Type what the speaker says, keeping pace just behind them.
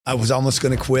I was almost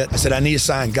going to quit. I said, I need a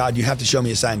sign. God, you have to show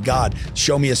me a sign. God,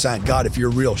 show me a sign. God, if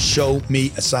you're real, show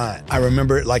me a sign. I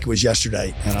remember it like it was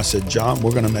yesterday. And I said, John,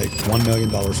 we're going to make $1 million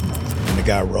a month. And the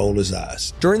guy rolled his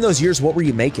eyes. During those years, what were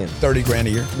you making? 30 grand a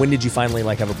year. When did you finally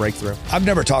have a breakthrough? I've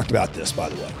never talked about this, by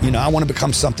the way. I want to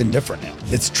become something different now.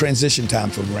 It's transition time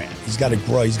for Grant. He's got to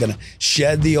grow. He's going to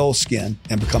shed the old skin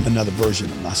and become another version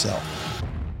of myself.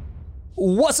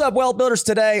 What's up, Wealth Builders?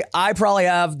 Today, I probably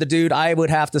have the dude I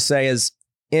would have to say is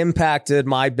impacted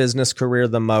my business career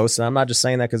the most. And I'm not just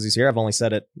saying that because he's here. I've only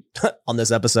said it on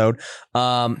this episode.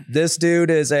 This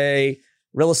dude is a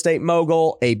real estate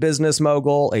mogul, a business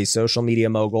mogul, a social media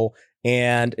mogul,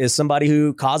 and is somebody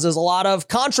who causes a lot of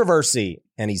controversy.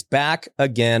 And he's back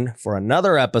again for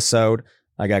another episode.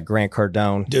 I got Grant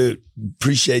Cardone. Dude,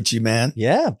 appreciate you, man.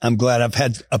 Yeah. I'm glad I've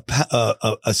had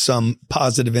some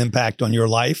positive impact on your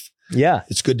life. Yeah.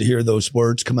 It's good to hear those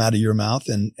words come out of your mouth.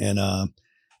 And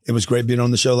it was great being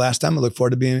on the show last time. I look forward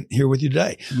to being here with you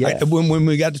today. Yeah. When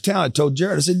we got to town, I told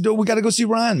Jared, I said, dude, we got to go see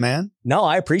Ryan, man. No,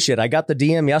 I appreciate it. I got the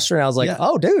DM yesterday. And I was like,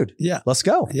 oh, dude, let's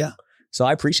go. Yeah. So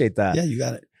I appreciate that. Yeah, you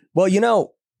got it. Well,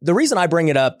 the reason I bring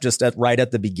it up just right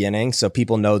at the beginning, so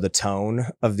people know the tone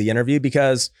of the interview,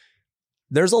 because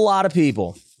there's a lot of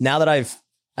people now that I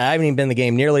haven't even been in the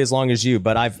game nearly as long as you,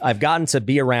 but I've gotten to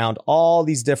be around all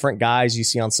these different guys you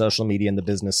see on social media in the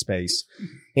business space.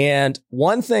 And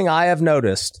one thing I have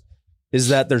noticed is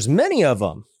that there's many of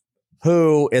them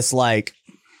who it's like,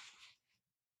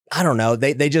 I don't know,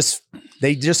 they just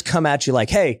come at you like,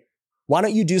 hey, why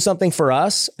don't you do something for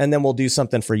us and then we'll do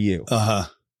something for you. Uh-huh.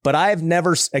 But I've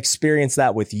never experienced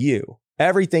that with you.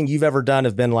 Everything you've ever done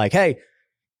has been like, hey,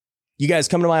 you guys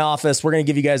come to my office. We're going to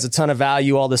give you guys a ton of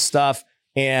value, all this stuff.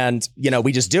 And,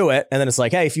 we just do it. And then it's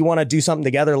like, hey, if you want to do something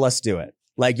together, let's do it.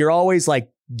 Like, you're always like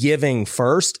giving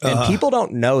first, and people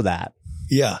don't know that.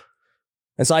 Yeah.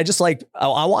 And so I just I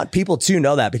want people to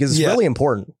know that because it's really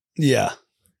important. Yeah.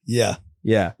 Yeah.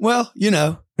 Yeah. Well,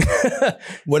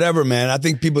 whatever, man. I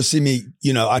think people see me,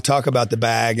 I talk about the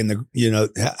bag and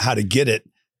how to get it,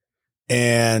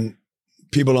 and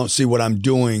people don't see what I'm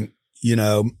doing.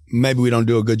 Maybe we don't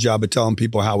do a good job of telling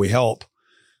people how we help.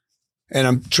 And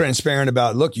I'm transparent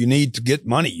about, look, you need to get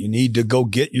money. You need to go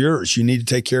get yours. You need to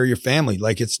take care of your family.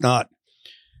 Like, it's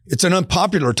an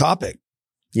unpopular topic.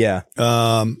 Yeah.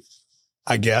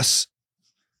 I guess.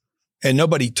 And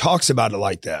nobody talks about it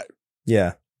like that.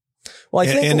 Yeah. Well,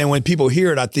 and then when people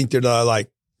hear it, I think they're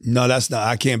like, no,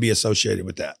 I can't be associated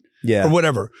with that. Yeah. Or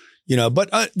whatever,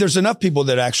 but there's enough people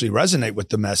that actually resonate with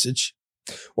the message.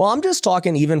 Well, I'm just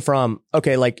talking even from,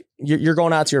 okay, like you're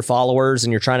going out to your followers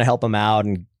and you're trying to help them out,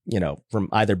 and from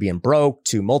either being broke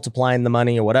to multiplying the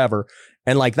money or whatever.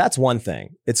 And like, that's one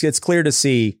thing. It's clear to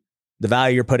see the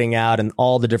value you're putting out and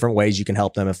all the different ways you can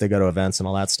help them if they go to events and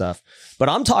all that stuff. But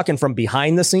I'm talking from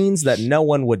behind the scenes that no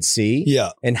one would see. Yeah.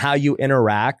 And how you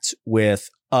interact with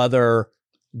other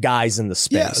guys in the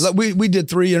space. Yeah. We did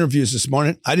 3 interviews this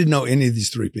morning. I didn't know any of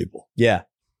these 3 people. Yeah.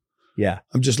 Yeah.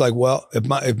 I'm just like, well,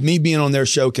 if me being on their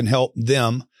show can help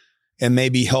them and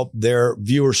maybe help their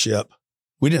viewership.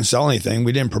 We didn't sell anything.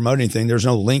 We didn't promote anything. There's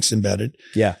no links embedded.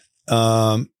 Yeah.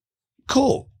 Cool.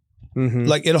 Mm-hmm.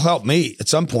 Like, it'll help me at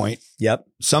some point. Yep.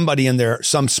 Somebody in there,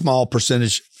 some small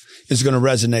percentage is going to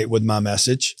resonate with my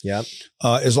message. Yep.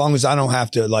 As long as I don't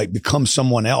have to become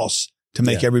someone else to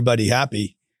make everybody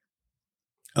happy.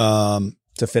 To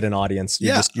fit an audience.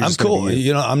 You're I'm cool.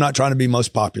 I'm not trying to be most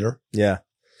popular. Yeah.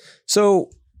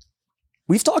 So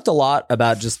we've talked a lot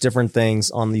about just different things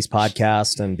on these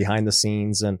podcasts and behind the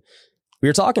scenes, and we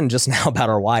were talking just now about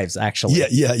our wives, actually.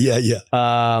 Yeah.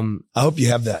 I hope you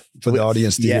have that for the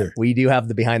audience to hear. We do have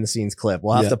the behind the scenes clip.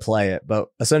 We'll have to play it. But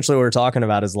essentially what we're talking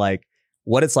about is like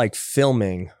what it's like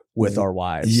filming with our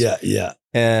wives. Yeah.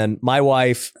 And my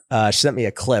wife, she sent me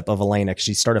a clip of Elena because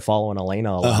she started following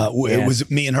Elena a lot. It was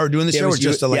me and her doing the show, or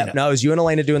just Elena? Yeah, no, it was you and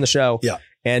Elena doing the show. Yeah.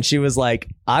 And she was like,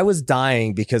 I was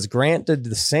dying because Grant did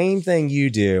the same thing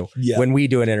you do when we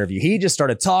do an interview. He just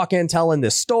started talking, telling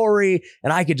this story,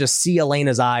 and I could just see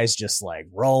Elena's eyes just like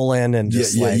rolling and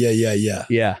just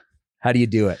Yeah. How do you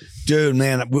do it? Dude,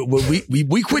 man,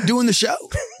 we quit doing the show.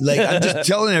 Like, I'm just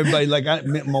telling everybody,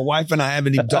 my wife and I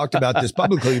haven't even talked about this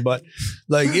publicly, but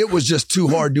it was just too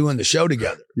hard doing the show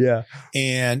together. Yeah.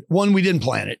 And one, we didn't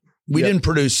plan it. We didn't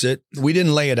produce it. We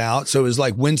didn't lay it out. So it was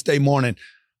like Wednesday morning,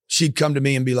 she'd come to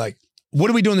me and be like,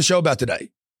 what are we doing the show about today?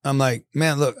 I'm like,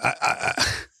 man, look,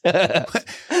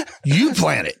 you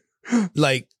plan it.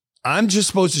 Like, I'm just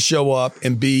supposed to show up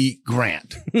and be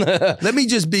Grant. Let me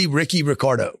just be Ricky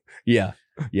Ricardo. Yeah.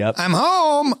 Yep. I'm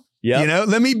home. Yeah. You know,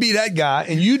 let me be that guy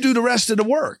and you do the rest of the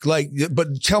work. Like,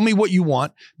 but tell me what you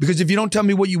want, because if you don't tell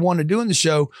me what you want to do in the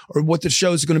show or what the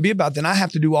show is going to be about, then I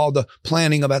have to do all the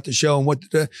planning about the show and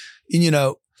and you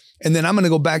know, and then I'm going to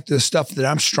go back to the stuff that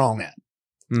I'm strong at.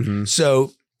 Mm-hmm.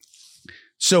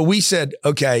 So we said,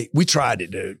 okay, we tried it,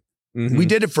 dude. Mm-hmm. We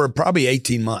did it for probably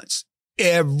 18 months.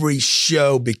 Every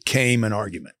show became an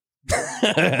argument.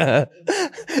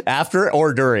 After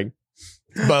or during?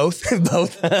 Both.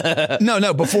 Both.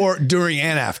 No, before, during,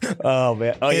 and after. Oh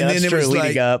man. Oh yeah, and that's then true. it was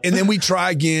Leading up. and then we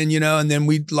try again, you know, and then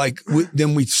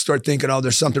then we start thinking, oh,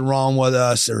 there's something wrong with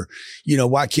us, or, you know,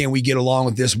 why can't we get along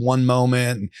with this one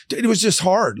moment? And it was just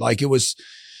hard. Like it was,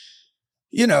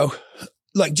 you know,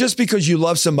 like just because you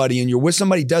love somebody and you're with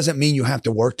somebody doesn't mean you have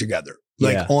to work together,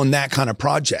 like on that kind of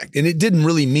project. And it didn't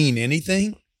really mean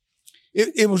anything.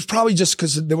 It was probably just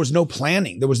because there was no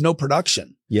planning. There was no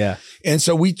production. Yeah. And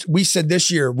so we said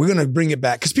this year, we're going to bring it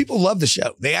back because people love the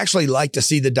show. They actually like to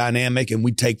see the dynamic, and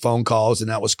we'd take phone calls, and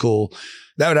that was cool.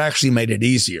 That would actually made it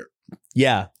easier.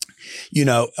 Yeah. You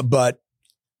know, but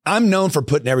I'm known for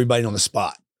putting everybody on the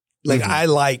spot. Like I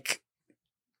like,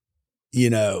 you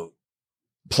know,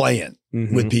 playing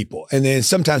with people. And then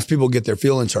sometimes people get their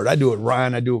feelings hurt. I do it with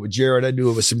Ryan. I do it with Jared. I do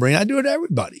it with Sabrina. I do it with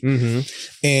everybody.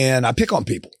 And I pick on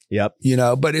people. Yep. You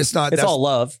know, but it's not. It's all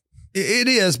love. It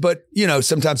is. But, you know,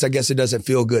 sometimes I guess it doesn't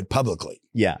feel good publicly.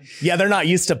 Yeah. Yeah. They're not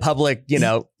used to public, you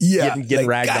know, getting like,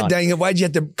 ragged on. God dang it. Why'd you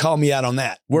have to call me out on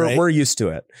that? We're used to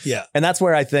it. Yeah. And that's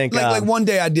where I think. Like one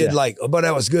day I did but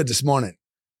that was good this morning,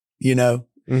 you know?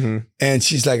 And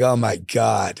she's like, oh my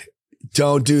God.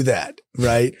 Don't do that,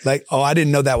 right? Like, oh, I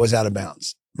didn't know that was out of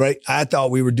bounds, right? I thought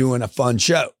we were doing a fun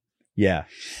show. Yeah.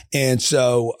 And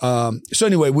so,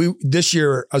 anyway, this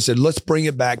year I said, let's bring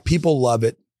it back. People love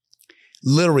it.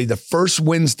 Literally the first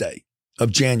Wednesday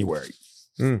of January,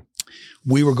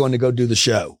 we were going to go do the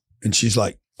show. And she's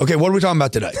like, okay, what are we talking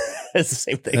about today? It's the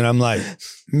same thing. And I'm like,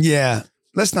 yeah,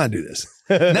 let's not do this.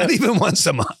 Not even once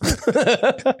a month.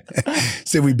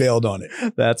 So we bailed on it.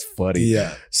 That's funny.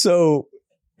 Yeah. So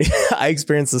I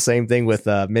experienced the same thing with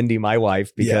Mindy, my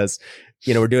wife, because,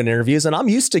 you know, we're doing interviews and I'm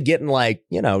used to getting like,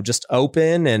 you know, just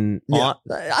open and I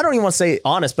don't even want to say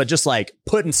honest, but just like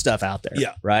putting stuff out there.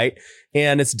 Yeah. Right.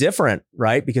 And it's different,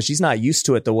 right? Because she's not used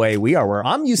to it the way we are, where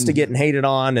I'm used to getting hated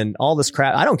on and all this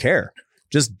crap. I don't care.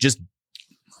 Just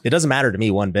it doesn't matter to me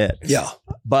one bit. Yeah.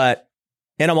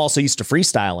 And I'm also used to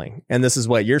freestyling. And this is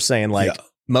what you're saying. Like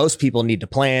most people need to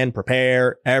plan,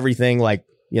 prepare everything, like,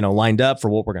 you know, lined up for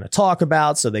what we're going to talk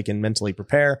about so they can mentally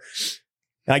prepare.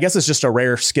 And I guess it's just a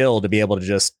rare skill to be able to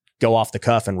just go off the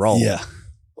cuff and roll. Yeah.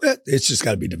 Well, it's just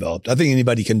got to be developed. I think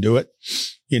anybody can do it,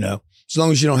 you know, as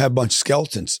long as you don't have a bunch of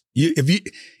skeletons.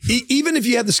 Even if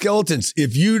you have the skeletons,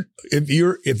 if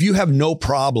you have no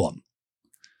problem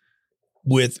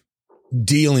with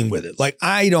dealing with it, like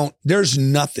there's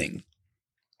nothing,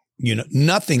 you know,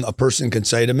 nothing a person can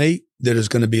say to me that is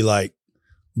going to be like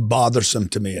bothersome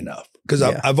to me enough. Because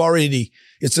I've already,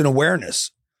 it's an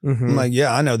awareness. I'm like,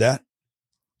 yeah, I know that.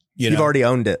 You've already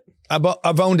owned it.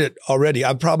 I've owned it already.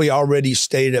 I've probably already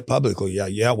stated it publicly.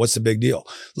 Yeah. What's the big deal?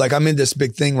 Like I'm in this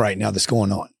big thing right now that's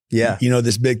going on. Yeah. You know,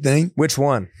 this big thing. Which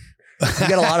one? You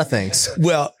got a lot of things.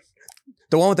 Well,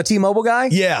 the one with the T-Mobile guy?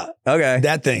 Yeah. Okay.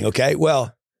 That thing. Okay.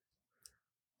 Well,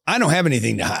 I don't have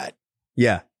anything to hide.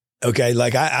 Yeah. Okay.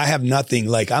 Like I have nothing.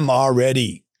 Like I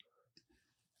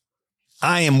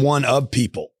am one of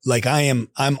people. Like I'm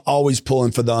always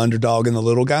pulling for the underdog and the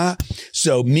little guy.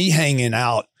 So me hanging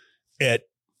out at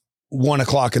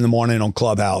 1:00 in the morning on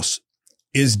Clubhouse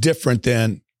is different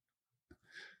than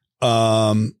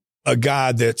a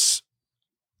guy that's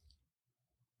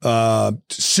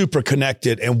super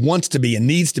connected and wants to be and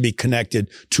needs to be connected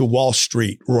to Wall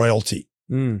Street royalty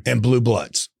and blue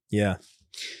bloods. Yeah.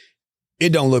 It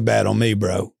don't look bad on me,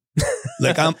 bro.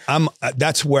 Like I'm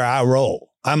that's where I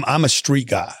roll. I'm a street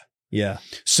guy. Yeah.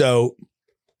 So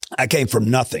I came from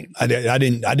nothing. I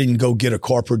didn't go get a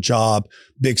corporate job,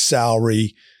 big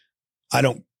salary. I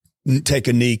don't take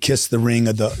a knee, kiss the ring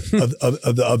of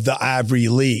the Ivy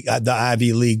League, the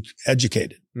Ivy League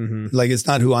educated. Like it's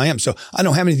not who I am. So I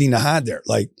don't have anything to hide there.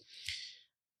 Like,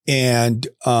 and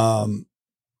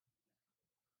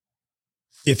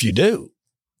if you do,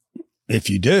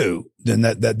 then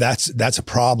that's a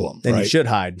problem. Then right? You should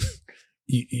hide.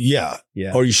 Yeah.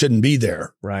 Or you shouldn't be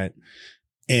there. Right.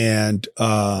 And,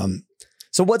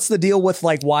 so what's the deal with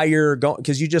like why you're going?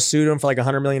 Cause you just sued him for like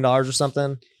 $100 million or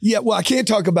something. Yeah. Well, I can't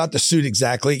talk about the suit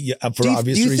exactly for obvious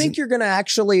reasons. Do you think you're going to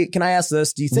actually, can I ask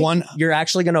this? Do you think you're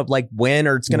actually going to like win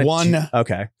or it's going to?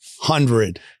 Okay.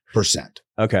 100%.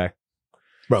 Okay.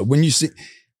 Bro, when you see,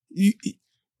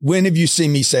 When have you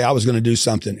seen me say I was going to do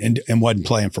something and wasn't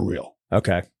playing for real?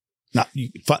 Okay. Not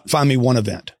find me one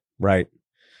event. Right.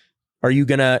 Are you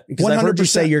going to, because I've heard you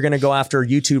say you're going to go after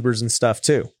YouTubers and stuff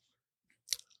too.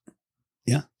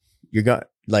 Yeah. You're going,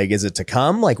 like, is it to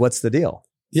come? Like, what's the deal?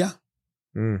 Yeah.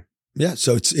 Yeah.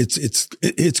 So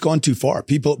it's gone too far.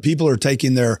 People are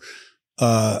taking their,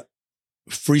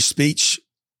 free speech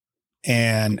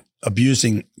and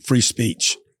abusing free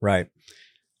speech. Right.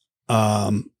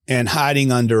 And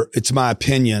hiding under, it's my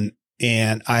opinion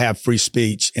and I have free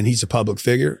speech and he's a public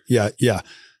figure. Yeah. Yeah.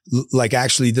 Like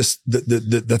actually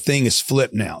the thing is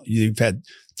flipped now. You've had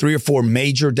 3 or 4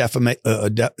 major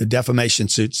defamation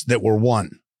suits that were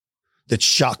won that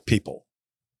shocked people.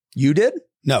 You did?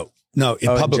 No,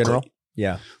 publicly. In general?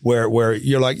 Yeah. Where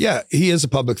you're like, yeah, he is a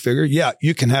public figure. Yeah.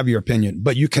 You can have your opinion,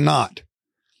 but you cannot.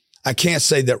 I can't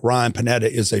say that Ryan Panetta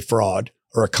is a fraud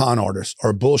or a con artist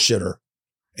or a bullshitter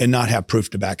and not have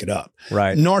proof to back it up.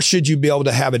 Right. Nor should you be able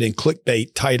to have it in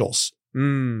clickbait titles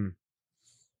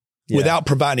without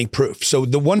providing proof. So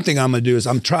the one thing I'm going to do is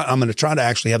I'm going to try to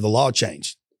actually have the law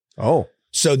changed. Oh.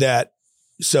 So that,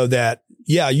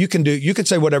 yeah, you can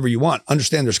say whatever you want.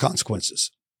 Understand there's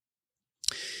consequences.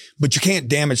 But you can't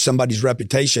damage somebody's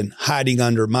reputation hiding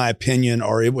under my opinion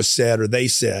or it was said or they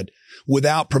said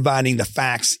without providing the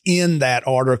facts in that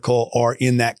article or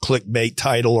in that clickbait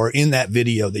title or in that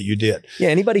video that you did. Yeah.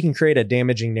 Anybody can create a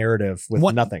damaging narrative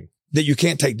with nothing that you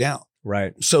can't take down.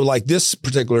 Right. So like this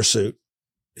particular suit,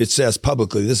 it says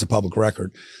publicly, this is a public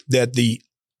record, that the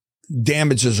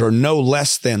damages are no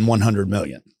less than 100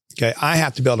 million. Okay. I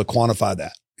have to be able to quantify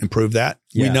that and prove that.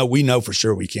 Yeah. We know for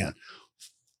sure we can.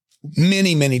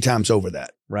 Many, many times over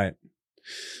that. Right.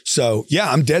 So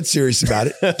yeah, I'm dead serious about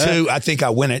it. 2, I think I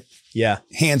win it. Yeah.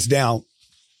 Hands down.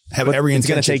 Have every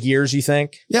intention. It's going to take years, you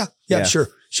think? Yeah. Sure.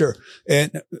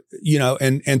 And,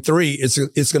 and 3,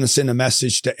 it's going to send a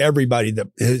message to everybody that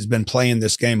has been playing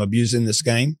this game, abusing this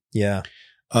game. Yeah.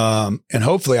 And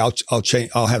hopefully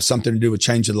I'll have something to do with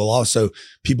changing the law so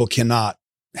people cannot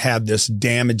have this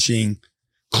damaging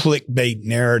clickbait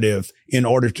narrative in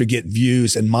order to get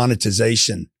views and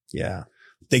monetization. Yeah.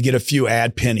 They get a few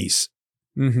ad pennies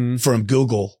from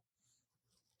Google.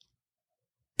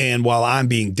 And while I'm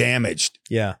being damaged.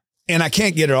 Yeah. And I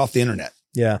can't get it off the internet.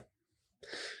 Yeah.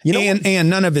 And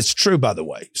none of it's true, by the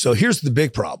way. So here's the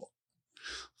big problem.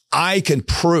 I can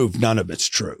prove none of it's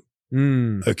true.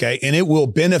 Okay. And it will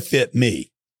benefit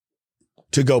me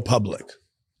to go public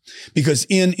because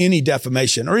in any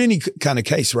defamation or any kind of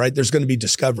case, right, there's going to be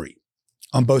discovery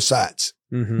on both sides,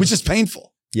 which is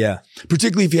painful. Yeah.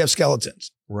 Particularly if you have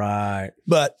skeletons. Right.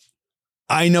 But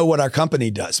I know what our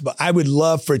company does, but I would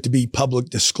love for it to be public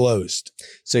disclosed.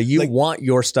 So you want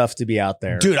your stuff to be out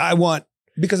there? Dude,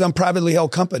 because I'm a privately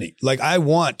held company. Like I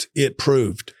want it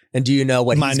proved. And do you know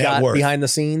what he's got behind the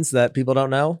scenes that people don't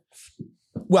know?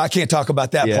 Well, I can't talk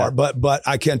about that part, but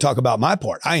I can talk about my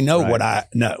part. I know what I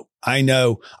know. I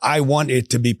know I want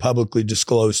it to be publicly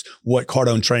disclosed what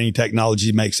Cardone Training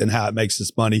Technology makes and how it makes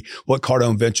its money, what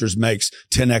Cardone Ventures makes,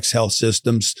 10X Health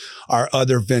Systems, our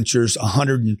other ventures,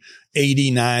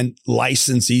 189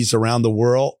 licensees around the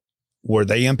world. Were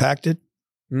they impacted?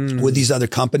 Were these other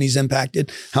companies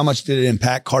impacted? How much did it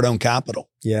impact Cardone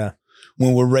Capital? Yeah.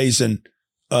 When we're raising,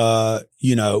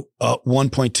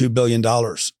 $1.2 billion.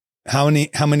 How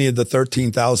many of the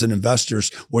 13,000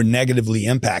 investors were negatively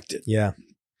impacted? Yeah.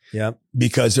 Yeah.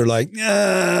 Because they're like,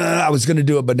 I was going to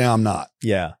do it, but now I'm not.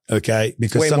 Yeah. Okay.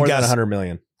 Because way some more guys, than 100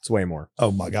 million. It's way more. Oh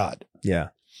my God. Yeah.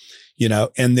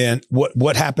 And then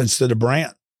what happens to the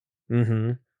brand?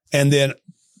 And then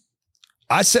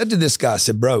I said to this guy, I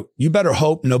said, bro, you better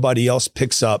hope nobody else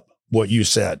picks up what you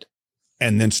said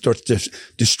and then starts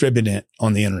distributing it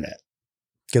on the internet.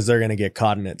 Because they're going to get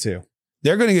caught in it too.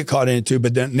 They're going to get caught in it too.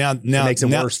 But then now it makes it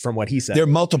worse from what he said. They're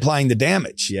multiplying the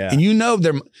damage. Yeah. And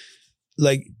they're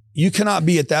like, you cannot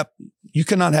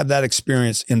have that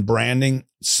experience in branding,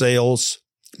 sales,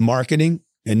 marketing,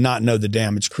 and not know the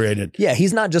damage created. Yeah.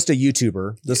 He's not just a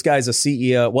was a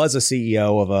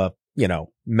CEO of a,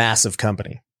 massive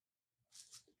company.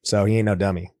 So he ain't no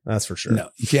dummy. That's for sure. No,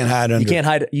 you can't hide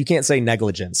under. You can't say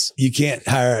negligence. You can't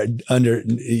hide under,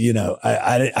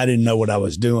 I didn't know what I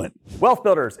was doing. Wealth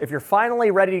Builders, if you're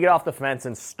finally ready to get off the fence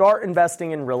and start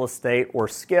investing in real estate or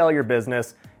scale your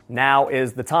business, now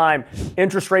is the time.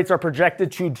 Interest rates are projected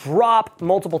to drop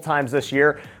multiple times this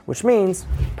year, which means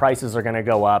prices are going to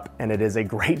go up, and it is a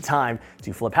great time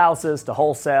to flip houses, to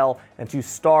wholesale, and to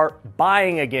start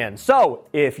buying again. So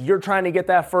if you're trying to get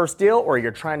that first deal or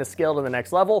you're trying to scale to the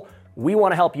next level, We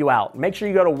want to help you out. Make sure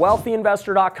you go to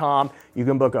wealthyinvestor.com. You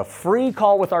can book a free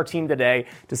call with our team today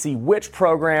to see which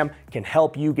program can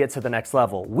help you get to the next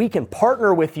level. We can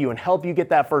partner with you and help you get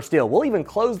that first deal. We'll even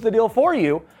close the deal for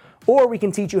you, or we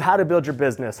can teach you how to build your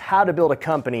business, how to build a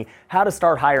company, how to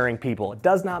start hiring people. It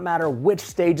does not matter which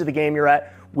stage of the game you're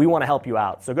at. We want to help you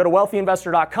out. So go to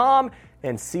wealthyinvestor.com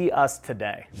and see us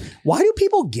today. Why do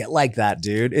people get like that,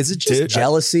 dude? Is it just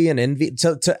jealousy and envy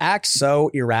to act so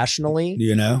irrationally?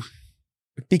 You know?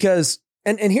 Because,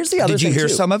 and here's the other thing. Did you hear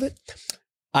too. some of it?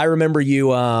 I remember you,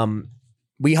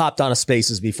 we hopped on a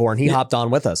Spaces before and he hopped on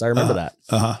with us. I remember that.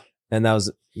 And that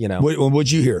was, you know.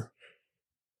 What'd you hear?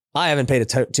 I haven't paid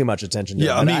too much attention to it.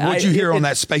 I mean, what'd you hear on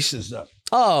that Spaces stuff?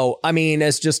 Oh, I mean,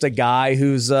 it's just a guy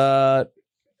who's, to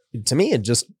me, it's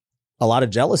just a lot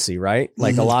of jealousy, right?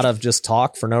 Like a lot of just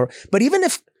talk for no, but even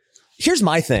if, here's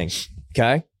my thing,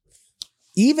 okay?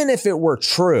 Even if it were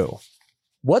true,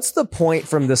 what's the point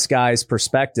from this guy's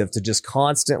perspective to just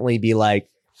constantly be like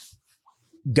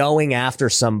going after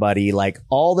somebody like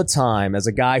all the time as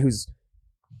a guy who's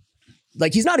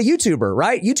like, he's not a YouTuber,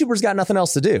 right? YouTubers got nothing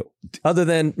else to do other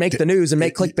than make the news and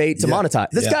make clickbait to monetize.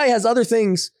 This guy has other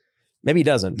things. Maybe he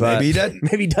doesn't, but maybe he doesn't.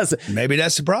 Maybe he doesn't. Maybe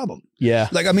that's the problem. Yeah.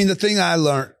 Like, I mean, the thing I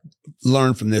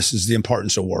learned from this is the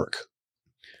importance of work.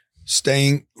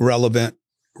 Staying relevant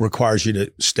requires you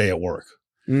to stay at work.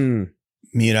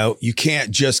 You know, you can't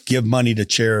just give money to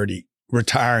charity,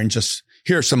 retire and just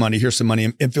here's some money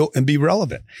and be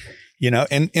relevant, you know,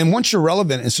 and once you're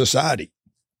relevant in society,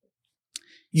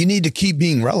 you need to keep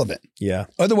being relevant. Yeah.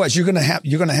 Otherwise you're going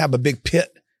to have a big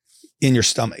pit in your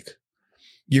stomach.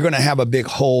 You're going to have a big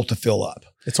hole to fill up.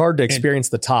 It's hard to experience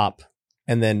the top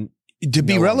and then to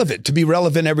be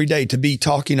relevant every day, to be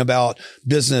talking about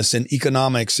business and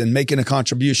economics and making a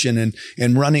contribution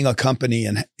and running a company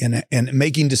and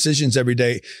making decisions every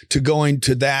day, to going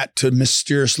to that, to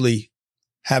mysteriously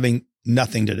having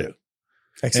nothing to do.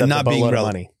 Except not being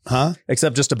relevant. Money.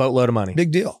 Except just a boatload of money. Big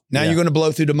deal. Now you're going to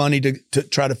blow through the money to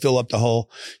try to fill up the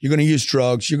hole. You're going to use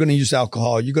drugs. You're going to use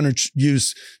alcohol. You're going to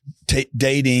use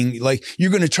dating. Like, you're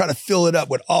going to try to fill it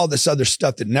up with all this other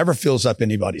stuff that never fills up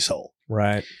anybody's hole.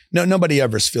 Right. No, nobody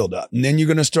ever is filled up. And then you're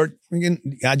going to start,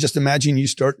 I just imagine you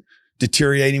start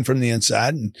deteriorating from the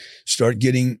inside and start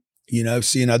getting, you know,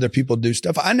 seeing other people do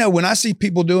stuff. I know when I see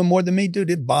people doing more than me,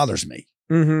 dude, it bothers me.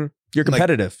 Mm-hmm. You're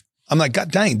competitive. I'm like,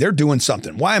 God dang, they're doing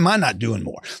something. Why am I not doing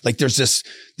more? Like, there's this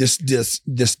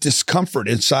discomfort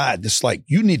inside. This like,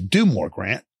 you need to do more,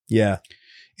 Grant. Yeah.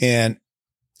 And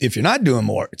if you're not doing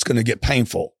more, it's going to get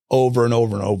painful over and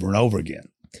over and over and over again.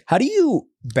 How do you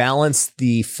balance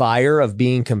the fire of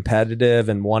being competitive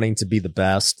and wanting to be the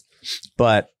best?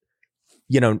 But,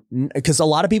 you know, because a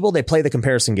lot of people, they play the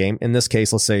comparison game. In this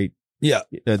case, let's say,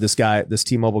 this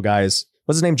T-Mobile guy is,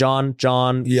 what's his name?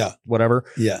 John. Yeah. Whatever.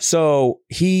 Yeah. So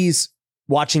he's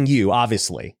watching you,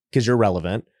 obviously, because you're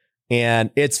relevant,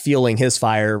 and it's fueling his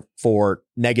fire for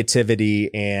negativity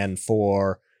and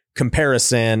for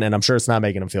comparison. And I'm sure it's not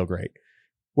making him feel great.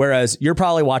 Whereas you're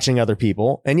probably watching other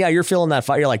people and you're feeling that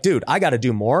fire. You're like, dude, I got to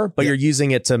do more, but you're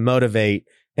using it to motivate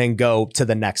and go to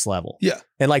the next level. Yeah.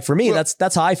 And like, for me,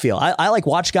 that's how I feel. I like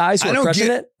watch guys who are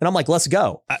crushing it and I'm like, let's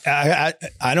go. I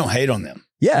don't hate on them.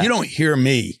 Yeah. You don't hear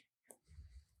me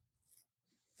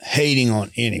hating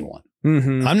on anyone.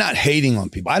 Mm-hmm. I'm not hating on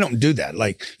people. I don't do that.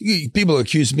 Like, people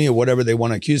accuse me of whatever they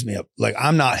want to accuse me of. Like,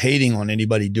 I'm not hating on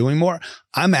anybody doing more.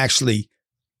 I'm actually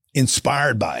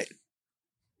inspired by it.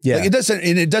 Yeah. Like,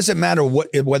 it doesn't matter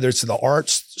whether it's the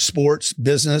arts, sports,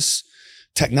 business,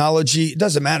 technology. It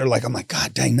doesn't matter. Like, I'm like,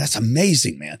 God dang, that's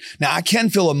amazing, man. Now I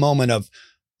can feel a moment of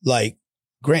like,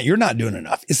 Grant, you're not doing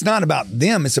enough. It's not about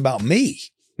them. It's about me.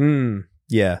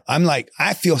 Yeah. I'm like,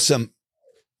 I feel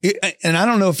and I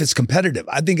don't know if it's competitive.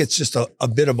 I think it's just a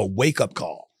bit of a wake up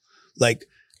call. Like,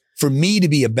 for me to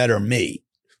be a better me.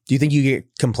 Do you think you get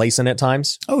complacent at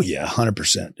times? Oh yeah.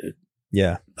 100%, dude.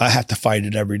 Yeah. I have to fight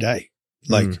it every day.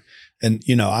 Like, and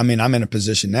you know, I mean, I'm in a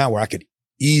position now where I could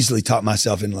easily talk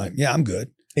myself in like, yeah, I'm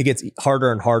good. It gets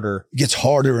harder and harder. It gets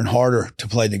harder and harder to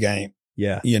play the game.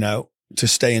 Yeah. You know, to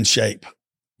stay in shape.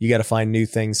 You got to find new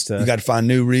things you got to find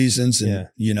new reasons and,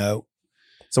 you know.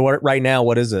 So right now,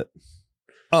 what is it?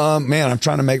 Man, I'm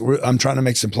trying to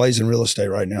make some plays in real estate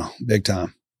right now. Big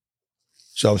time.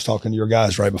 So I was talking to your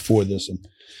guys right before this and,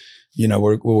 you know,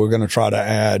 we're going to try to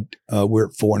add, we're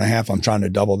at 4.5. I'm trying to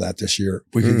double that this year.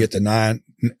 If we could get to 9,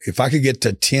 if I could get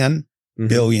to 10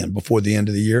 billion before the end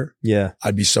of the year,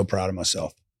 I'd be so proud of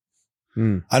myself.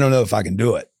 I don't know if I can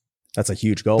do it. That's a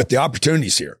huge goal. But the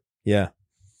opportunity's here. Yeah.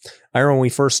 I remember when we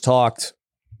first talked,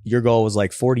 your goal was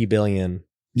like 40 billion.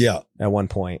 Yeah. At one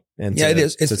point. And it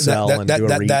is. To sell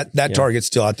that target's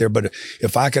still out there. But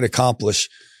if I could accomplish,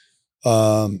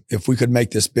 if we could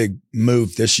make this big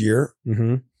move this year.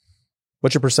 Mm-hmm.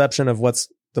 What's your perception of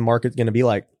what's the market going to be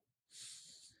like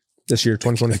this year,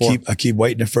 2024? I keep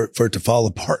waiting for it to fall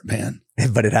apart, man.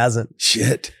 But it hasn't.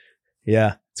 Shit.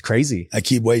 Yeah. It's crazy. I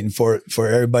keep waiting for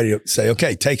everybody to say,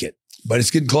 okay, take it. But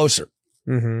it's getting closer.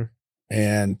 Mm-hmm.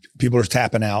 And people are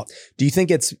tapping out. Do you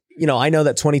think it's, I know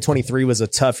that 2023 was a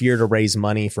tough year to raise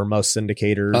money for most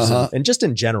syndicators and just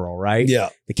in general, right? Yeah.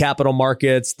 The capital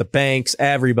markets, the banks,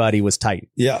 everybody was tight.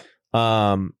 Yeah.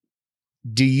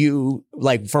 Do you,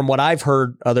 like, from what I've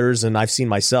heard others and I've seen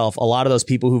myself, a lot of those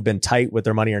people who've been tight with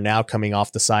their money are now coming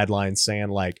off the sidelines saying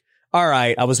like, all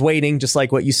right, I was waiting, just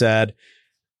like what you said.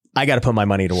 I got to put my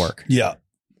money to work. Yeah.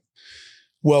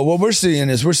 Well, what we're seeing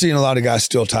is a lot of guys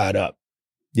still tied up.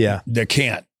 Yeah. They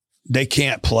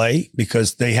can't play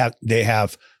because they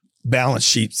have balance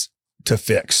sheets to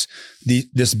fix.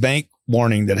 This bank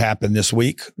warning that happened this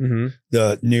week,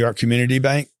 the New York Community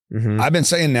Bank. Mm-hmm. I've been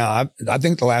saying now, I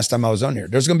think the last time I was on here,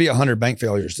 there's going to be 100 bank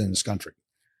failures in this country.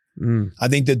 I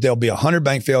think that there'll be 100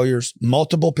 bank failures,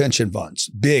 multiple pension funds,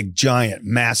 big, giant,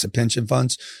 massive pension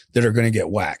funds that are going to get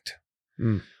whacked.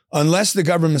 Unless the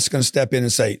government's going to step in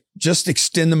and say, just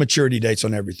extend the maturity dates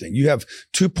on everything. You have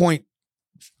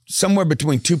somewhere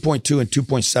between $2.2 and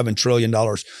 $2.7 trillion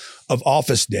of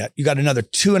office debt. You got another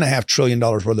 $2.5 trillion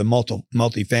worth of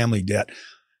multifamily debt.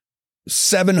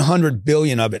 700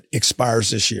 billion of it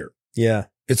expires this year. Yeah.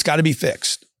 It's got to be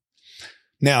fixed.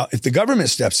 Now, if the government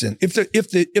steps in, if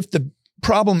the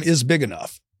problem is big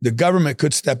enough, the government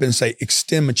could step in and say,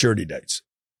 extend maturity dates.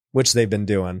 Which they've been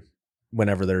doing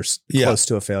whenever there's close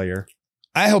to a failure.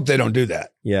 I hope they don't do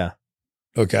that. Yeah.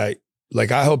 Okay.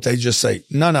 Like, I hope they just say,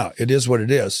 no, it is what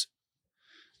it is.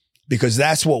 Because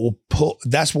that's what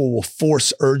will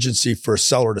force urgency for a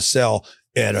seller to sell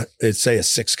at say a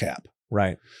 6 cap.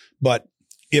 Right. But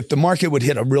if the market would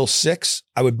hit a real 6,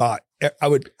 I would buy. I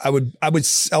would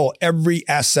sell every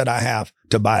asset I have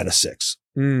to buy at a 6.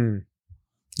 You'd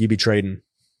be trading.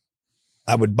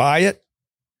 I would buy it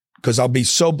because I'll be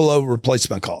so below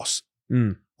replacement costs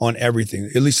on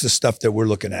everything, at least the stuff that we're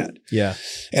looking at. Yeah.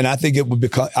 And I think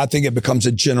it becomes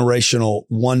a generational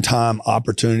one-time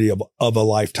opportunity of a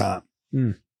lifetime.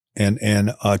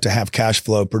 And to have cash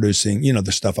flow producing,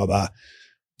 the stuff I buy.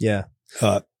 Yeah.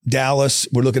 Dallas,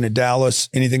 we're looking at Dallas,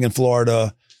 anything in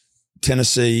Florida,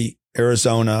 Tennessee,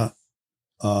 Arizona.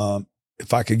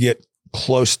 If I could get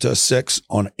close to a 6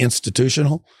 on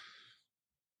institutional,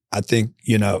 I think,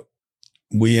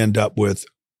 we end up with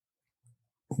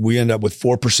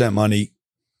 4% money,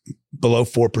 below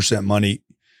 4% money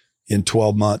in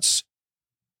 12 months.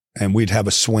 And we'd have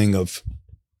a swing of,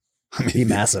 it'd be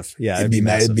massive. Yeah. It'd be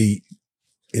massive.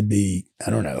 It'd be,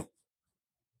 I don't know,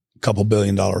 a couple $1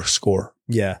 billion score.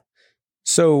 Yeah.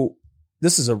 So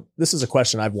this is a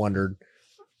question I've wondered.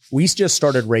 We just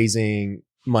started raising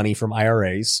money from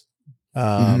IRAs.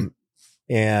 And,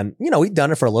 we've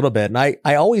done it for a little bit. And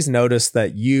I always notice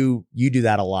that you do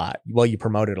that a lot. Well, you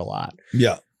promote it a lot.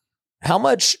 Yeah. How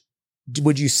much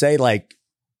would you say like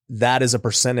that is a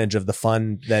percentage of the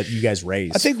fund that you guys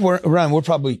raise? I think we're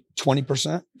probably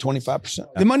 20%, 25%. Yeah.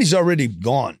 The money's already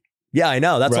gone. Yeah, I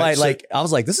know. That's why I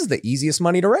was like, this is the easiest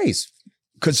money to raise.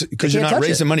 Because you're not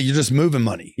raising money, you're just moving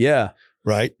money. Yeah.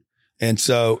 Right. And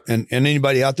so, and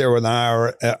anybody out there with an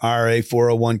IRA,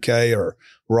 401k or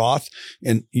Roth,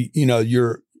 and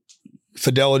your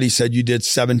Fidelity said you did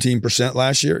 17%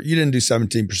 last year. You didn't do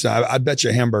 17%. I bet you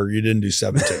a hamburger you didn't do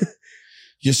 17.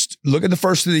 Just look at the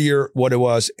first of the year, what it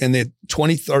was, and then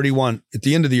 2031 at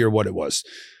the end of the year, what it was.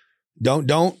 Don't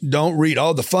read,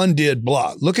 the fund did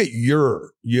blah. Look at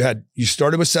you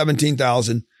started with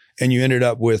 17,000 and you ended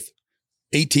up with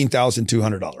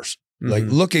 $18,200. Like,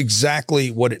 look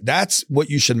exactly that's what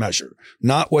you should measure,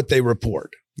 not what they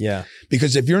report. Yeah.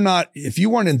 Because if you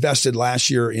weren't invested last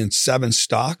year in 7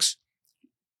 stocks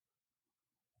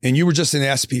and you were just in the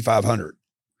S&P 500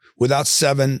 without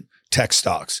 7 tech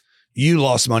stocks, you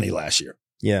lost money last year.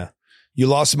 Yeah. You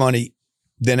lost money.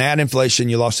 Then add inflation,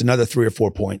 you lost another 3 or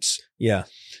 4 points. Yeah.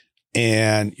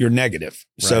 And you're negative.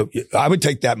 Right. So I would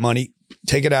take that money,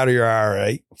 take it out of your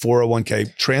IRA,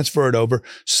 401k, transfer it over,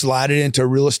 slide it into a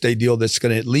real estate deal that's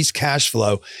going to at least cash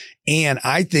flow. And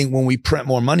I think when we print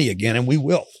more money again, and we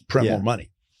will print more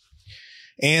money,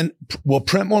 and we'll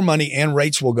print more money and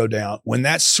rates will go down. When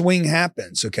that swing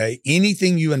happens, okay,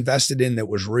 anything you invested in that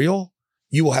was real,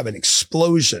 you will have an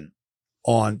explosion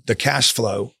on the cash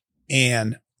flow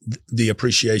and the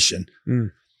appreciation.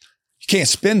 You can't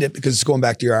spend it because it's going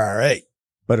back to your IRA.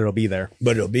 But it'll be there.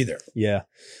 But it'll be there. Yeah.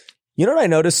 You know what I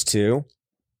noticed too?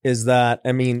 is that,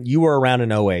 I mean, you were around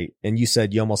in 08 and you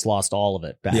said you almost lost all of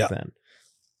it back then.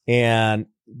 And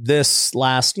this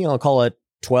last, call it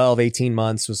 12, 18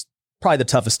 months was probably the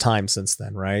toughest time since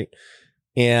then, right?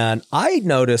 And I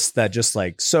noticed that just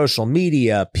like social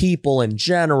media, people in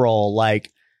general,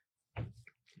 like,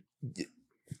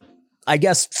 I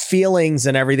guess feelings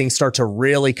and everything start to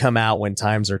really come out when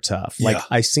times are tough. Like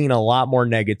I've seen a lot more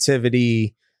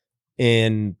negativity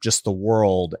in just the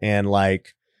world. And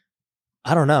like,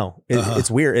 I don't know. It's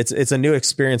weird. It's a new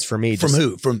experience for me. From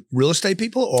who? From real estate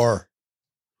people or?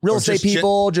 Real estate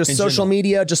people, just social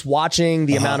media, just watching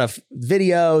the amount of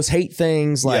videos, hate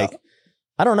things. Like,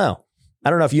 I don't know.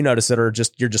 I don't know if you notice it or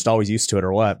just you're just always used to it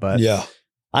or what, but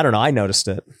I don't know. I noticed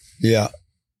it. Yeah.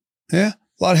 Yeah.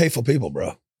 A lot of hateful people,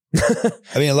 bro.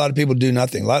 I mean, a lot of people do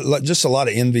nothing. Just a lot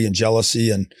of envy and jealousy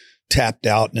and tapped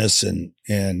outness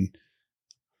and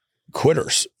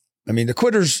quitters. I mean, the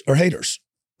quitters are haters.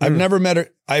 I've never met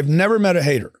a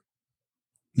hater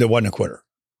that wasn't a quitter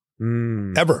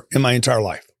ever in my entire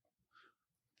life.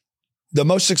 The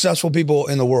most successful people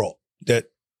in the world that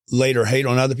later hate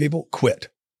on other people quit.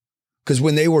 Because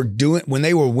when they were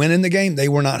winning the game, they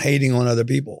were not hating on other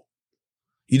people.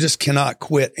 You just cannot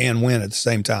quit and win at the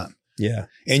same time. Yeah.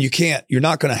 And you're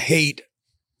not going to hate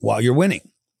while you're winning.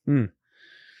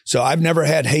 So I've never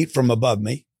had hate from above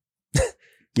me.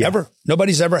 Ever.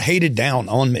 Nobody's ever hated down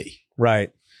on me.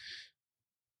 Right.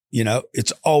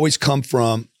 It's always come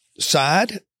from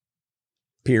side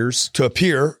peers to a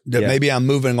peer that maybe I'm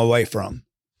moving away from.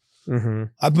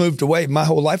 I've moved away. My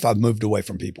whole life I've moved away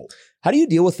from people. How do you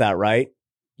deal with that, right?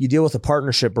 You deal with a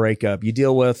partnership breakup. You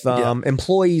deal with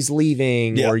employees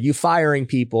leaving or you firing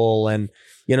people. And,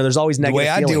 there's always negative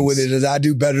feelings. The way I deal with it is I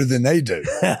do better than they do.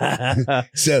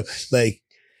 So like,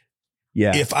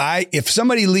 if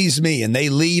somebody leaves me and they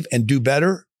leave and do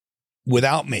better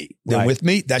without me than with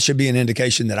me, that should be an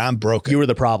indication that I'm broken. You were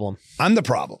the problem. I'm the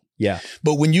problem. Yeah.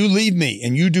 But when you leave me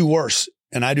and you do worse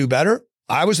and I do better,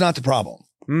 I was not the problem.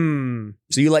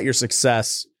 So you let your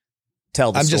success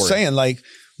tell the story. I'm just saying, like,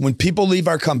 when people leave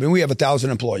our company, we have 1,000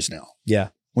 employees now. Yeah.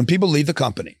 When people leave the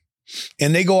company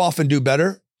and they go off and do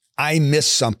better, I miss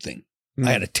something.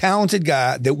 I had a talented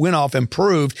guy that went off and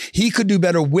proved he could do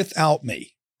better without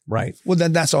me. Right. Well,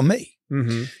 then that's on me.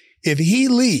 If he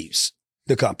leaves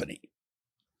the company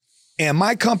and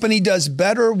my company does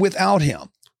better without him,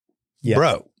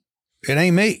 bro, it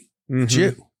ain't me. It's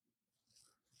you.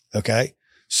 Okay.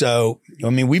 So, I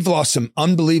mean, we've lost some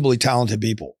unbelievably talented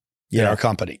people in our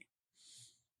company,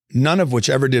 none of which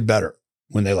ever did better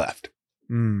when they left.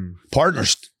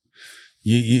 Partners.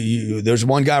 There's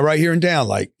one guy right here in town.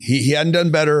 Like he hadn't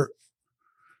done better.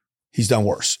 He's done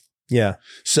worse. Yeah.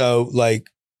 So like,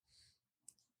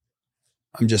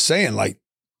 I'm just saying, like,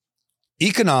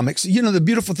 economics, the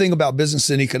beautiful thing about business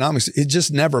and economics, it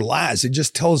just never lies. It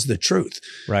just tells the truth.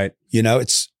 Right.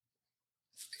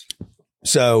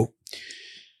 So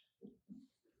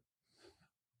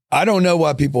I don't know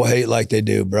why people hate like they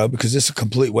do, bro, because it's a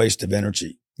complete waste of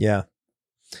energy. Yeah.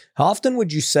 How often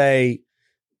would you say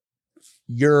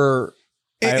can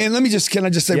I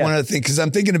just say one other thing? Because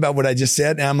I'm thinking about what I just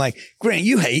said and I'm like, Grant,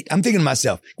 you hate. I'm thinking to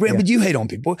myself, Grant, but you hate on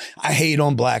people. I hate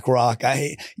on BlackRock. I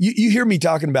hate you hear me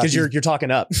talking about because you're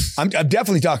talking up. I'm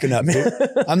definitely talking up, dude.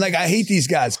 I'm like, I hate these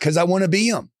guys because I want to be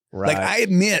them. Right. Like I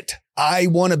admit I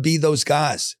want to be those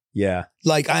guys. Yeah.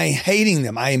 Like I ain't hating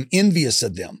them. I am envious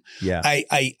of them. Yeah.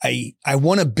 I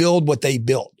want to build what they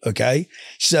built. Okay.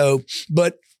 So,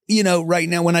 but right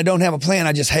now when I don't have a plan,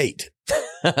 I just hate.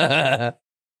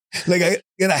 Like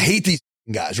I hate these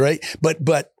guys, right? But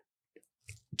the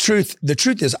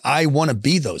truth is I want to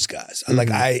be those guys. Like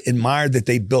I admire that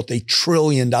they built $1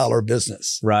 trillion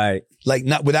business. Right. Like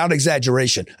not without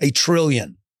exaggeration, $1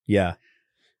 trillion. Yeah.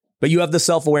 But you have the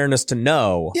self-awareness to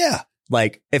know. Yeah.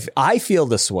 Like if I feel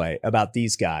this way about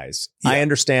these guys, I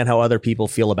understand how other people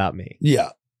feel about me. Yeah.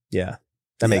 Yeah.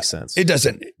 That makes sense. It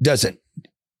doesn't.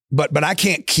 But I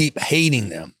can't keep hating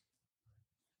them.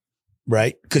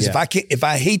 Right. Because if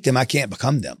I hate them, I can't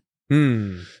become them.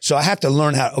 So I have to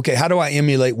learn how do I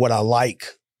emulate what I like?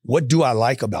 What do I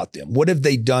like about them? What have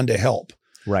they done to help?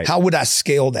 Right. How would I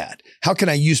scale that? How can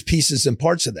I use pieces and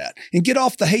parts of that and get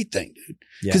off the hate thing, dude?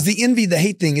 Because the envy, the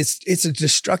hate thing, it's a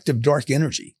destructive, dark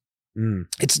energy.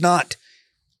 It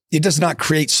does not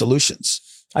create solutions.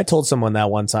 I told someone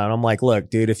that one time. I'm like, look,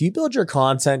 dude, if you build your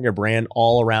content and your brand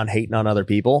all around hating on other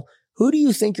people, who do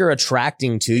you think you're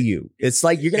attracting to you? It's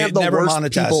like you're going to have the worst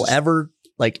people ever,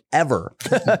 like ever.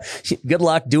 Good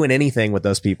luck doing anything with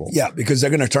those people. Yeah, because they're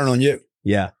going to turn on you.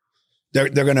 Yeah. They're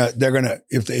going to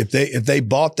if they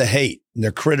bought the hate,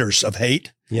 they're critters of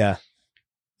hate. Yeah.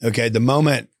 Okay, the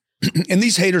moment and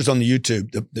these haters on the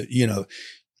YouTube,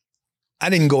 I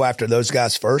didn't go after those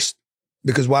guys first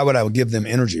because why would I give them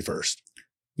energy first?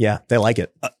 Yeah. They like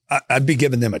it. I'd be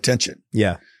giving them attention.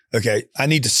 Yeah. Okay. I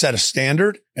need to set a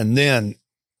standard and then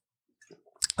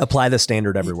apply the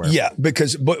standard everywhere. Yeah.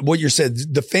 Because what you said,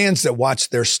 the fans that watch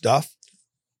their stuff,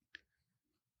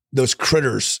 those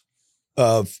critters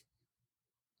of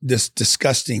this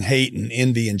disgusting hate and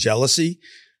envy and jealousy,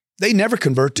 they never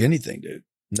convert to anything, dude.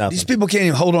 Nothing. These people can't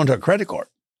even hold on to a credit card.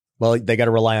 Well, they got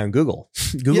to rely on Google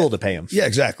to pay them. Yeah,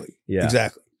 exactly. Yeah.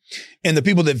 Exactly. And the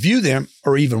people that view them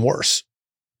are even worse.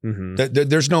 Mm-hmm.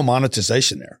 There's no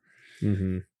monetization there.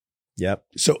 Mm-hmm. Yep.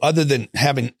 So other than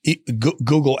having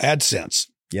Google AdSense,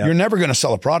 yep, you're never going to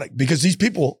sell a product because these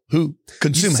people who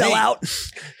consume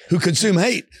who consume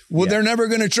hate, well, they're never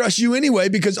going to trust you anyway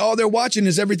because all they're watching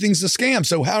is everything's a scam.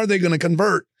 So how are they going to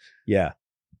convert? Yeah.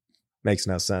 Makes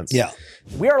no sense. Yeah.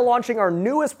 We are launching our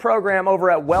newest program over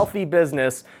at Wealthy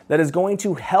Business that is going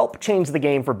to help change the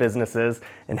game for businesses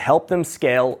and help them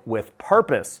scale with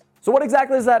purpose. So what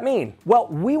exactly does that mean? Well,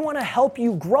 we want to help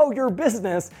you grow your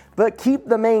business, but keep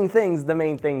the main things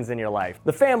in your life.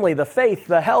 The family, the faith,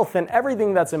 the health, and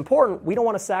everything that's important, we don't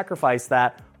want to sacrifice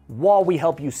that while we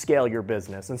help you scale your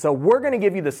business. And so we're going to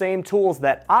give you the same tools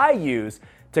that I use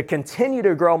to continue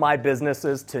to grow my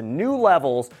businesses to new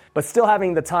levels, but still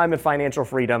having the time and financial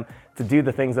freedom to do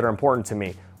the things that are important to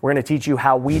me. We're going to teach you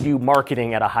how we do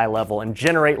marketing at a high level and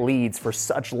generate leads for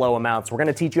such low amounts. We're going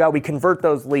to teach you how we convert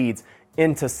those leads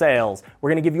into sales. We're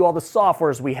going to give you all the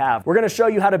softwares we have. We're going to show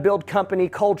you how to build company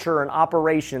culture and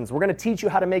operations. We're going to teach you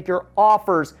how to make your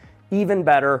offers even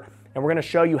better. And we're going to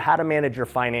show you how to manage your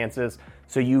finances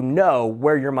so you know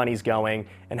where your money's going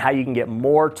and how you can get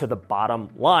more to the bottom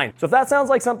line. So if that sounds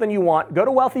like something you want, go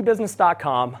to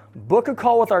wealthybusiness.com, book a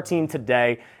call with our team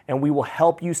today, and we will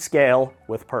help you scale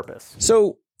with purpose.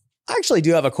 So I actually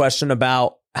do have a question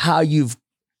about how you've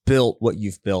built what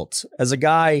you've built. As a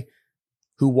guy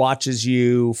who watches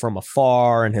you from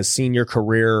afar and has seen your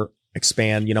career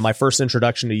expand, my first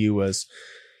introduction to you was,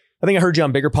 I think I heard you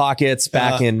on Bigger Pockets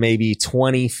back in maybe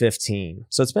 2015.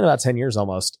 So it's been about 10 years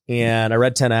almost. And I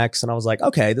read 10X and I was like,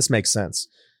 okay, this makes sense.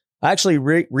 I actually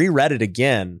reread it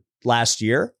again last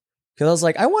year because I was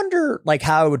like, I wonder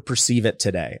how I would perceive it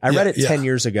today. I read it 10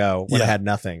 years ago when I had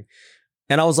nothing.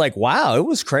 And I was like, wow, it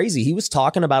was crazy. He was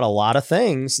talking about a lot of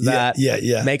things that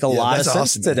make a lot of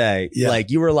sense today. Yeah. Like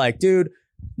you were like, dude,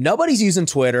 nobody's using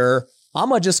Twitter. I'm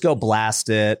going to just go blast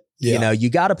it. Yeah. You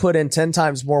got to put in 10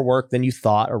 times more work than you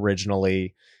thought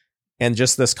originally. And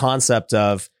just this concept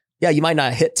of, you might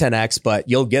not hit 10X, but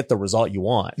you'll get the result you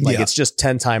want. It's just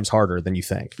 10 times harder than you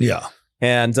think. Yeah.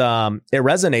 And it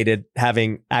resonated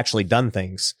having actually done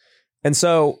things. And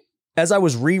so as I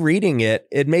was rereading it,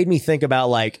 it made me think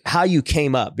about how you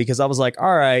came up, because I was like,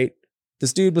 all right,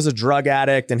 this dude was a drug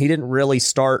addict and he didn't really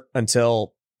start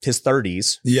until his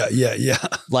 30s. Yeah.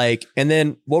 And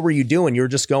then what were you doing? You were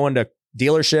just going to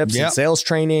dealerships and sales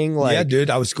training? Yeah, dude,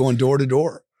 I was going door to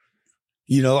door.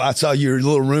 I saw your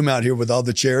little room out here with all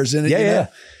the chairs in it. Yeah.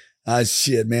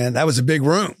 Shit, man, that was a big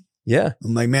room. Yeah.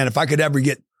 I'm like, man, if I could ever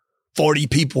get 40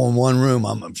 people in one room,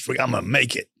 I'm going to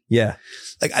make it. Yeah.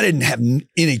 I didn't have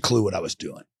any clue what I was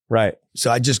doing. Right.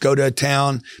 So I just go to a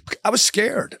town. I was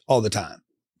scared all the time.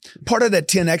 Part of that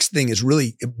 10X thing it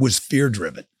was fear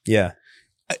driven. Yeah.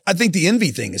 I think the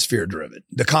envy thing is fear driven.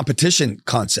 The competition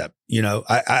concept,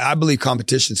 I believe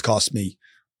competitions cost me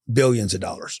billions of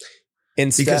dollars.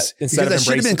 Because I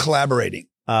should have been collaborating.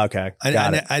 Okay.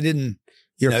 I didn't,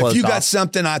 if you got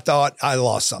something, I thought I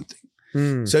lost something.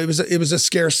 So it was a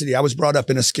scarcity. I was brought up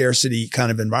in a scarcity kind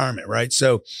of environment. Right.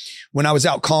 So when I was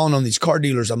out calling on these car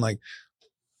dealers, I'm like,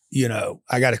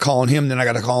 I got to call on him. Then I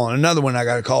got to call on another one. I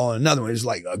got to call on another one. It's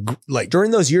like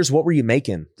during those years, what were you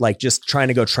making? Just trying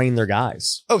to go train their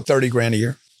guys? Oh, $30,000 a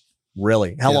year.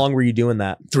 Really? How long were you doing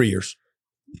that? 3 years.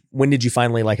 When did you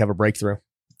finally have a breakthrough?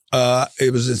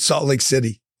 It was in Salt Lake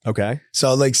City. Okay.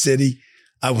 Salt Lake City.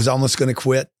 I was almost going to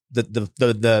quit.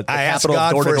 The I asked capital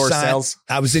God door-to-door for a sign. sales.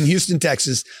 I was in Houston,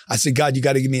 Texas. I said, God, you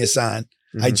got to give me a sign.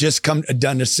 Mm-hmm. I just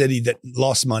done a city that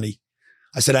lost money.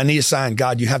 I said, I need a sign.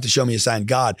 God, you have to show me a sign.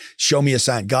 God, show me a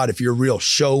sign. God, if you're real,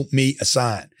 show me a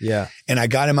sign. Yeah. And I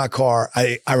got in my car.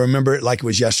 I remember it like it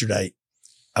was yesterday.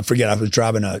 I forget. I was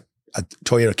driving a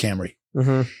Toyota Camry.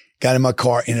 Mm-hmm. Got in my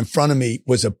car, and in front of me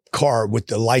was a car with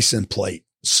the license plate,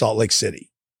 Salt Lake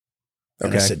City.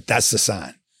 And I said, that's the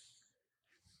sign.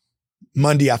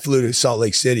 Monday, I flew to Salt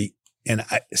Lake City, and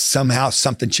somehow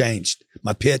something changed.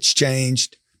 My pitch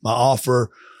changed, my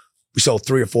offer. We sold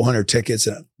 300 or 400 tickets,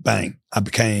 and bang, that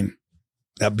became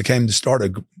the start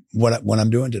of what I'm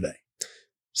doing today.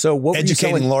 So what were you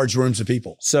educating selling? large rooms of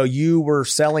people. So you were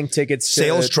selling tickets to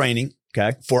Sales training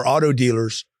for auto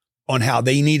dealers on how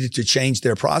they needed to change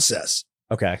their process.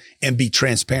 Okay. And be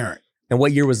transparent. And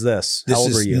what year was this? How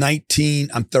old were you?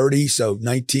 I'm 30, so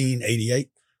 1988.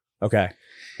 Okay.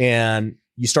 And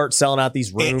you start selling out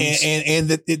these rooms.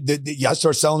 And I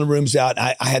started selling the rooms out.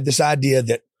 I had this idea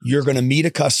that you're going to meet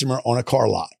a customer on a car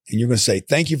lot and you're going to say,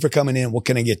 thank you for coming in. What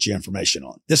can I get you information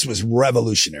on? This was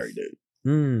revolutionary,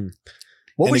 dude.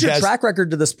 What was your track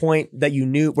record to this point that you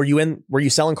knew? Were you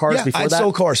selling cars before that? I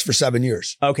sold cars for 7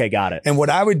 years. Okay. Got it. And what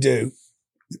I would do,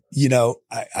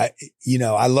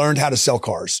 I learned how to sell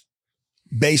cars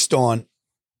based on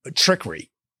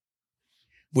trickery,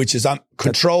 which is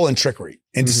control and trickery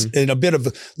and, and a bit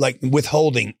of like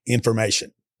withholding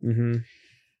information. Mm-hmm.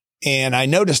 And I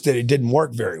noticed that it didn't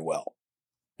work very well.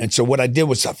 And so what I did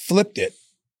was I flipped it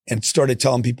and started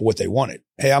telling people what they wanted.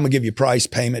 Hey, I'm gonna give you price,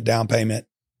 payment, down payment,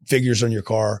 figures on your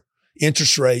car,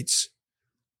 interest rates.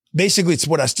 Basically, it's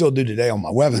what I still do today on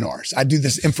my webinars. I do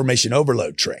this information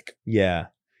overload trick. Yeah.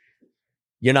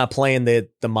 You're not playing the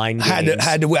mind games.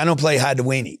 I don't play hide the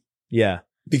weenie. Yeah.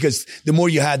 Because the more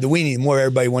you hide the weenie, the more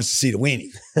everybody wants to see the weenie.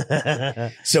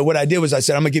 So what I did was I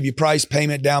said, I'm going to give you price,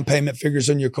 payment, down payment, figures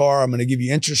on your car. I'm going to give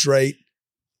you interest rate.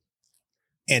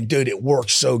 And dude, it worked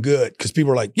so good because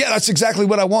people were like, yeah, that's exactly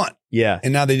what I want. Yeah.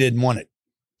 And now they didn't want it.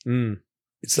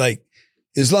 It's like,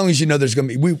 as long as you know there's going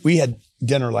to be, we had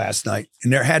dinner last night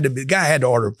and the guy had to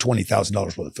order $20,000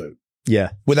 worth of food. Yeah.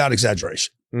 Without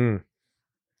exaggeration.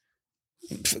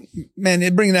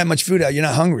 Man, bringing that much food out, you're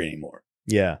not hungry anymore.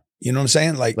 Yeah. You know what I'm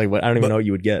saying? Like what? I don't even know what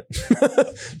you would get.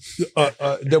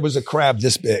 There was a crab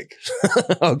this big.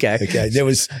 Okay. There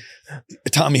was a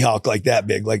Tommy Hawk like that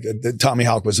big. Like the Tommy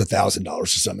Hawk was $1,000 or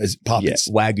something. It's Poppins.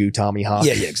 Yeah, Wagyu Tommy Hawk.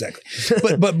 Yeah, exactly.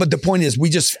 but the point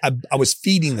is I was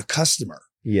feeding the customer.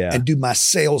 Yeah. And dude, my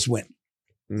sales went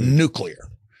nuclear.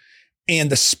 And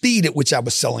the speed at which I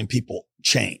was selling people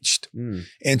changed.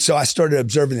 And so I started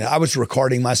observing that. I was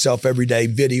recording myself every day,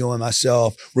 videoing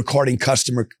myself, recording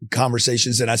customer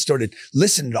conversations. And I started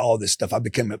listening to all this stuff. I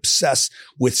became obsessed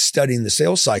with studying the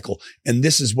sales cycle. And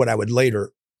this is what I would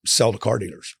later sell to car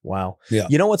dealers. Wow. Yeah.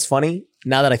 You know what's funny?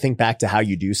 Now that I think back to how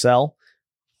you do sell,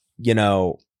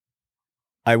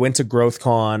 I went to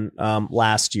GrowthCon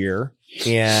last year.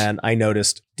 And I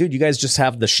noticed, dude, you guys just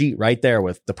have the sheet right there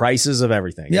with the prices of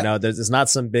everything. Yeah. There's not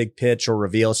some big pitch or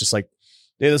reveal. It's just like,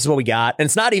 dude, this is what we got. And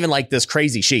it's not even like this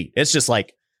crazy sheet. It's just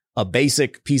like a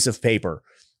basic piece of paper.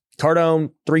 Cardone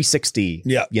 360.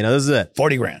 Yeah. This is it.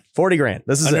 40 grand. 40 grand.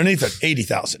 This is underneath it.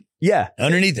 80,000. Yeah.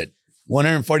 Underneath it.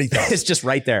 140,000. It's just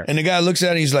right there. And the guy looks at it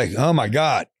and he's like, oh my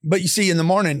God. But you see in the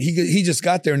morning, he just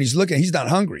got there and he's looking, he's not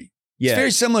hungry. Yeah. It's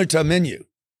very similar to a menu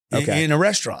in a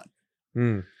restaurant.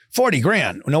 40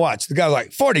 grand. No, watch. The guy's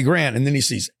like 40 grand. And then he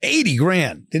sees 80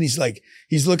 grand. Then he's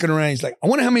looking around. He's like, I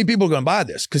wonder how many people are going to buy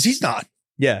this. Cause he's not.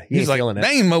 Yeah. He's like, it.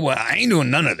 I ain't doing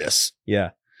none of this.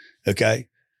 Yeah. Okay.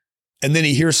 And then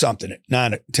he hears something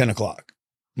at 10 o'clock.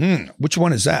 Which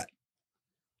one is that?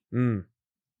 Let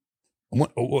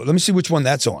me see which one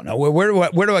that's on.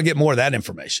 Where do I get more of that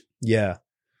information? Yeah.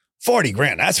 40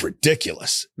 grand. That's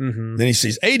ridiculous. Then he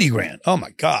sees 80 grand. Oh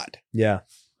my God. Yeah.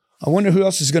 I wonder who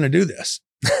else is going to do this.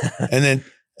 And then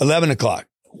 11 o'clock.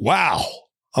 Wow.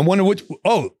 I wonder what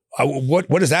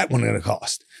is that one going to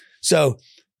cost? So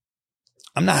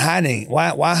I'm not hiding.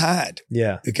 Why hide?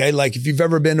 Yeah. Okay. Like if you've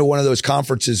ever been to one of those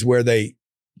conferences where they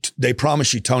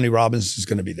promise you Tony Robbins is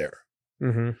going to be there,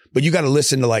 but you got to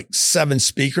listen to like 7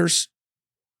 speakers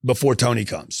before Tony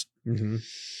comes. And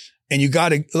you got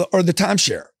to, or the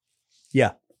timeshare.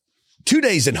 Yeah. 2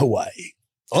 days in Hawaii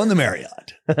on the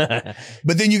Marriott. But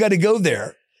then you got to go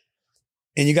there.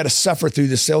 And you got to suffer through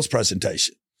the sales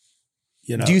presentation.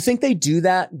 Do you think they do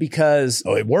that because?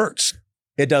 Oh, it works.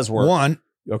 It does work. One,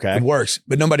 okay, it works,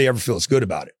 but nobody ever feels good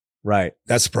about it. Right.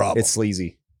 That's the problem. It's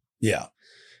sleazy. Yeah.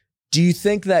 Do you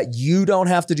think that you don't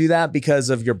have to do that because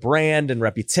of your brand and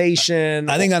reputation?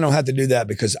 I think I don't have to do that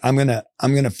because I'm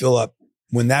gonna fill up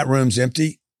when that room's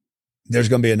empty. There's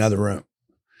gonna be another room.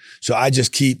 So I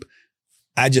just keep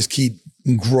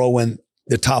growing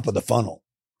the top of the funnel.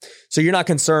 So you're not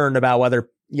concerned about whether,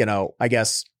 I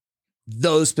guess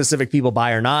those specific people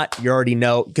buy or not. You already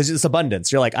know because it's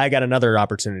abundance. You're like, I got another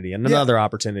opportunity and another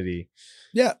opportunity.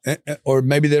 Yeah. Or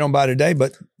maybe they don't buy today,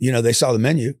 but they saw the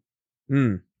menu.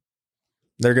 They're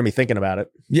going to be thinking about it.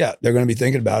 Yeah. They're going to be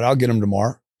thinking about it. I'll get them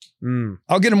tomorrow.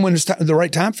 I'll get them when it's the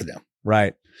right time for them.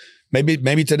 Right.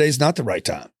 Maybe today's not the right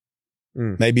time.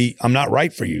 Maybe I'm not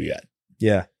right for you yet.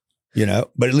 Yeah.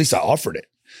 But at least I offered it.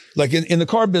 Like in the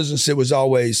car business, it was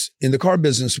always in the car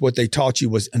business. What they taught you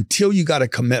was until you got a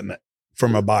commitment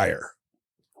from a buyer,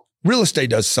 Real estate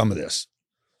does some of this.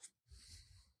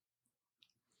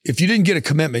 If you didn't get a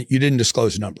commitment, you didn't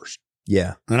disclose numbers.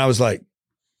 Yeah. And I was like,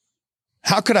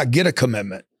 how could I get a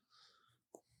commitment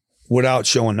without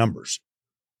showing numbers?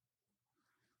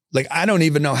 Like, I don't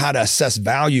even know how to assess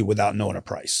value without knowing a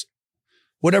price.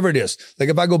 Whatever it is. Like,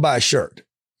 if I go buy a shirt,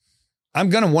 I'm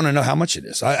going to want to know how much it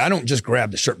is. I don't just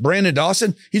grab the shirt. Brandon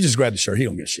Dawson, he just grabbed the shirt. He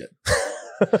don't give a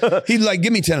shit. He'd like,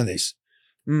 give me 10 of these.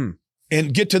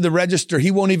 And get to the register. He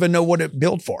won't even know what it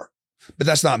billed for. But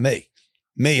that's not me.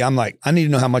 Me, I'm like, I need to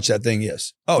know how much that thing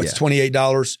is. Oh, it's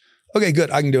 $28. Okay,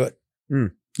 good. I can do it.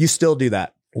 You still do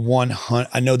that? 100.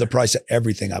 I know the price of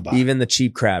everything I buy. Even the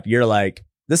cheap crap. You're like,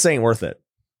 this ain't worth it.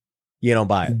 You don't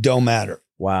buy it. Don't matter.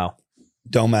 Wow.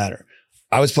 Don't matter.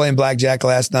 I was playing blackjack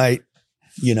last night.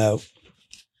 You know,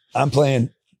 I'm playing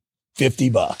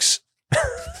 $50.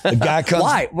 The guy comes.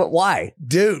 Why? Why?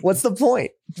 Dude. What's the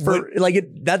point?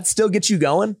 That still gets you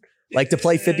going? Like to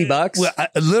play $50? Well,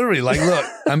 literally, like, look,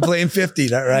 I'm playing 50,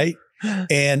 that right?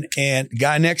 And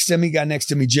guy next to me,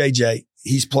 JJ,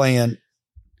 he's playing,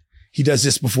 he does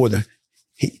this before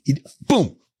he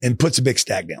boom, and puts a big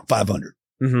stack down, 500.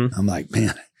 I'm like,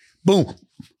 man, boom,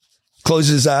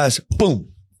 closes his eyes,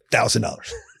 boom,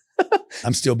 $1,000.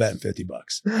 I'm still betting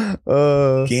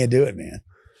 $50. Can't do it, man.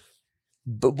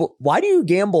 But why do you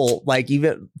gamble like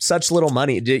even such little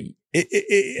money?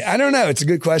 I don't know. It's a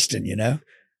good question, you know?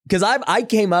 Because I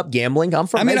came up gambling. I'm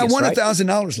from Vegas, I won right?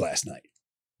 $1,000 last night.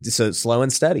 So slow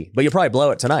and steady. But you'll probably blow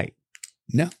it tonight.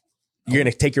 No. You're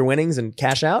going to take your winnings and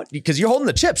cash out? Because you're holding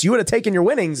the chips. You would have taken your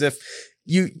winnings if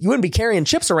you wouldn't be carrying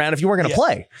chips around if you weren't going to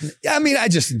play. I mean, I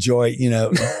just enjoy, you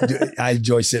know, I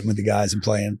enjoy sitting with the guys and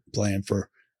playing for,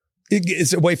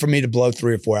 it's a way for me to blow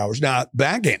 3 or 4 hours. Now,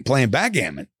 playing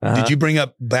backgammon. Did you bring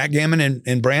up backgammon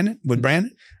with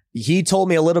Brandon? He told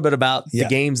me a little bit about the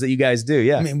games that you guys do.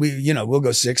 Yeah. I mean, we'll go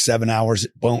 6-7 hours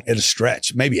at a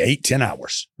stretch, maybe 8-10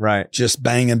 hours. Right. Just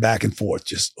banging back and forth,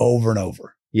 just over and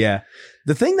over. Yeah.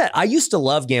 The thing that I used to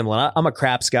love gambling, I'm a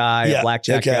craps guy, a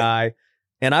blackjack guy.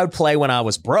 And I would play when I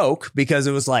was broke because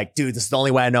it was like, dude, this is the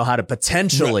only way I know how to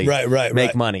potentially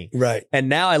make money. Right. And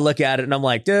now I look at it and I'm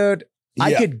like, dude,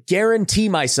 I could guarantee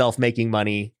myself making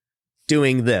money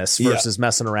doing this versus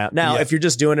messing around. Now, if you're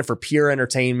just doing it for pure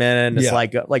entertainment, it's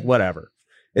like whatever.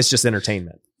 It's just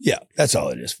entertainment. Yeah, that's all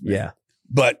it is for me. Yeah.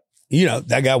 But, you know,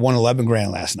 that guy won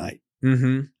 $11,000 last night.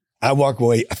 I walk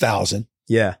away $1,000.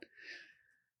 Yeah.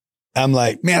 I'm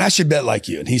like, man, I should bet like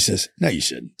you. And he says, no, you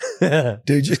shouldn't.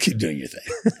 Dude, just keep doing your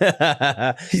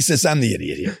thing. He says, I'm the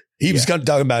idiot here. He was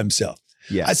talking about himself.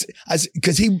 Yeah.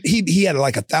 Because he had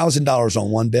like $1,000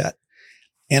 on one bet.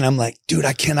 And I'm like, dude,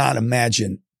 I cannot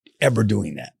imagine ever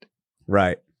doing that.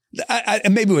 Right.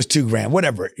 Maybe it was $2,000,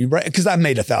 whatever. Right. Because I've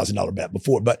made $1,000 bet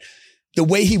before, but the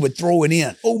way he would throw it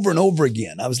in over and over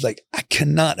again, I was like, I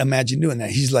cannot imagine doing that.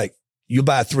 He's like, you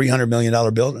buy a $300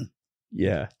 million building.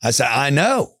 Yeah. I said, I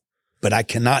know, but I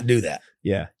cannot do that.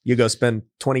 Yeah. You go spend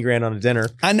 $20,000 on a dinner.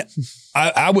 I know.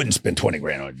 I wouldn't spend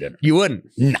 $20,000 on a dinner. You wouldn't?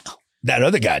 No. That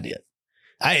other guy did.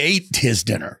 I ate his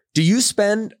dinner. Do you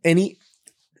spend any?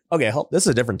 Okay, this is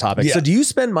a different topic. Yeah. So do you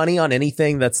spend money on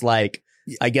anything that's like,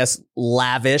 I guess,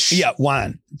 lavish? Yeah,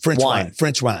 wine. French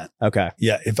wine. Okay.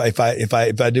 Yeah, if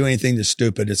I do anything that's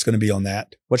stupid, it's going to be on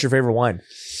that. What's your favorite wine?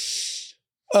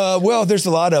 Well, there's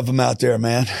a lot of them out there,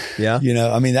 man. Yeah. You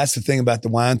know, I mean, that's the thing about the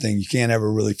wine thing. You can't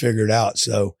ever really figure it out.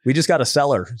 So we just got a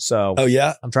cellar. So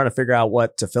I'm trying to figure out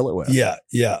what to fill it with. Yeah.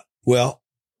 Yeah. Well,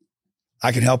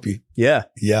 I can help you. Yeah.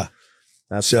 Yeah.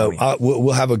 That's so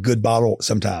we'll have a good bottle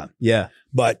sometime. Yeah.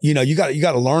 But you know, you got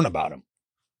to learn about them.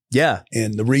 Yeah.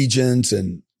 And the regions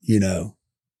and, you know,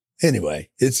 anyway,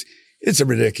 it's a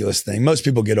ridiculous thing. Most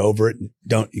people get over it and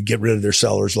don't get rid of their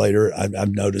cellars later.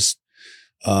 I've noticed.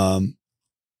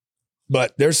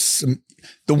 But the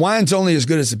wine's only as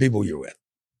good as the people you're with.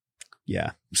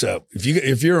 Yeah. So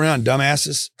if you're around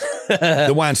dumbasses,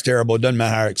 the wine's terrible. It doesn't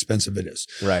matter how expensive it is.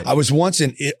 Right. I was once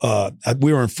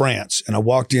we were in France and I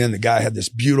walked in, the guy had this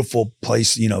beautiful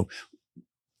place, you know,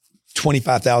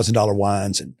 $25,000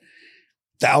 wines and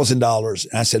 $1,000.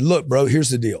 And I said, look, bro, here's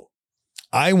the deal.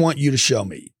 I want you to show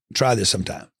me, try this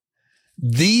sometime,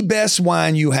 the best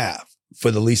wine you have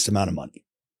for the least amount of money.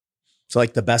 So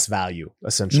like the best value,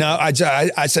 essentially. No, I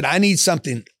said, I need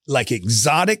something like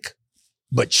exotic,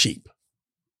 but cheap.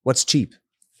 What's cheap?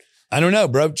 I don't know,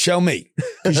 bro. Show me.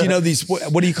 Because you know these,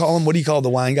 what do you call them? What do you call the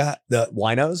wine guy? The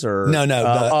winos or? No.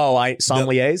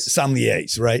 Sommeliers?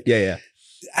 Sommeliers, right? Yeah.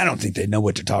 I don't think they know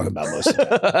what they're talking about most of the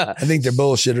time. I think they're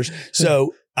bullshitters.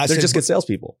 So they're just good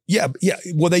salespeople. Yeah.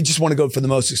 Well, they just want to go for the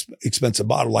most expensive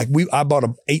bottle. Like I bought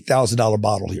an $8,000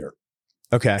 bottle here.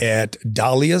 Okay. At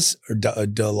Dahlia's or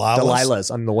Delilah's.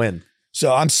 Delilah's on the Wynn.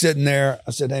 So I'm sitting there.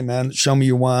 I said, hey, man, show me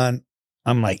your wine.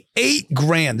 I'm like,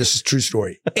 $8,000. This is a true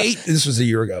story. This was a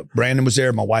year ago. Brandon was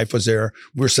there. My wife was there.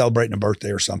 We were celebrating a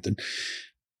birthday or something.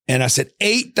 And I said,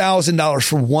 $8,000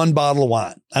 for one bottle of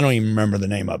wine. I don't even remember the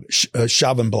name of it.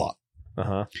 Chauvin Blanc.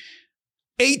 Uh-huh.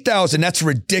 $8,000. That's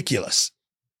ridiculous.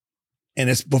 And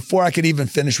it's before I could even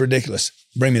finish ridiculous.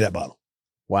 Bring me that bottle.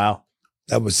 Wow.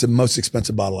 That was the most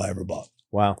expensive bottle I ever bought.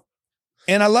 Wow.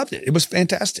 And I loved it. It was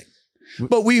fantastic.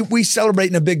 But we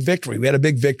celebrating a big victory. We had a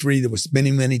big victory that was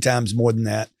many, many times more than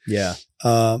that. Yeah.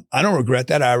 I don't regret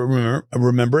that. I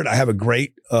remember it. I have a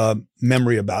great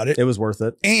memory about it. It was worth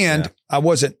it. And I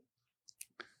wasn't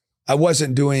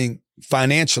doing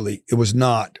financially. It was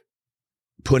not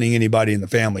putting anybody in the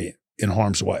family in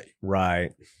harm's way.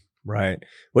 Right. Right.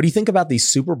 What do you think about these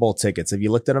Super Bowl tickets? Have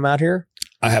you looked at them out here?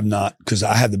 I have not, because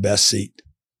I have the best seat.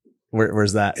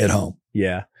 Where's that? At home.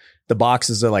 Yeah. The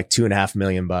boxes are like $2.5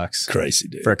 million Crazy,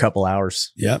 dude. for a couple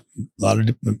hours. Yeah. A lot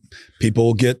of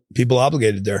people get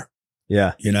obligated there.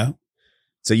 Yeah. You know?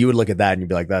 So you would look at that and you'd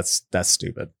be like, that's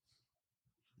stupid.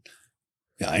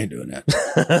 Yeah, I ain't doing that.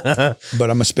 But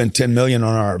I'm going to spend $10 million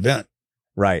on our event.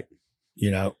 Right.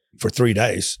 You know, for 3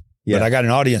 days. Yeah. But I got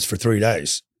an audience for 3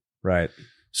 days. Right.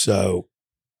 So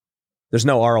there's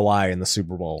no ROI in the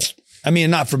Super Bowl. I mean,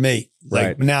 not for me. Like,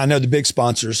 Right. now I know the big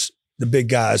sponsors, the big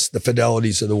guys, the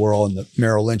Fidelities of the world and the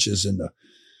Merrill Lynches and the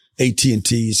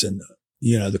AT&Ts and,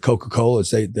 the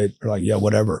Coca-Colas, they're like, yeah,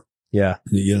 whatever. Yeah.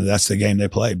 That's the game they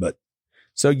play. But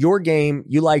so your game,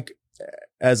 you like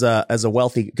as a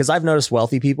wealthy, because I've noticed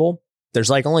wealthy people, there's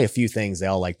like only a few things they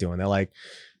all like doing. They're like,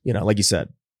 like you said,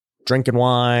 drinking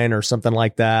wine or something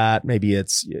like that. Maybe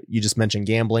it's, you just mentioned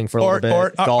gambling for a little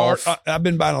bit. Golf. I've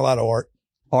been buying a lot of art.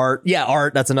 Art. Yeah.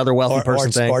 Art. That's another wealthy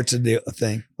person thing. Art's a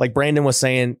thing. Like Brandon was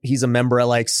saying, he's a member at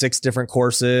like 6 different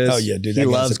courses. Oh yeah, dude. He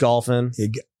loves golfing.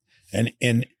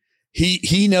 And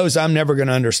he knows I'm never going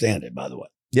to understand it, by the way.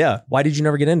 Yeah. Why did you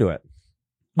never get into it?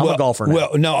 I'm a golfer now.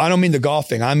 Well, no, I don't mean the golf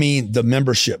thing. I mean the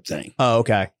membership thing. Oh,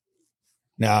 okay.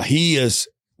 Now he is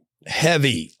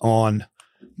heavy on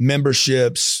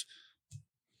memberships,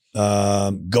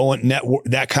 going network,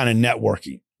 that kind of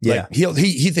networking. Yeah. Like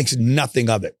he thinks nothing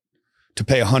of it to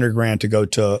pay $100,000 to go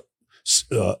to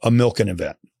a milking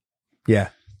event. Yeah.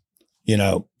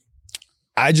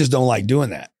 I just don't like doing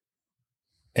that.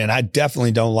 And I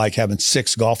definitely don't like having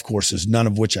 6 golf courses, none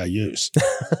of which I use.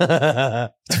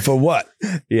 For what?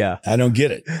 Yeah. I don't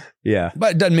get it. Yeah.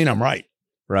 But it doesn't mean I'm right.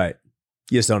 Right.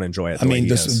 You just don't enjoy it. I mean,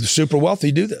 the super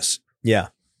wealthy do this. Yeah.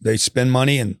 They spend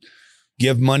money and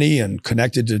give money and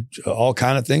connected to all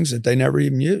kind of things that they never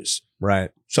even use.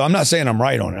 Right. So I'm not saying I'm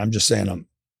right on it. I'm just saying I'm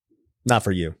not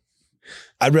for you.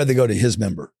 I'd rather go to his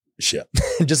membership.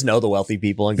 Just know the wealthy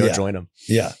people and go join them.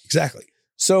 Yeah, exactly.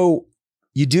 So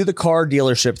you do the car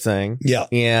dealership thing. Yeah.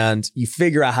 And you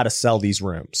figure out how to sell these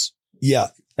rooms. Yeah.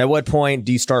 At what point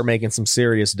do you start making some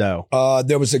serious dough?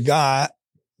 There was a guy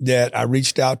that I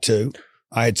reached out to.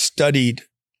 I had studied.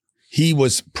 He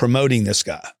was promoting this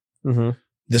guy. Mm-hmm.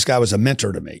 This guy was a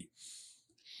mentor to me.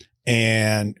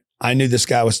 And I knew this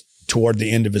guy was toward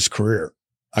the end of his career.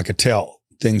 I could tell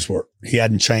he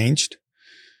hadn't changed.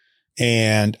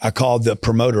 And I called the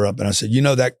promoter up and I said,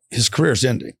 that his career's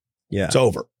ending. Yeah. It's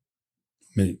over.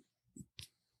 I mean,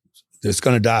 it's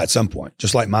going to die at some point,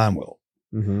 just like mine will.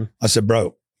 Mm-hmm. I said,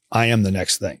 bro, I am the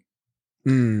next thing.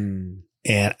 And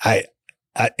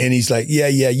and he's like, yeah.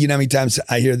 You know how many times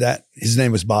I hear that? His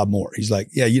name was Bob Moore. He's like,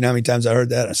 yeah, you know how many times I heard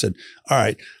that? I said, all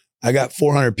right, I got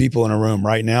 400 people in a room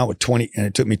right now with 20, and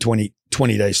it took me 20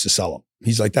 days to sell them.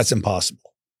 He's like, that's impossible.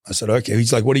 I said, okay.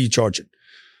 He's like, what are you charging?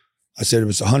 I said, it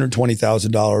was $120,000,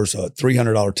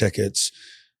 $300 tickets.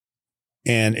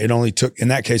 And it only took, in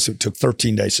that case, it took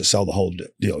 13 days to sell the whole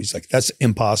deal. He's like, that's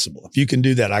impossible. If you can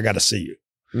do that, I got to see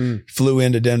you. Flew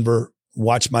into Denver,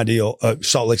 watched my deal,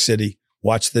 Salt Lake City,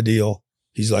 watched the deal.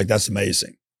 He's like, that's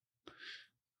amazing.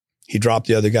 He dropped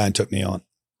the other guy and took me on.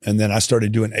 And then I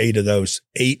started doing 8 of those,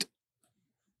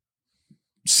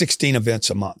 16 events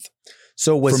a month.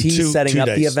 So was he setting up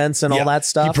the events and all that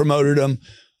stuff? He promoted them.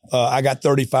 I got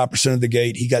 35% of the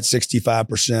gate. He got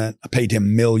 65%. I paid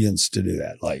him millions to do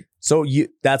that. So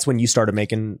that's when you started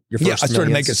making your first I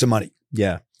started making some money.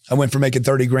 Yeah. I went from making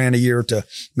 $30,000 a year to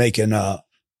making, a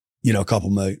couple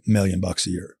million bucks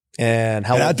a year. And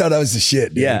I thought I was the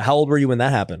shit, dude. Yeah. How old were you when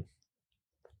that happened?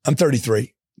 I'm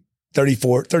 33,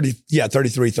 34, 30. Yeah.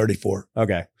 33, 34.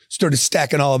 Okay. Started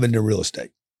stacking all of it into real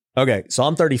estate. Okay. So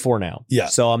I'm 34 now. Yeah.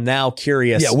 So I'm now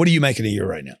curious. Yeah. What are you making a year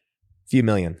right now? Few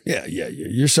million. Yeah.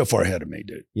 You're so far ahead of me,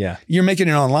 dude. Yeah. You're making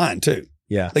it online too.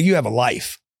 Yeah. Like you have a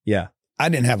life. Yeah. I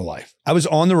didn't have a life. I was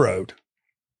on the road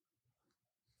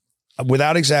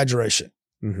without exaggeration.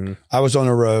 Mm-hmm. I was on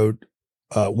the road.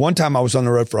 One time I was on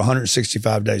the road for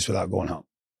 165 days without going home.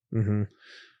 Mm-hmm.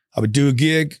 I would do a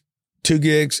gig, 2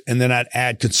 gigs, and then I'd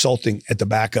add consulting at the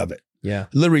back of it. Yeah.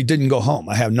 Literally didn't go home.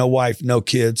 I have no wife, no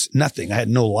kids, nothing. I had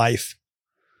no life.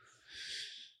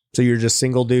 So you're just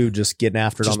single dude, just getting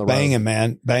after it Just on the road. banging,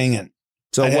 man, banging.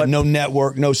 So I what? had no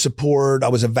network, no support. I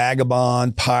was a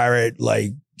vagabond, pirate,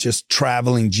 like just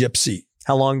traveling gypsy.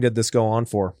 How long did this go on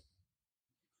for?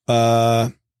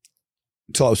 Until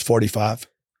I was 45.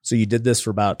 So you did this for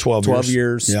about 12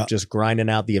 years, Yeah. just grinding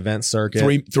out the event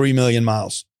circuit. 3 million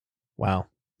miles. Wow.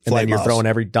 And Flight then you're miles. throwing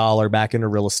every dollar back into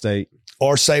real estate.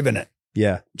 Or saving it.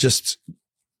 Yeah. Just,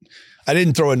 I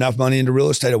didn't throw enough money into real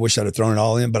estate. I wish I'd have thrown it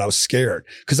all in, but I was scared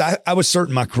because I was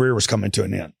certain my career was coming to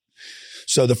an end.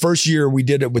 So the first year we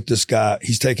did it with this guy,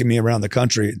 he's taking me around the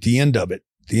country. At the end of it,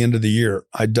 the end of the year,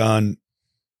 I'd done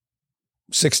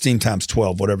 16 times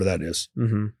 12, whatever that is.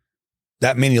 Mm-hmm.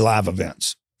 That many live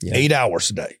events, Yeah. 8 hours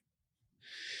a day.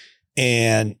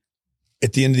 And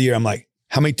at the end of the year, I'm like,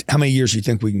 how many years do you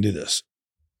think we can do this?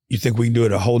 You think we can do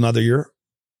it a whole nother year?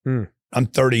 Hmm. I'm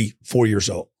 34 years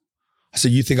old. I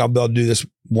said, you think I'll be able to do this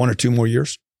 1 or 2 more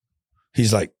years?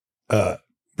 He's like,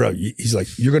 bro, he's like,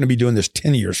 you're going to be doing this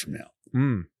 10 years from now.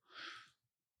 Mm.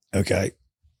 Okay.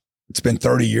 It's been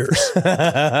 30 years,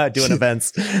 Doing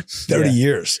events. 30 Yeah.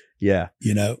 years, Yeah.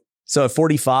 you know, So at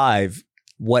 45,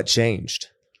 what changed?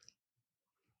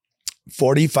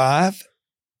 45.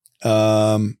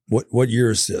 What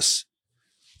year is this?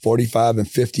 45 and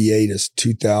 58 is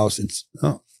 2000.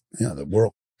 Oh, yeah. The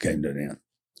world came to an end.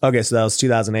 Okay. So that was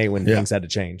 2008 when Yeah. things had to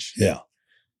change. Yeah.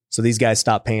 So these guys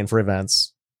stopped paying for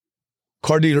events.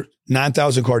 Car dealer,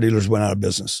 9,000 car dealers went out of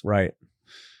business. Right.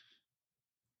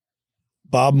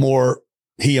 Bob Moore,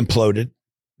 he imploded.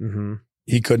 Mm-hmm.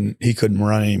 He couldn't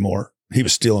run anymore. He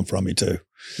was stealing from me too.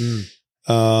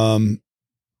 Mm.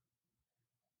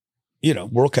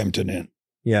 World came to an end.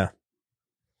 Yeah.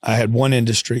 I had one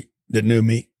industry that knew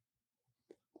me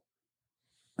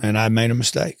and I made a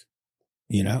mistake.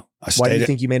 Why do you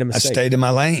think you made a I mistake? stayed in my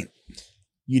lane.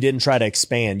 You didn't try to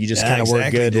expand. You just Yeah, kind of were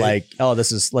exactly, good. dude. Like, oh, let's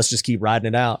just keep riding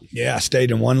it out. Yeah. I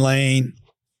stayed in one lane.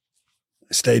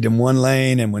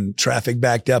 And when traffic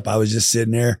backed up, I was just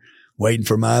sitting there waiting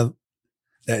for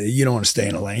you don't want to stay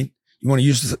in a lane. You want to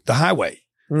use the highway.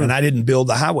 Mm. And I didn't build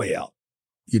the highway out.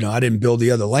 I didn't build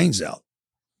the other lanes out.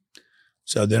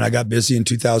 So then I got busy in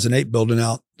 2008 building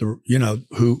out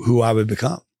who I would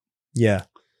become. Yeah.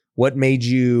 What made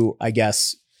you, I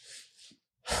guess,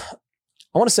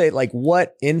 I want to say, like,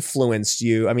 what influenced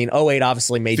you? I mean, 08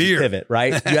 obviously made you Fear. pivot,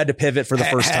 right? You had to pivot for the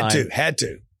first time. Had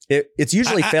to. It's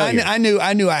usually failure. I knew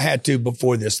I had to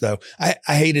before this though. I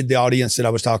hated the audience that I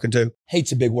was talking to.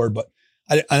 Hate's a big word, but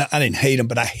I didn't hate them,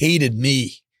 but I hated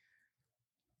me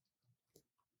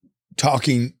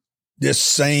talking this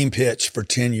same pitch for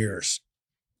 10 years.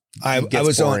 I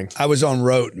was on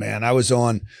road, man. It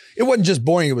wasn't just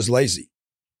boring. It was lazy.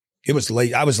 It was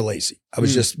late. I was lazy. I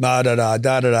was just da-da-da,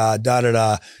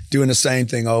 doing the same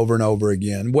thing over and over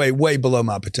again, way below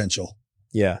my potential.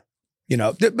 Yeah.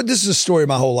 But this is a story of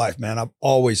my whole life, man. I've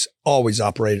always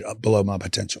operated up below my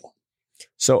potential.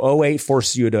 So 08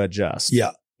 forced you to adjust.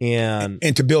 Yeah. And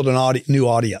to build new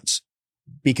audience.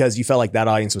 Because you felt like that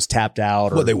audience was tapped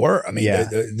out. Well, they were. I mean, Yeah.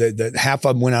 the half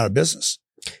of them went out of business.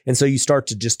 And so you start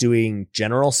to just doing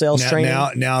general sales training.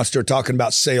 Now I start talking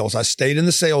about sales. I stayed in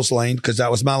the sales lane because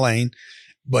that was my lane,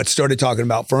 but started talking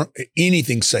about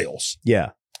anything sales.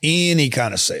 Yeah. Any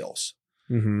kind of sales.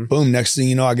 Mm-hmm. Boom. Next thing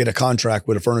you know, I get a contract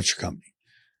with a furniture company.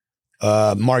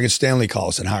 Morgan Stanley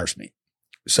calls and hires me.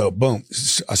 So boom,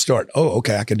 I start,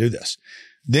 okay, I can do this.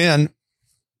 Then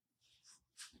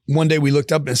one day we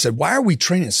looked up and said, why are we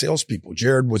training salespeople?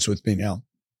 Jared was with me now.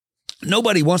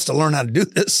 Nobody wants to learn how to do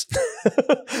this.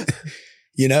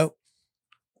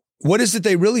 What is it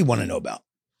they really want to know about?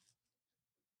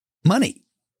 Money.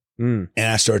 Mm. And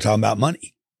I started talking about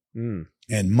money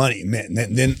and money, man.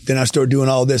 Then I started doing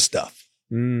all this stuff.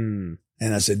 Mm.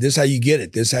 And I said, this is how you get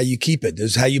it. This is how you keep it.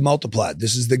 This is how you multiply it.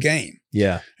 This is the game.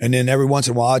 Yeah. And then every once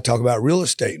in a while I talk about real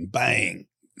estate and bang,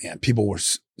 man, people were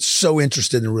so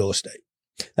interested in real estate.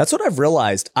 That's what I've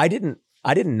realized. I didn't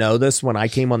know this when I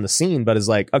came on the scene, but it's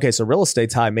like, okay, so real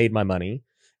estate's how I made my money.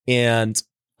 And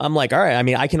I'm like, all right, I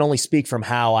mean, I can only speak from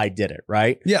how I did it,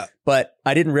 right? Yeah. But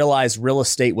I didn't realize real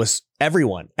estate was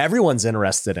everyone's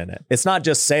interested in it. It's not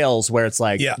just sales where it's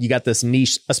like, you got this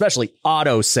niche, especially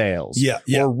auto sales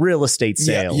or real estate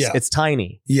sales. Yeah. It's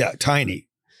tiny. Yeah. Tiny.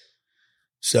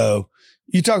 So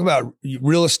you talk about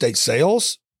real estate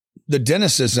sales, the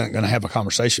dentist isn't going to have a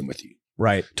conversation with you.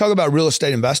 Right. Talk about real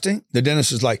estate investing. The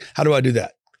dentist is like, how do I do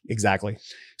that? Exactly.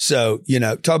 So,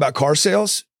 talk about car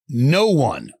sales. No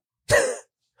one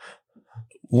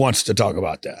wants to talk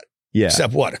about that. Yeah.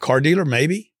 Except what? A car dealer,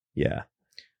 maybe? Yeah.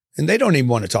 And they don't even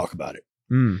want to talk about it.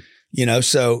 You know,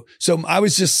 so I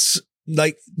was just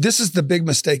like, this is the big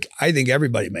mistake I think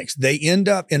everybody makes. They end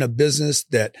up in a business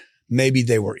that maybe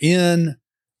they were in.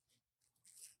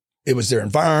 It was their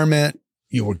environment.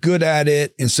 You were good at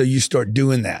it. And so you start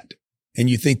doing that and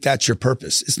you think that's your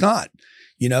purpose. It's not,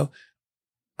 you know,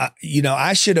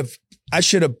 I should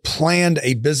have planned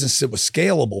a business that was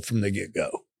scalable from the get go.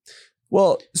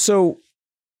 Well, so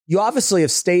you obviously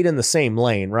have stayed in the same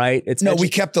lane, right? We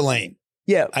kept the lane.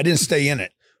 Yeah. I didn't stay in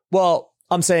it. Well,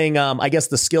 I'm saying, I guess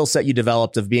the skill set you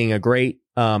developed of being a great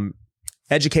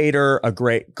educator,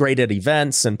 great at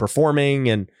events and performing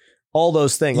and all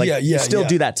those things. Like you still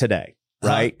do that today,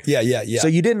 right? Yeah. So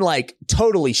you didn't like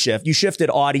totally shift. You shifted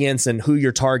audience and who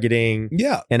you're targeting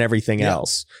and everything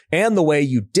else and the way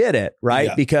you did it, right?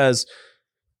 Yeah. Because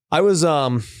I was,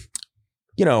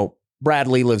 Brad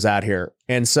Lee lives out here.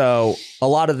 And so a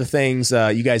lot of the things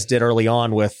you guys did early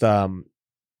on with,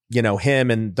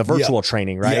 him and the virtual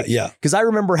training, right? Yeah. Because I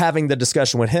remember having the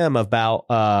discussion with him about,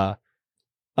 I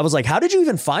was like, how did you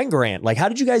even find Grant? Like, how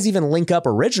did you guys even link up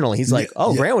originally? He's like,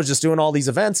 Grant was just doing all these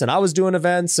events and I was doing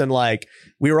events and like,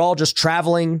 we were all just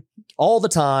traveling all the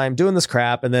time doing this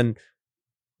crap. And then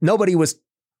nobody was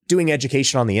doing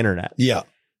education on the internet. Yeah.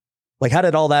 Like, how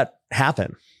did all that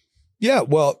happen? Yeah.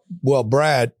 Well,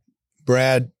 Brad,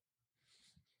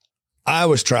 I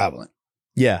was traveling.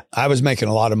 Yeah. I was making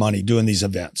a lot of money doing these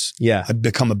events. Yeah. I'd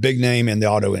become a big name in the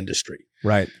auto industry.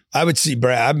 Right. I would see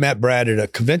Brad. I met Brad at a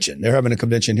convention. They're having a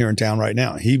convention here in town right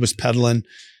now. He was peddling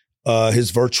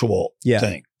his virtual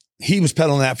thing. He was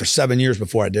peddling that for 7 years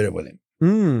before I did it with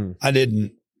him. I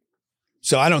didn't.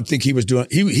 So I don't think he was doing,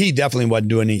 he definitely wasn't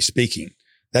doing any speaking.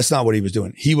 Think what he was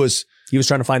doing. He was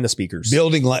trying to find the speakers.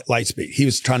 Building light speak. He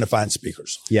was trying to find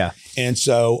speakers. Yeah. And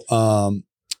so,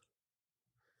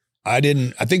 I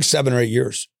think 7 or 8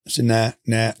 years. I said, nah,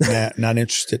 not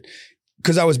interested.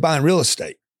 Cause I was buying real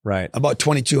estate. Right. I bought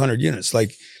 2,200 units.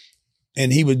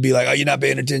 And he would be like, oh, you're not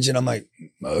paying attention. I'm like,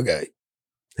 okay.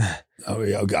 Oh,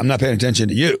 yeah, okay. I'm not paying attention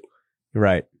to you.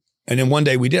 Right. And then one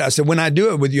day we did. I said, when I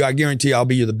do it with you, I guarantee I'll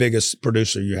be the biggest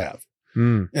producer you have.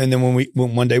 And then when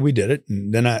one day we did it,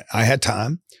 and then I had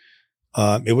time.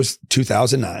 It was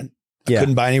 2009. I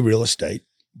couldn't buy any real estate.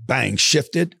 Bang,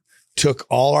 shifted, took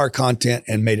all our content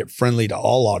and made it friendly to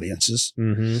all audiences.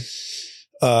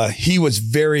 He was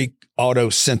very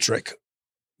auto-centric.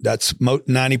 That's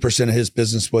 90% of his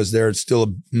business was there. It's still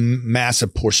a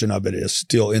massive portion of it is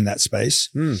still in that space.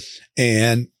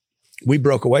 And we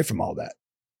broke away from all that.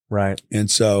 Right. And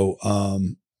so,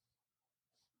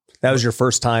 that was your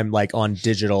first time like on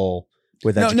digital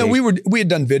with education? No, we had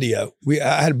done video.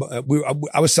 I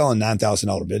was selling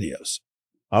 $9,000 videos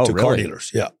to car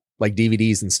dealers. Yeah. Like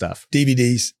DVDs and stuff.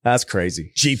 DVDs. That's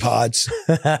crazy. G-Pods.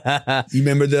 You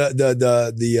remember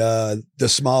the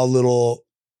small little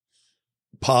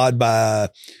pod by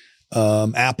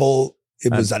Apple?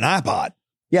 It was an iPod.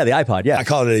 Yeah, the iPod. Yeah. I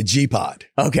called it a G-Pod.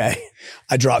 Okay.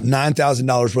 I dropped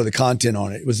 $9,000 worth of content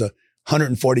on it. It was a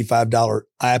 $145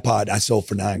 iPod I sold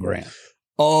for $9,000.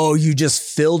 Oh, you just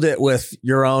filled it with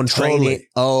your own training. Totally.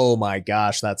 Oh my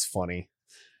gosh, that's funny.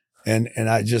 And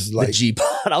I just like the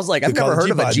G-Pod. I was like, I've never heard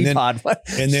of a G-Pod.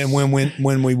 And then when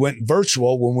we went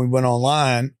virtual, when we went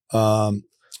online, I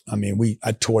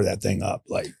tore that thing up.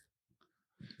 Like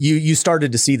you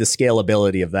started to see the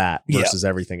scalability of that versus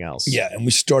everything else. Yeah. And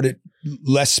we started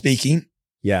less speaking.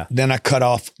 Yeah. Then I cut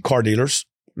off car dealers.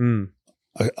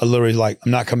 I literally I'm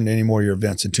not coming to any more of your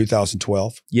events in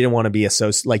 2012. You didn't want to be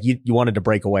associated, like you wanted to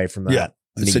break away from that. Yeah.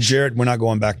 I said, Jared, we're not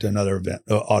going back to another event,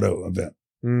 auto event.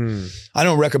 I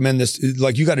don't recommend this.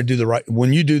 Like you got to do the right,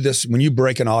 when you do this, when you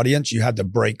break an audience, you have to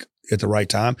break at the right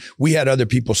time. We had other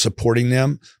people supporting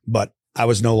them, but I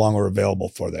was no longer available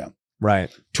for them. Right.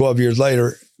 12 years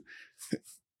later,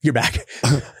 you're back.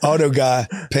 Auto guy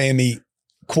paying me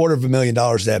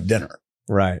 $250,000 to have dinner.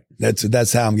 Right.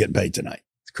 That's how I'm getting paid tonight.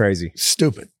 It's crazy.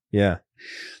 Stupid. Yeah.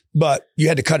 But you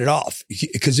had to cut it off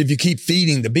because if you keep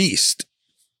feeding the beast,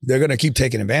 they're going to keep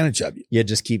taking advantage of you. You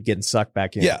just keep getting sucked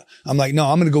back in. Yeah. I'm like, no,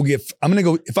 if I'm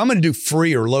going to do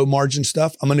free or low margin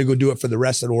stuff, I'm going to go do it for the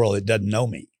rest of the world that doesn't know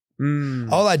me.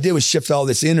 All I did was shift all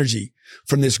this energy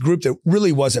from this group that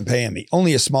really wasn't paying me.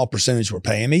 Only a small percentage were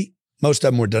paying me. Most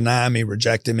of them were denying me,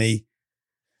 rejecting me.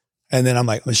 And then I'm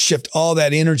like, I'm going to shift all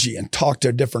that energy and talk to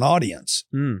a different audience.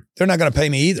 They're not going to pay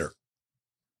me either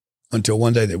until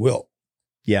one day they will.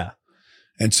 Yeah.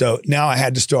 And so now I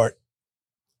had to start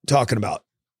talking about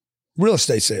real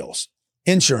estate sales,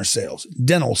 insurance sales,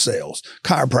 dental sales,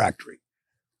 chiropractic,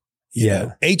 you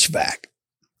know, HVAC.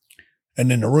 And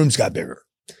then the rooms got bigger.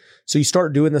 So you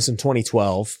start doing this in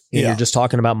 2012 and you're just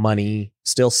talking about money,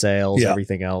 still sales,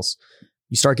 everything else.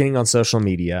 You start getting on social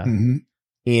media.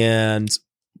 And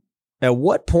at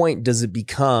what point does it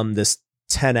become this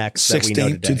 10X that we know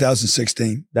today?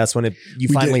 2016. That's when you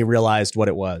finally realized what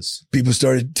it was. People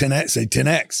started 10X, say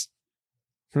 10X.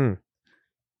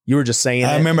 You were just saying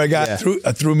I remember a guy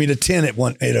threw me to 10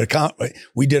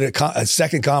 we did a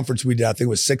second conference we did, I think it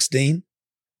was 16.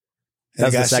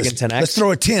 That's the second 10X? Let's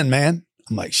throw a 10, man.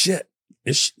 I'm like, shit,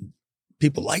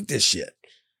 people like this shit.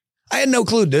 I had no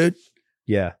clue, dude.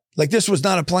 Yeah. Like this was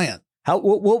not a plan.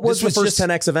 What was the first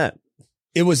 10X event?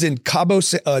 It was in Cabo.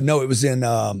 No, it was in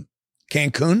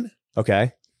Cancun.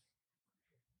 Okay.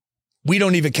 We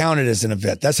don't even count it as an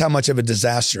event. That's how much of a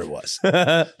disaster it was.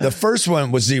 The first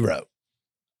one was 0.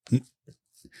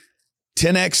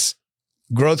 10X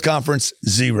growth conference,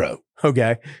 0.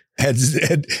 Okay. Had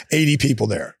 80 people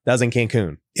there. That was in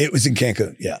Cancun. It was in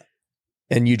Cancun. Yeah.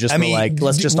 And you just were like,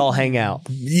 let's just all hang out.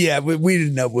 Yeah. We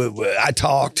didn't know. I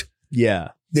talked. Yeah.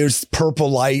 There's purple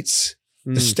lights.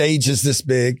 The stage is this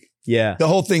big. Yeah. The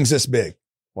whole thing's this big.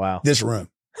 Wow. This room.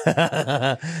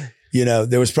 There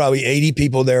was probably 80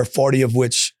 people there, 40 of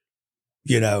which,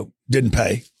 didn't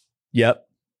pay. Yep.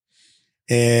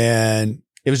 And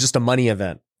it was just a money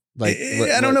event. Like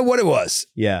I don't know what it was.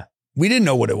 Yeah. We didn't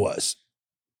know what it was.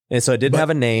 And so it didn't have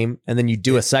a name. And then you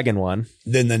do a second one.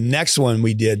 Then the next one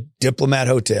we did Diplomat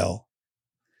Hotel.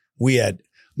 We had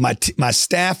my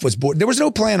staff was bored. There was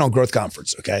no plan on growth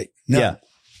conference. Okay. No. Yeah.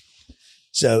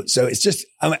 So it's just,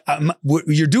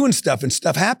 you're doing stuff and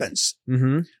stuff happens.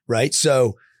 Right.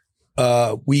 So,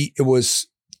 it was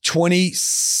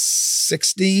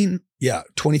 2016. Yeah.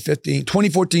 2014,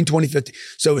 2015.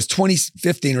 So it was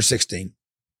 2015 or 16.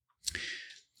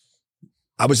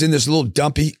 I was in this little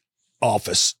dumpy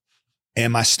office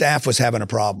and my staff was having a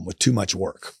problem with too much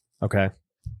work. Okay.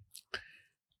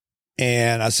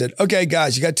 And I said, okay,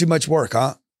 guys, you got too much work,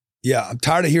 huh? Yeah. I'm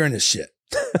tired of hearing this shit.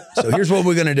 So here's what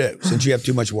we're going to do since you have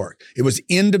too much work. It was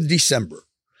end of December.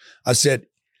 I said,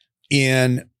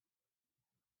 in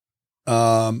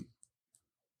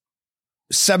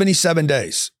 77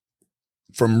 days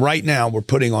from right now, we're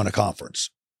putting on a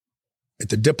conference at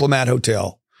the Diplomat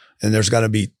Hotel, and there's going to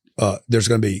be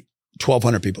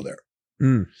 1,200 people there.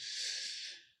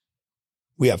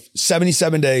 We have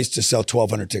 77 days to sell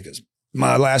 1,200 tickets.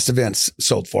 My last event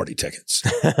sold 40 tickets.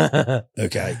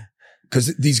 Okay.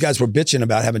 Because these guys were bitching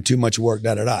about having too much work,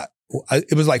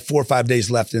 It was like 4 or 5 days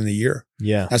left in the year.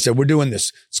 Yeah. I said, we're doing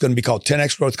this. It's going to be called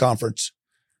 10X Growth Conference.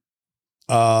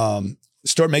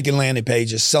 Start making landing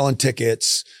pages, selling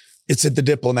tickets. It's at the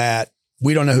Diplomat.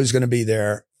 We don't know who's going to be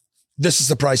there. This is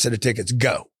the price of the tickets.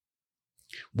 Go.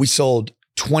 We sold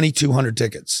 2,200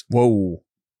 tickets. Whoa.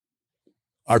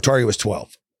 Our target was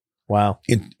 12. Wow.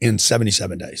 In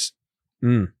 77 days.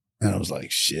 And I was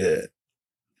like, shit.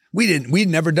 We'd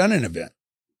never done an event.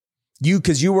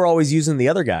 Because you were always using the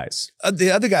other guys.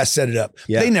 The other guys set it up.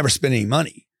 Yeah. They never spent any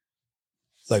money.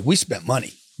 Like we spent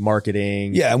money.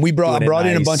 Marketing. Yeah. And I brought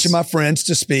in a bunch of my friends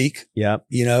to speak. Yeah.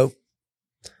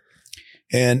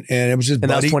 And it was just, and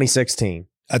that was 2016.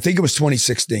 I think it was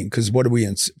 2016. Cause what are we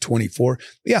in 24?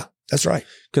 Yeah, that's right.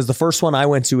 Cause the first one I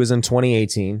went to was in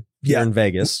 2018 here in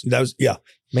Vegas. That was,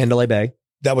 Mandalay Bay.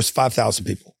 That was 5,000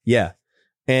 people. Yeah.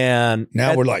 And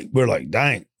now we're like,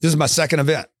 dang, this is my second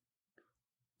event.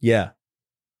 Yeah.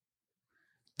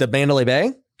 The Mandalay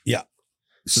Bay? Yeah.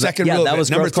 Second real that event. was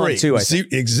Number Growth 3. Two, I think.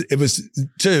 It was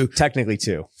 2. Technically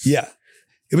 2. Yeah.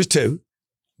 It was 2.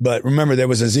 But remember, there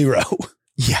was a 0.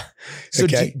 Yeah. So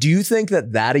do you think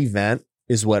that event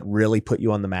is what really put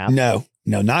you on the map? No,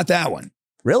 not that one.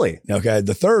 Really? Okay.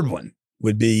 The third one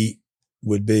would be,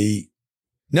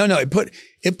 no,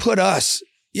 it put us.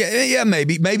 Yeah,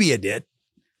 maybe it did.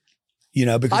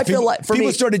 Because I feel like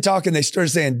people started talking, they started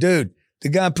saying, dude, the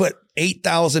guy put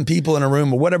 8,000 people in a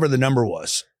room or whatever the number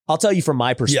was. I'll tell you from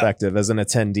my perspective as an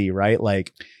attendee, right?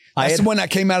 Like that's the one that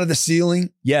came out of the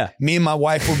ceiling. Yeah. Me and my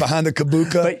wife were behind the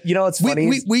kabuka. But it's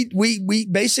funny. We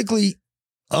basically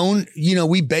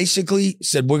we basically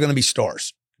said, we're going to be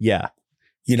stars. Yeah.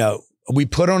 We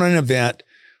put on an event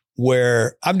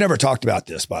where I've never talked about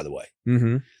this, by the way.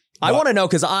 Mm-hmm. I want to know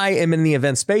because I am in the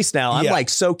event space now. I'm like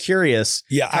so curious.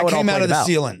 Yeah. I came out of the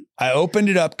ceiling. I opened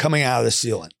it up coming out of the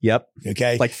ceiling. Yep.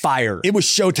 Okay. Like fire. It was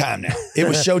showtime now. It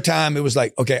was showtime. It was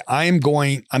like, okay,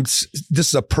 this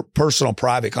is a personal,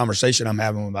 private conversation I'm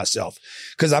having with myself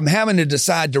because I'm having to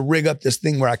decide to rig up this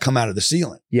thing where I come out of the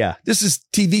ceiling. Yeah. This is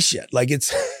TV shit. Like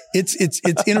it's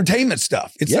entertainment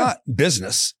stuff. It's not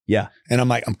business. Yeah. And I'm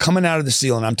like, I'm coming out of the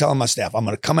ceiling. I'm telling my staff, I'm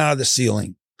going to come out of the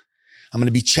ceiling. I'm going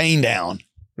to be chained down.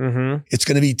 Mm-hmm. It's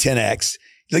going to be 10X.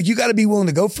 Like you got to be willing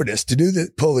to go for this to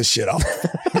pull this shit off.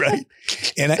 Right.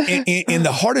 And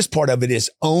the hardest part of it is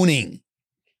owning,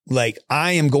 like,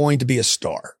 I am going to be a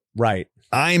star. Right.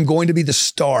 I am going to be the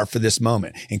star for this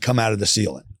moment and come out of the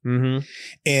ceiling. Mm-hmm.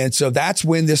 And so that's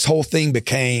when this whole thing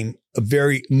became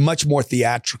much more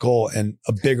theatrical and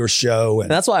a bigger show.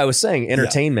 And that's why I was saying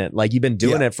entertainment, like you've been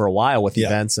doing it for a while with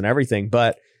events and everything.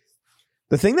 But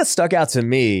the thing that stuck out to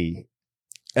me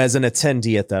as an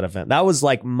attendee at that event, that was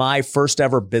like my first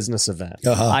ever business event.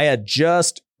 I had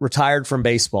just retired from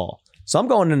baseball. So I'm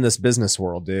going in this business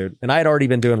world, dude. And I had already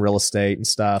been doing real estate and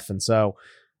stuff. And so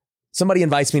somebody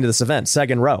invites me to this event,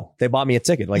 second row. They bought me a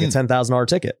ticket, like a $10,000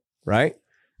 ticket. Right.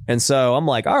 And so I'm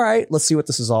like, all right, let's see what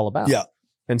this is all about. Yeah.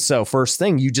 And so first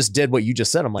thing, you just did what you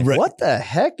just said. I'm like, what the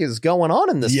heck is going on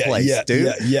in this place,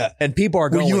 dude? Yeah. And people are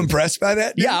going. Were you impressed by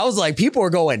that? Dude? Yeah. I was like, people are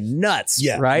going nuts.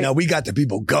 Yeah. Right. No, we got the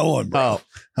people going, bro.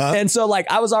 And so like,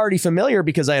 I was already familiar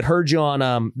because I had heard you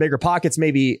on Bigger Pockets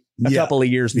maybe a couple of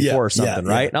years before or something.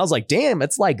 Right. And I was like, damn,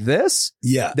 it's like this.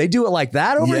 Yeah. They do it like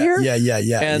that over here.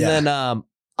 Yeah. And then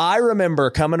I remember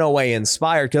coming away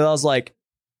inspired because I was like,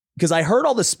 because I heard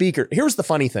all the speakers. Here's the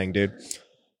funny thing, dude.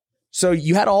 So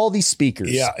you had all these speakers.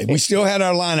 Yeah. We still had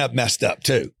our lineup messed up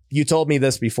too. You told me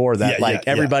this before that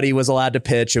everybody was allowed to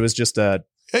pitch. It was just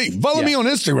hey, follow me on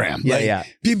Instagram. Yeah.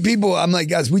 People, I'm like,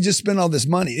 guys, we just spent all this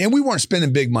money and we weren't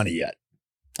spending big money yet.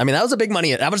 I mean, that was a big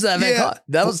money. How much did that event cost?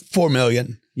 That was $4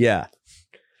 million. Yeah.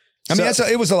 I mean,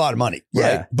 it was a lot of money. Right?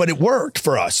 Yeah. But it worked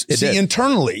for us. See,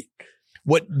 internally,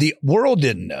 what the world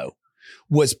didn't know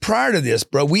was prior to this,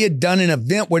 bro, we had done an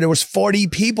event where there was 40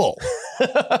 people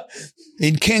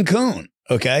in Cancun,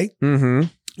 okay? Mm-hmm.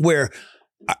 Where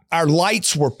our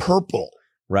lights were purple.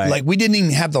 Right. Like we didn't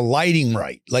even have the lighting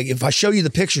right. Like if I show you the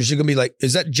pictures, you're going to be like,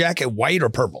 is that jacket white or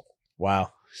purple?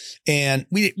 Wow. And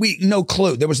we no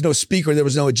clue. There was no speaker. There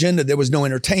was no agenda. There was no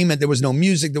entertainment. There was no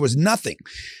music. There was nothing.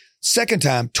 Second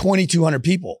time, 2,200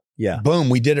 people. Yeah. Boom.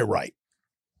 We did it right.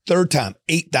 Third time,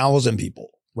 8,000 people.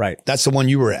 Right. That's the one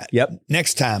you were at. Yep.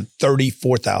 Next time,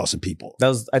 34,000 people. That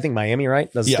was, I think, Miami,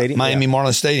 right? That was the stadium? Miami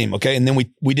Marlins Stadium. Okay. And then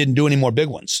we didn't do any more big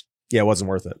ones. Yeah, it wasn't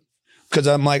worth it. Because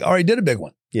I'm like, I already did a big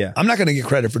one. Yeah. I'm not going to get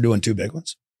credit for doing 2 big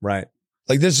ones. Right.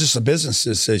 Like this is just a business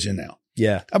decision now.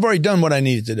 Yeah. I've already done what I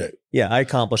needed to do. Yeah. I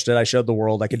accomplished it. I showed the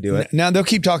world I could do it. Now they'll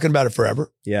keep talking about it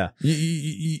forever. Yeah.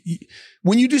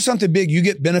 When you do something big, you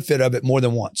get benefit of it more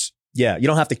than once. Yeah. You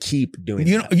don't have to keep doing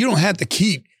it. You don't have to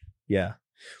keep. Yeah.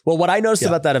 Well, what I noticed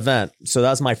about that event, so that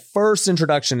was my first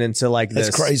introduction into like this.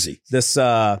 That's crazy. This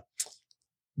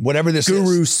whatever this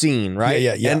guru is. scene, right?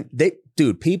 Yeah.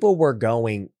 And people were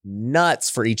going nuts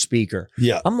for each speaker.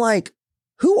 Yeah. I'm like,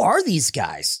 who are these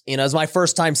guys? You know, it's my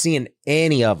first time seeing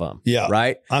any of them. Yeah.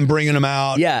 Right. I'm bringing them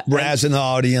out. Yeah. Razzing the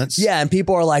audience. Yeah. And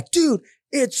people are like, dude,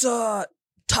 it's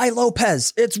Ty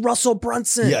Lopez. It's Russell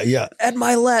Brunson. Yeah. Ed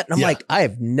Milet. And I'm like, I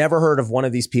have never heard of one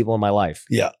of these people in my life.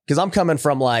 Yeah. Because I'm coming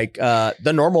from like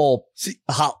the normal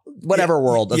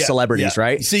world of celebrities,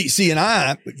 right? See,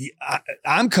 and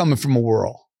I'm coming from a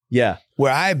world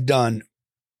where I've done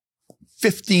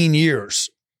 15 years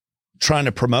trying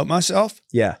to promote myself.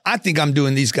 Yeah. I think I'm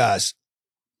doing these guys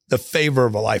the favor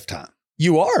of a lifetime.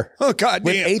 You are. Oh, God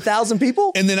damn. With 8,000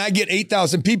 people? And then I get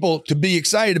 8,000 people to be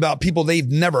excited about people they've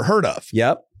never heard of.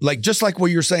 Yep. Like, just like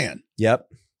what you're saying. Yep.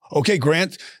 Okay,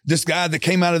 Grant, this guy that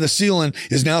came out of the ceiling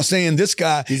is now saying this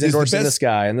guy He's is endorsing the best. this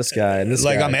guy and this guy and this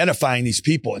guy. Like I'm edifying these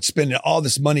people and spending all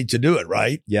this money to do it,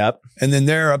 right? Yep. And then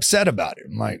they're upset about it.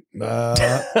 I'm like,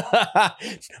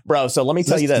 bro, so let me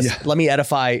tell you this. Yeah. Let me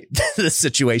edify this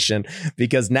situation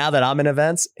because now that I'm in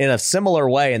events in a similar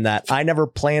way in that I never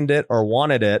planned it or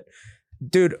wanted it.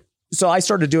 Dude, so I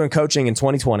started doing coaching in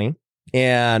 2020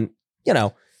 and, you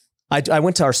know, I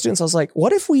went to our students. I was like,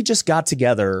 what if we just got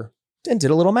together and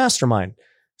did a little mastermind?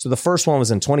 So the first one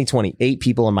was in 2020, 8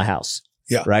 people in my house.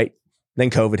 Yeah. Right. Then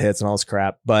COVID hits and all this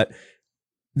crap. But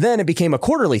then it became a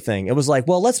quarterly thing. It was like,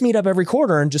 well, let's meet up every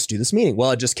quarter and just do this meeting.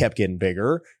 Well, it just kept getting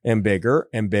bigger and bigger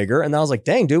and bigger. And I was like,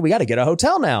 dang, dude, we got to get a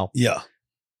hotel now. Yeah.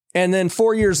 And then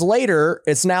 4 years later,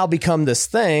 it's now become this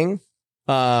thing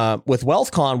with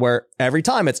WealthCon where every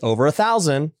time it's over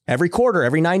 1,000 every quarter,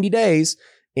 every 90 days.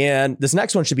 And this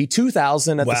next one should be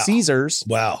 2,000 at the Caesars.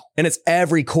 Wow. And it's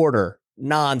every quarter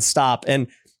nonstop. And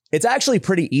it's actually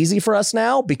pretty easy for us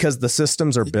now because the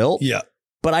systems are built. Yeah.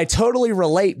 But I totally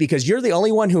relate because you're the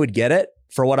only one who would get it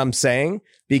for what I'm saying,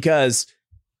 because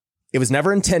it was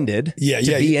never intended to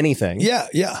be anything. Yeah.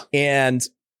 Yeah. And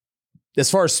as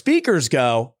far as speakers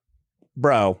go,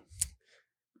 bro,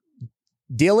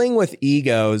 dealing with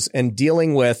egos and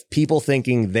dealing with people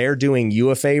thinking they're doing you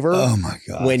a favor. Oh my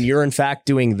God. When you're in fact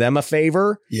doing them a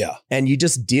favor. Yeah. And you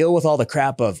just deal with all the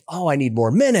crap of, oh, I need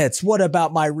more minutes. What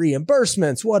about my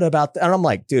reimbursements? What about and I'm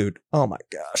like, dude, oh my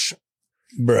gosh,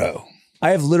 bro. I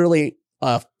have literally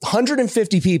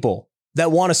 150 people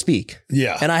that want to speak.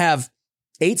 Yeah. And I have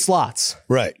 8 slots.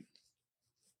 Right.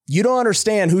 You don't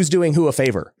understand who's doing who a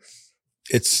favor.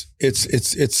 It's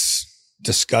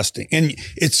disgusting. And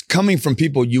it's coming from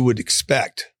people you would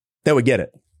expect. That would get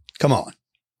it. Come on.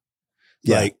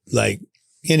 Yeah. Like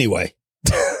anyway,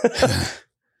 I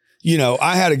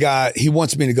had a guy, he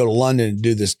wants me to go to London and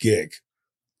do this gig.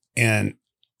 And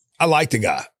I like the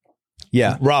guy.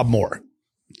 Yeah. Rob Moore.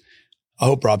 I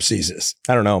hope Rob sees this.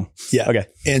 I don't know. Yeah. Okay.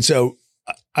 And so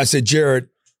I said, Jared,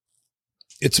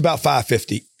 it's about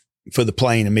 $550 for the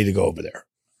plane and me to go over there.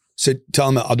 So tell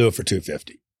him I'll do it for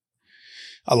 $250.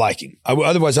 I like him.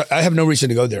 Otherwise, I have no reason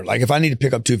to go there. Like if I need to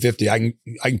pick up $250,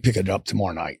 I can pick it up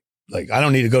tomorrow night. Like I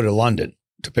don't need to go to London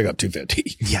to pick up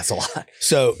 $250. Yeah, it's a lot.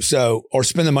 So or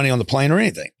spend the money on the plane or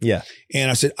anything. Yeah.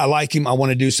 And I said, I like him. I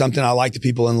want to do something. I like the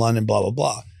people in London, blah, blah,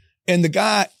 blah. And the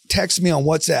guy texts me on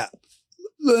WhatsApp.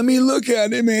 Let me look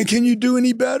at it, man. Can you do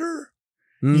any better?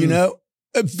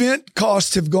 Event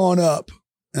costs have gone up.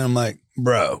 And I'm like,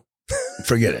 bro,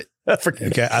 forget it.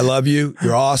 Okay. I love you.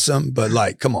 You're awesome. But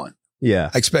like, come on.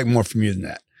 Yeah. I expect more from you than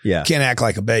that. Yeah. Can't act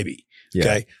like a baby. Yeah.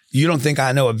 Okay. You don't think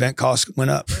I know event costs went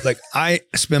up? Like I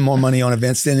spend more money on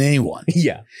events than anyone.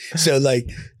 Yeah. So like,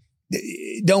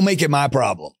 don't make it my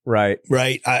problem. Right.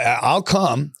 Right. I'll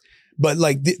come. But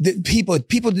like the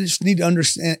people just need to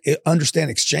understand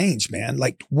exchange, man.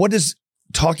 Like what does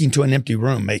talking to an empty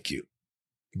room make you?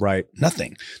 Right.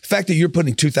 Nothing. The fact that you're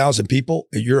putting 2,000 people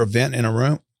at your event in a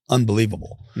room,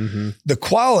 unbelievable. Mm-hmm. The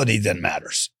quality then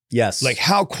matters. Yes. Like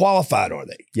how qualified are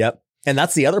they? Yep. And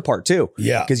that's the other part too.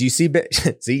 Yeah. Because you see,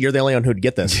 you're the only one who'd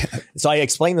get this. Yeah. So I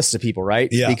explain this to people, right?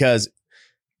 Yeah. Because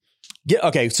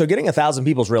so getting 1,000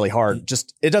 people is really hard.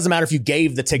 Just, it doesn't matter if you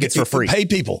gave the tickets for free. Pay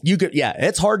people. You could, yeah,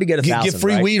 it's hard to get 1,000. Give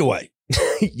free weed away.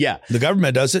 Yeah. The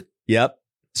government does it. Yep.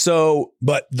 So,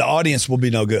 but the audience will be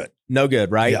no good. No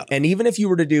good, right? Yeah. And even if you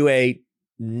were to do a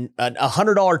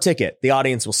 $100 ticket, the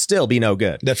audience will still be no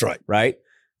good. That's right. Right.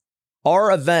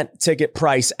 Our event ticket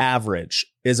price average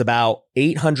is about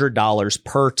 $800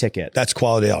 per ticket. That's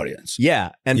quality audience.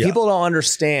 Yeah. And people don't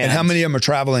understand. And how many of them are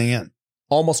traveling in?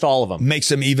 Almost all of them. Makes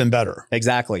them even better.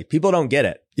 Exactly. People don't get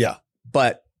it. Yeah.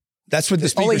 But that's what the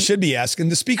speaker should be asking.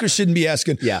 The speaker shouldn't be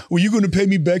asking, were you going to pay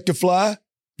me back to fly?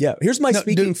 Yeah. Here's my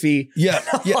speaking fee. Yeah.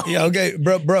 Okay.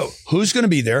 Bro, who's going to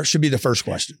be there should be the first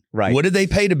question. Right. What did they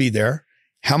pay to be there?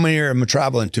 How many of them are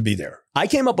traveling to be there? I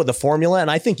came up with a formula and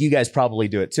I think you guys probably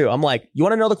do it too. I'm like, you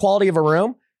want to know the quality of a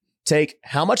room? Take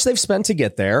how much they've spent to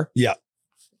get there. Yeah.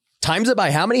 Times it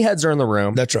by how many heads are in the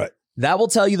room. That's right. That will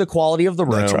tell you the quality of the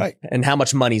room. That's right. And how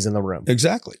much money's in the room.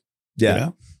 Exactly. Yeah.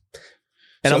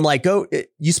 And I'm like,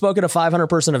 you spoke at a 500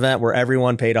 person event where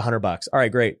everyone paid $100. All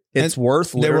right, great. It's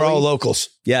worth, they were all locals.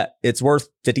 Yeah. It's worth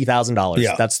 $50,000.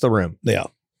 Yeah. That's the room. Yeah.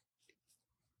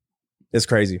 It's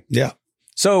crazy. Yeah.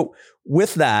 So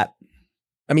with that,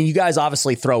 I mean, you guys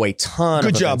obviously throw a ton.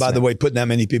 Good job, by the way, putting that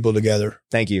many people together.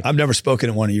 Thank you. I've never spoken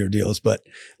at one of your deals, but.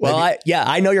 Well,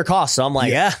 I know your costs. So I'm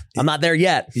like, I'm not there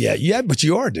yet. Yeah, but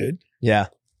you are, dude. Yeah.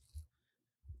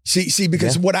 See,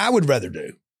 because what I would rather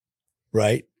do,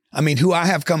 right? I mean, who I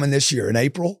have coming this year in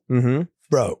April,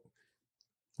 bro.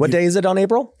 What day is it on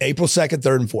April? April 2nd,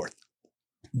 3rd, and 4th.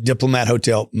 Diplomat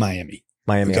Hotel, Miami.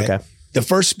 Okay. The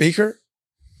first speaker,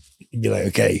 you'd be like,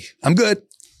 okay, I'm good.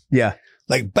 Yeah.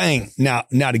 Like, bang. Now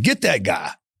to get that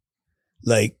guy,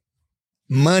 like,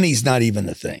 money's not even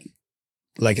the thing.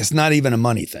 Like, it's not even a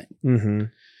money thing. Mm-hmm.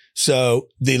 So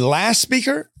the last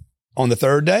speaker on the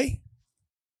third day,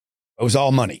 it was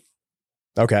all money.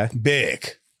 Okay.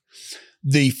 Big.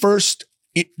 The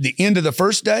end of the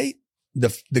first day,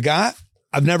 the guy,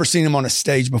 I've never seen him on a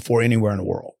stage before anywhere in the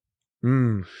world.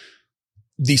 Mm.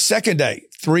 The second day,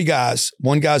 3 guys,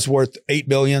 one guy's worth 8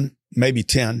 billion, maybe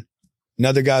 10.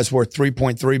 Another guy's worth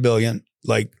 3.3 billion.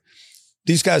 Like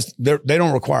these guys, they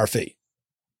don't require a fee.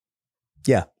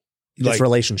 Yeah. Like, it's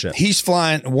relationship. He's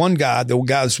flying. One guy, the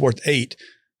guy that's worth 8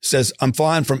 says, I'm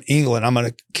flying from England. I'm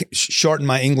going to shorten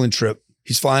my England trip.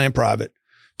 He's flying in private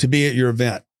to be at your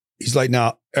event. He's like,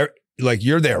 now, like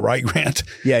you're there, right, Grant?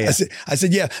 Yeah. I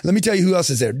said, yeah. Let me tell you who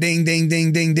else is there. Ding, ding,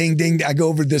 ding, ding, ding, ding. I go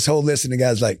over this whole list and the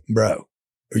guy's like, bro,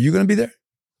 are you going to be there?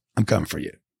 I'm coming for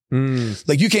you. Mm.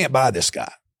 Like you can't buy this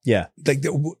guy. Yeah. Like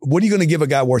what are you going to give a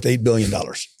guy worth $8 billion?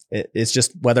 It's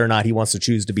just whether or not he wants to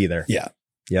choose to be there. Yeah.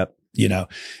 Yep. You know,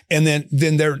 and then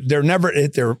they're never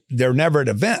at they're never at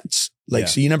events. Like,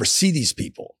 so you never see these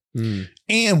people.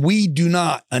 And we do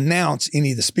not announce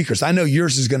any of the speakers. I know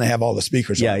yours is going to have all the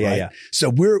speakers. Right? So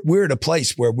we're at a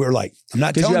place where we're like, I'm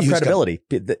not telling you. You have credibility.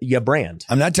 You have brand.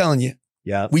 I'm not telling you.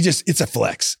 Yeah. It's a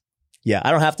flex. Yeah.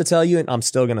 I don't have to tell you, and I'm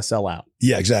still going to sell out.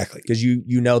 Yeah, exactly. Because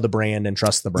you know the brand and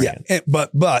trust the brand. Yeah.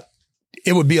 But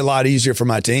it would be a lot easier for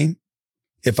my team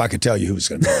if I could tell you who's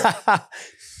going to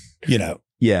be there.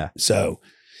 Yeah. So.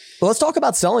 Well, let's talk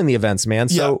about selling the events, man.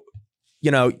 So,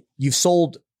 you've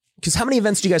sold, because how many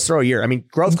events do you guys throw a year? I mean,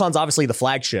 GrowthCon's obviously the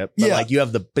flagship, but like you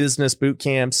have the business boot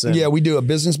camps. And we do a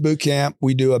business boot camp.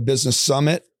 We do a business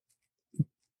summit.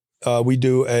 We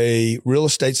do a real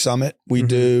estate summit. We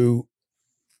do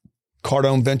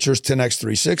Cardone Ventures 10X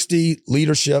 360,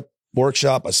 leadership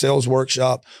workshop, a sales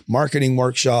workshop, marketing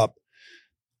workshop,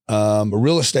 a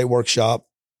real estate workshop,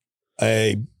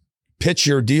 a pitch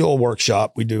your deal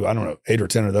workshop. We do, 8 or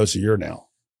 10 of those a year now,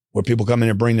 where people come in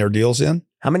and bring their deals in.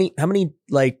 How many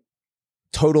like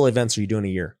total events are you doing a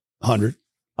year? 100.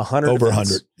 100 over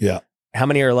events. 100. Yeah. How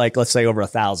many are like, let's say over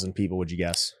 1,000 people, would you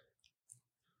guess?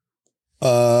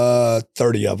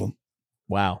 30 of them.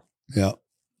 Wow. Yeah.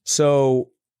 So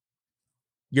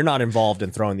you're not involved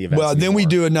in throwing the events. Well, anymore. then we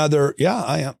do another. Yeah,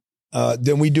 I am.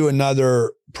 Then we do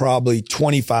another probably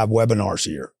 25 webinars a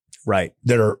year. Right.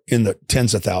 That are in the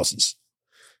tens of thousands.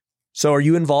 So are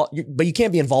you involved? But you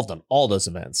can't be involved on all those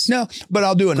events. No, but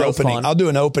I'll do an opening. GrowthCon. I'll do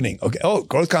an opening. Okay. Oh,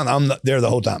 GrowthCon. I'm there the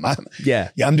whole time.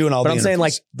 I'm doing all. But the I'm saying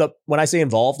interviews. like when I say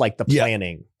involved, like the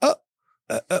planning.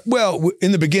 Well,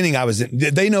 in the beginning, I was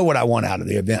in. They know what I want out of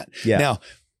the event. Yeah. Now,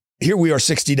 here we are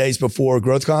 60 days before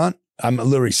GrowthCon. I'm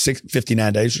literally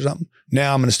 59 days or something.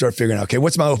 Now I'm going to start figuring out, okay,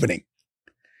 what's my opening?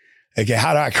 Okay,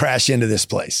 how do I crash into this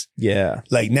place? Yeah.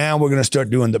 Like now we're going to start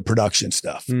doing the production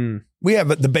stuff. We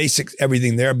have the basics,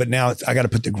 everything there, but now I got to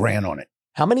put the grand on it.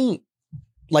 How many,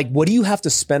 like, what do you have to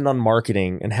spend on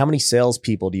marketing, and how many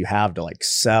salespeople do you have to like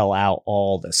sell out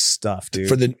all this stuff,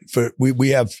 dude? We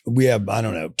have, I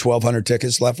don't know, 1,200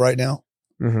 tickets left right now.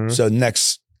 So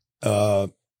next,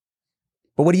 but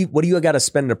what do you got to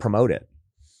spend to promote it?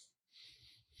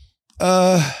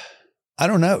 I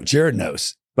don't know. Jared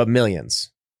knows, but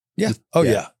millions. Yeah. Oh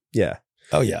yeah. Yeah.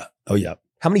 Oh yeah. Oh yeah.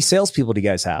 How many salespeople do you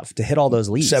guys have to hit all those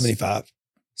leads? 75.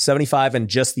 75 and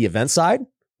just the event side?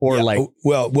 Or like,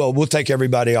 well, we'll take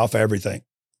everybody off of everything.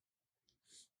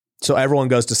 So everyone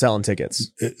goes to selling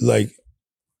tickets. Like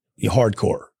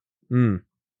hardcore. You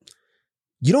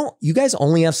guys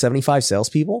only have 75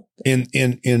 salespeople?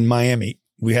 In Miami.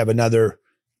 We have another,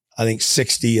 I think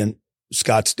 60 in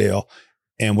Scottsdale,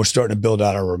 and we're starting to build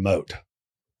out our remote.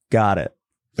 Got it.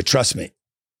 But trust me,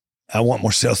 I want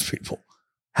more salespeople.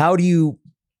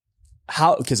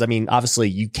 Because I mean, obviously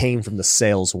you came from the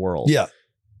sales world. Yeah.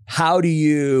 How do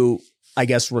you, I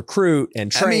guess, recruit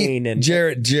and train? And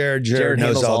Jared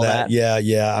knows all that.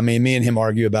 Yeah. I mean, me and him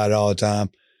argue about it all the time.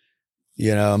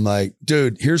 I'm like,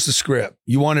 dude, here's the script.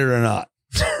 You want it or not?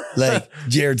 Like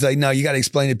Jared's like, no, you got to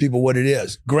explain to people what it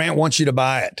is. Grant wants you to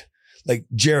buy it. Like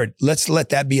Jared, let's let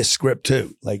that be a script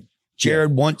too. Like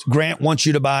Grant wants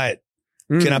you to buy it.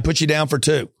 Can I put you down for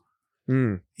 2?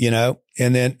 And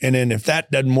then if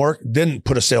that doesn't work, then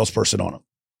put a salesperson on them.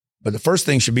 But the first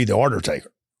thing should be the order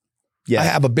taker. Yeah. I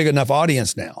have a big enough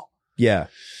audience now. Yeah.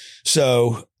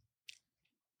 So,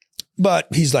 but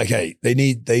he's like, hey, they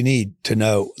need to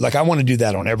know, like, I want to do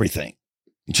that on everything.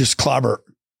 Just clobber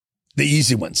the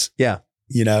easy ones. Yeah.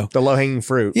 The low hanging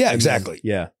fruit. Yeah, exactly.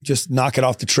 Yeah. Just knock it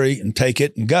off the tree and take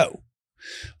it and go.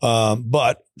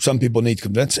 But some people need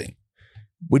convincing.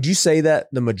 Would you say that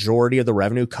the majority of the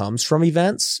revenue comes from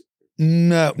events?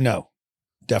 No,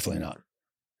 definitely not.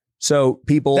 So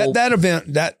people that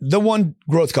event, the one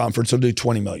growth conference will do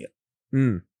 20 million.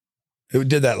 It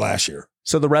did that last year.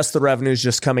 So the rest of the revenue is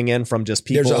just coming in from just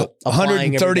people. There's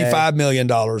 $135 million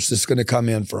that's going to come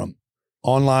in from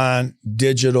online,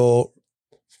 digital,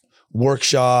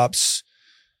 workshops,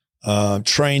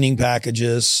 training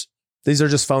packages. These are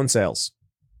just phone sales.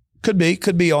 Could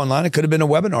be online. It could have been a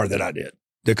webinar that I did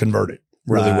that converted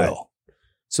really well.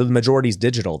 So the majority is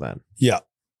digital then. Yeah,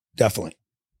 definitely.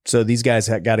 So these guys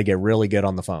got to get really good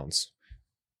on the phones.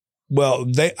 Well,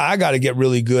 I got to get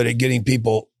really good at getting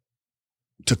people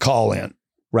to call in.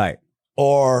 Right.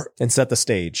 And set the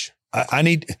stage. I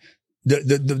need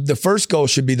the first goal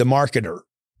should be the marketer.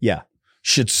 Yeah.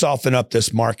 Should soften up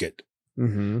this market.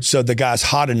 So the guy's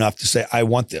hot enough to say, I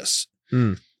want this.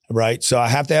 Right. So I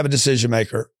have to have a decision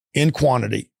maker in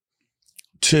quantity.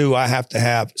 2, I have to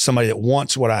have somebody that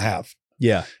wants what I have.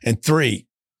 Yeah. And 3,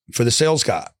 for the sales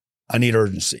guy, I need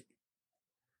urgency.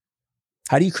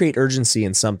 How do you create urgency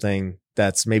in something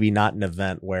that's maybe not an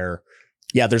event where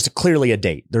Yeah, there's clearly a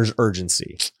date. There's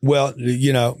urgency. Well,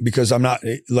 because I'm not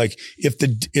like, if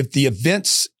the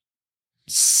event's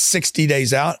 60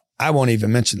 days out, I won't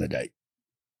even mention the date.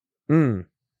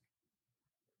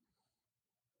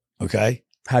 Okay.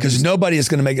 Because nobody is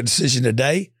going to make a decision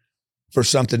today for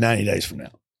something 90 days from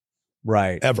now.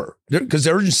 Right. Ever. Because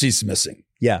the urgency is missing.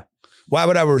 Yeah. Why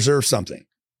would I reserve something?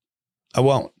 I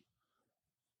won't.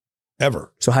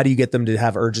 Ever. So how do you get them to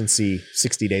have urgency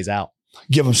 60 days out?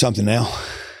 Give them something now.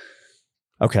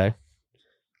 Okay.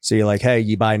 So you're like, hey,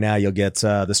 you buy now, you'll get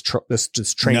this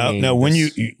training. No. When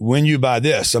you buy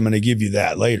this, I'm going to give you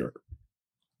that later.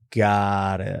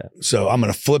 Got it. So I'm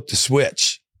going to flip the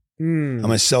switch. I'm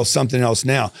going to sell something else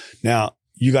now. Now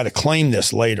you got to claim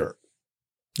this later.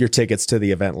 Your tickets to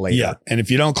the event later. Yeah. And if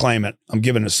you don't claim it, I'm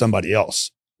giving it to somebody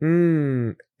else.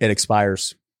 It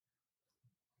expires.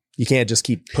 You can't just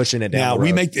keep pushing it down.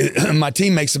 Now my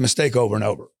team makes a mistake over and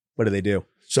over. What do they do?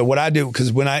 So what I do,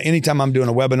 because anytime I'm doing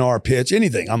a webinar, pitch,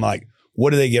 anything, I'm like, what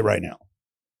do they get right now?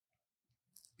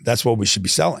 That's what we should be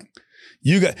selling.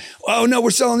 Oh no,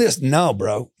 we're selling this. No,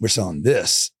 bro, we're selling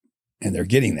this. And they're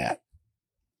getting that.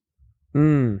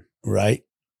 Right?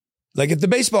 Like at the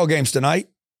baseball games tonight,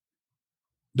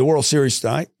 the World Series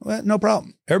tonight, well, no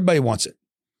problem. Everybody wants it.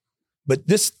 But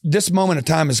this moment of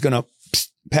time is going to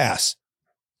pass.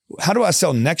 How do I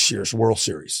sell next year's World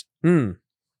Series?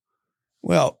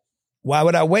 Well, why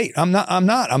would I wait? I'm not.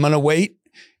 I'm going to wait.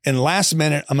 And last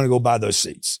minute, I'm going to go buy those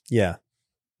seats. Yeah.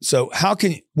 So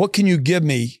what can you give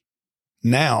me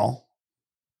now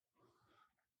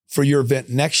for your event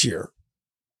next year?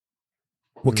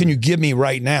 What can you give me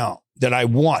right now that I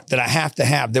want, that I have to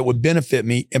have, that would benefit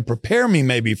me and prepare me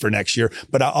maybe for next year,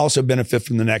 but I also benefit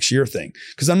from the next year thing?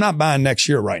 Because I'm not buying next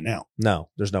year right now. No,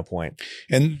 there's no point.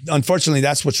 And unfortunately,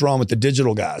 that's what's wrong with the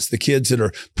digital guys. The kids that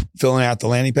are filling out the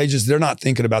landing pages, they're not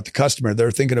thinking about the customer. They're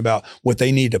thinking about what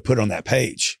they need to put on that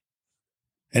page.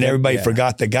 And everybody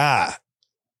forgot the guy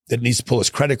that needs to pull his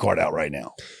credit card out right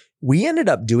now. We ended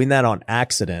up doing that on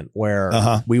accident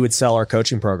where we would sell our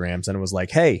coaching programs and it was like,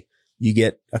 hey, you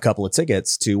get a couple of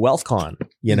tickets to WealthCon,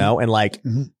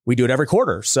 and we do it every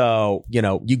quarter. So,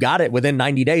 you got it within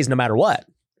 90 days, no matter what.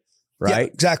 Right. Yeah,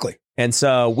 exactly. And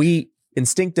so we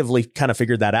instinctively kind of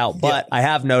figured that out. But I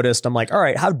have noticed, I'm like, all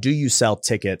right, how do you sell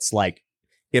tickets? Like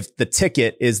if the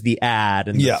ticket is the ad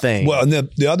and the thing. Well, and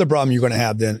the other problem you're going to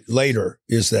have then later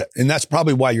is that, and that's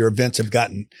probably why your events have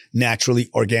gotten naturally,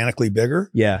 organically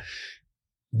bigger. Yeah.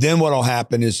 Then what'll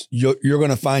happen is you're going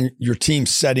to find your team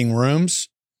setting rooms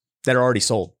that are already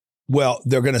sold. Well,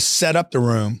 they're going to set up the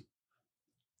room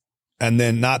and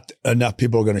then not enough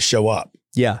people are going to show up.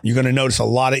 Yeah. You're going to notice a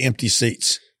lot of empty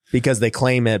seats. Because they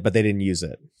claim it, but they didn't use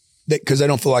it. Because they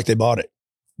don't feel like they bought it.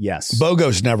 Yes.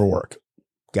 BOGOs never work.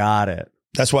 Got it.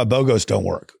 That's why BOGOs don't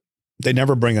work. They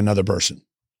never bring another person.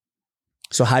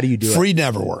 So how do you do it? Free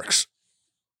never works.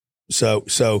 So,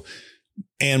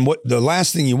 and what the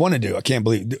last thing you want to do, I can't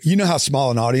believe, you know how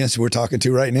small an audience we're talking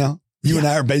to right now? You and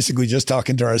I are basically just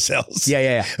talking to ourselves.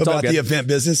 Yeah. About the event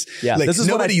business. Yeah. Like this is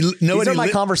these are my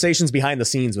conversations behind the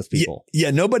scenes with people. Yeah.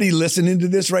 Nobody listening to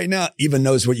this right now even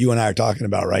knows what you and I are talking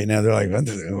about right now. They're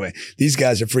like, these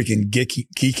guys are freaking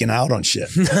geeking out on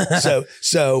shit.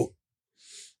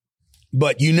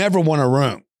 But you never want a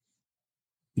room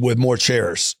with more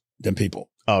chairs than people.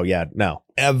 Oh yeah. No.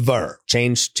 Ever.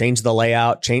 Change the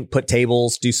layout, put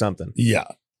tables, do something. Yeah.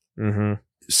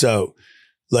 So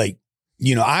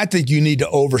I think you need to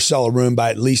oversell a room by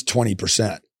at least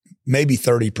 20%, maybe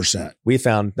 30%. We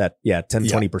found that,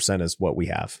 20% is what we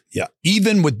have. Yeah.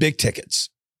 Even with big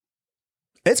tickets.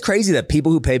 It's crazy that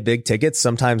people who pay big tickets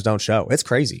sometimes don't show. It's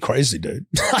crazy. Crazy, dude.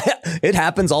 It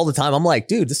happens all the time. I'm like,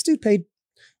 dude, this dude paid,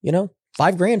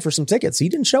 $5,000 for some tickets. He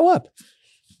didn't show up.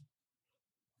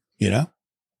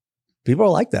 People are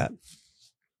like that.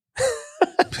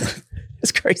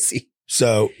 It's crazy.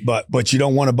 So, but you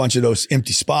don't want a bunch of those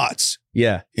empty spots.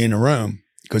 Yeah. In a room,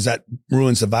 because that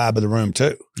ruins the vibe of the room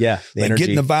too. Yeah.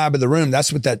 Getting the vibe of the room.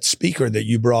 That's what that speaker that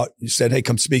you brought, you said, hey,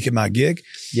 come speak at my gig.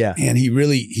 Yeah. And he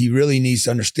really needs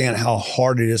to understand how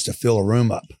hard it is to fill a room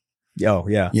up. Oh,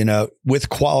 yeah. With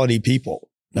quality people.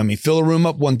 I mean, fill a room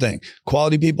up, one thing,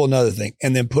 quality people, another thing,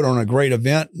 and then put on a great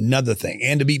event, another thing,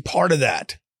 and to be part of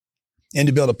that. And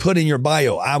to be able to put in your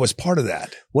bio, I was part of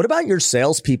that. What about your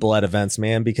salespeople at events,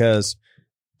 man? Because,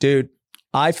 dude,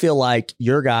 I feel like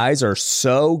your guys are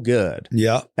so good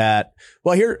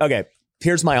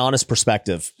here's my honest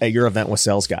perspective at your event with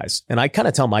sales guys. And I kind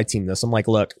of tell my team this. I'm like,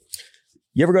 look,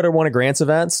 you ever go to one of Grant's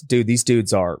events? Dude, these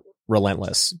dudes are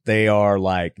relentless. They are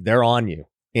like, they're on you.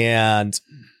 And,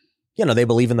 they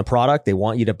believe in the product. They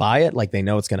want you to buy it. Like they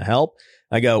know it's going to help.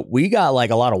 I go, we got like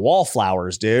a lot of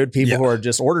wallflowers, dude. People who are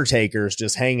just order takers,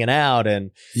 just hanging out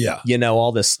and,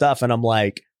 all this stuff. And I'm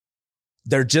like,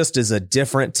 there just is a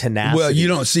different tenacity. Well, you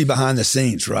don't see behind the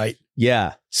scenes, right?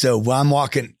 Yeah. So I'm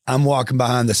walking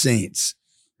behind the scenes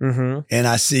and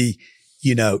I see,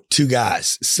 two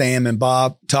guys, Sam and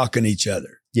Bob, talking to each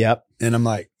other. Yep. And I'm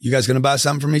like, you guys going to buy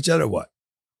something from each other or what?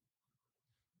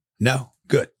 No.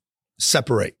 Good.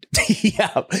 Separate.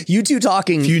 Yeah. You two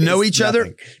talking. If you know each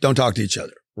other, don't talk to each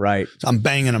other. Right. So I'm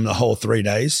banging them the whole 3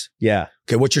 days. Yeah.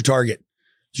 Okay. What's your target?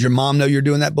 Does your mom know you're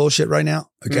doing that bullshit right now?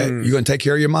 Okay. You going to take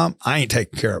care of your mom? I ain't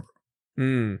taking care of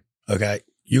her. Okay.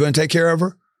 You going to take care of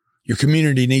her? Your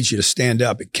community needs you to stand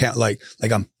up. It can't like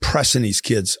I'm pressing these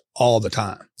kids all the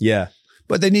time. Yeah.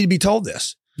 But they need to be told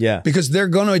this. Yeah. Because they're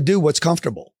going to do what's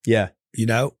comfortable. Yeah.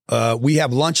 We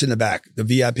have lunch in the back, the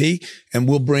VIP, and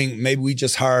maybe we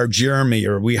just hired Jeremy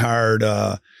or we hired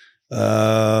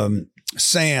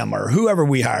Sam or whoever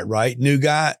we hired, right? New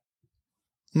guy.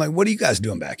 I'm like, what are you guys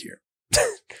doing back here?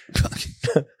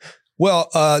 Well,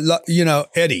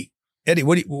 Eddie, why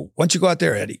don't you go out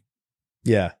there, Eddie?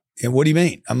 Yeah. And what do you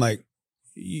mean? I'm like,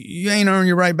 you ain't earned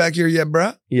your right back here yet,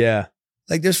 bro. Yeah.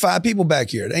 Like there's 5 people back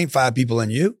here. There ain't 5 people in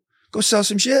you. Go sell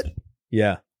some shit.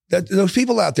 Yeah. Those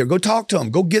people out there, go talk to them.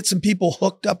 Go get some people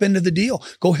hooked up into the deal.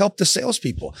 Go help the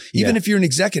salespeople. Even if you're an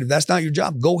executive, that's not your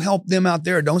job. Go help them out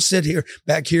there. Don't sit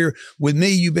back here with me.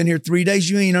 You've been here 3 days.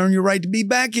 You ain't earned your right to be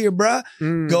back here, bruh.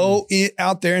 Go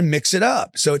out there and mix it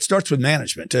up. So it starts with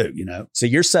management too, So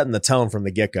you're setting the tone from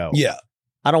the get-go. Yeah.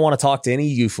 I don't want to talk to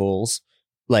any of you fools.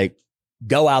 Like,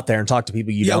 go out there and talk to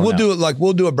people you don't know.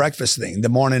 We'll do a breakfast thing the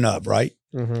morning of, right?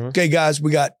 Okay, guys,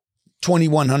 we got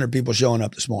 2,100 people showing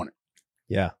up this morning.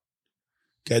 Yeah.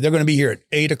 Okay, they're going to be here at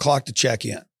 8 o'clock to check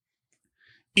in.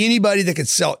 Anybody that could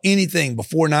sell anything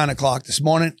before 9 o'clock this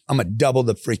morning, I'm going to double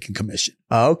the freaking commission.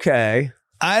 Okay.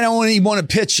 I don't even want to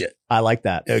pitch it. I like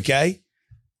that. Okay.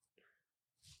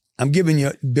 I'm giving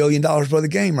you $1 billion for the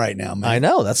game right now, man. I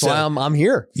know. That's why I'm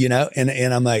here.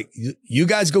 And I'm like, you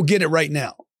guys go get it right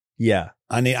now. Yeah.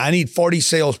 I need 40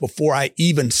 sales before I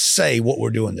even say what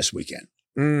we're doing this weekend.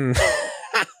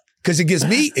 Because it gives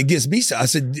me, I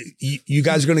said, you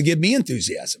guys are going to give me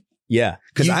enthusiasm. Yeah.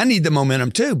 Because I need the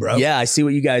momentum too, bro. Yeah. I see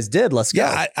what you guys did. Let's go.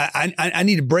 Yeah. I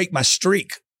need to break my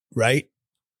streak, right?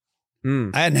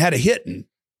 I hadn't had a hit in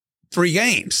 3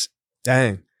 games.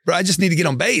 Dang. Bro, I just need to get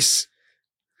on base.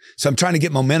 So I'm trying to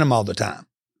get momentum all the time.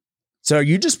 So are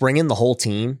you just bringing the whole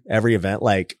team every event?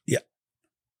 Like, yeah.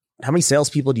 How many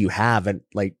salespeople do you have? And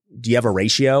like, do you have a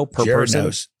ratio per person?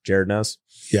 Knows. Jared knows.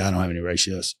 Yeah. I don't have any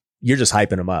ratios. You're just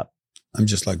hyping them up. I'm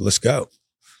just like, let's go.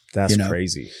 That's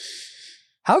crazy.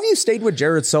 How have you stayed with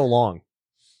Jared so long?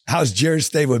 How's Jared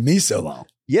stayed with me so long?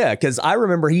 Yeah. Cause I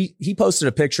remember he posted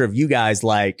a picture of you guys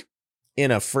like in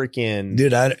a freaking,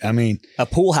 dude, I mean, a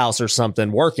pool house or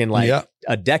something working like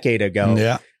a decade ago.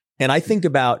 Yeah. And I think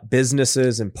about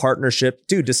businesses and partnership,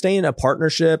 dude, to stay in a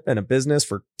partnership and a business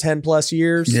for 10 plus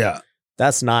years. Yeah.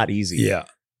 That's not easy. Yeah.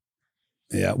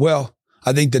 Yeah. Well,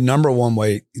 I think the number one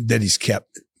way that he's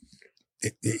kept,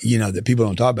 that people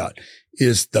don't talk about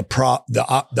is the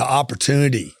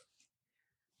opportunity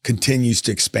continues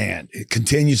to expand. It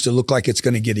continues to look like it's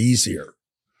going to get easier.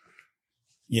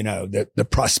 The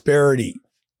prosperity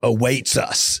awaits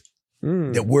us,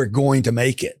 that we're going to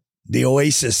make it. The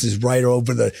oasis is right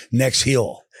over the next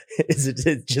hill.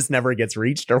 It just never gets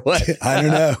reached or what? I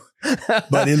don't know,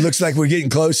 but it looks like we're getting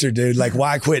closer, dude. Like,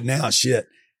 why quit now? Shit.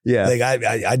 Yeah. Like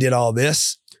I did all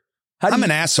this. I'm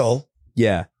an asshole.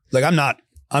 Yeah. Like I'm not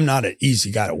an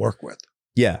easy guy to work with.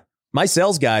 Yeah. My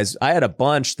sales guys, I had a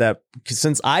bunch that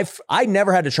since I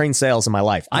never had to train sales in my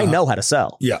life. I know how to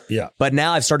sell. Yeah. Yeah. But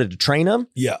now I've started to train them.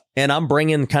 Yeah. And I'm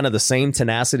bringing kind of the same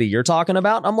tenacity you're talking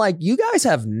about. I'm like, you guys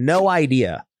have no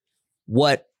idea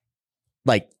what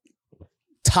like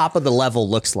top of the level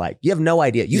looks like. You have no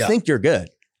idea. You think you're good.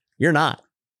 You're not.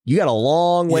 You got a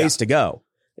long ways to go,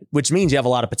 which means you have a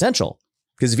lot of potential.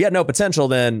 Because if you had no potential,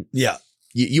 then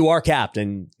you are capped,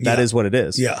 and that is what it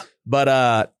is. Yeah. But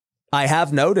I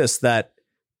have noticed that,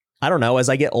 I don't know, as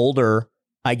I get older,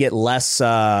 I get less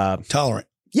tolerant.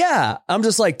 Yeah. I'm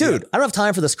just like, dude, I don't have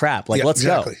time for this crap. Like, let's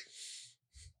go.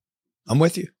 I'm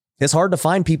with you. It's hard to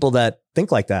find people that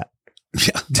think like that.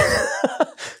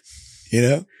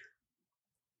 Yeah.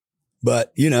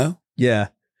 But yeah.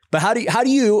 But how do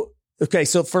you, okay.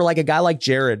 So for like a guy like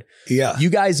Jared, you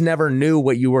guys never knew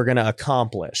what you were going to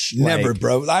accomplish. Never, like,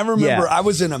 bro. I remember I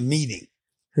was in a meeting,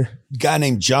 a guy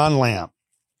named John Lamb.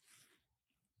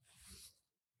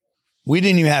 We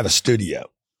didn't even have a studio.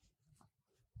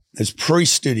 It's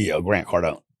pre-studio, Grant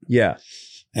Cardone. Yeah.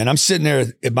 And I'm sitting there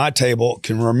at my table,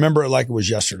 can remember it like it was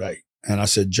yesterday. And I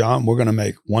said, John, we're going to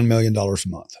make $1 million a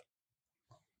month.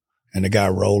 And the guy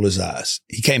rolled his eyes.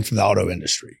 He came from the auto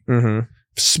industry. Mm-hmm.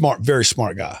 Smart, very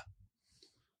smart guy.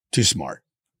 Too smart.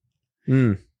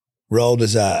 Mm. Rolled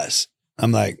his eyes.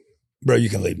 I'm like, bro, you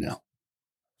can leave now.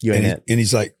 You ain't it. And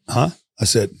he's like, huh? I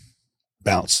said,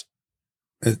 bounce.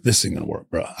 This ain't going to work,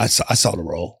 bro. I saw the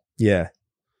roll. Yeah.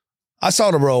 I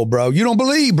saw the roll, bro. You don't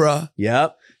believe, bro.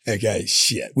 Yep. Okay,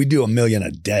 shit. We do $1 million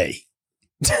a day.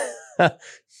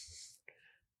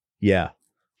 Yeah.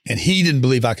 And he didn't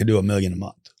believe I could do $1 million a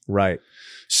month. Right.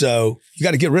 So you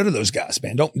got to get rid of those guys,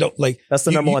 man. Don't like. That's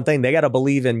the number one thing. They got to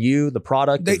believe in you, the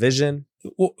product, the vision.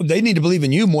 Well, they need to believe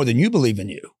in you more than you believe in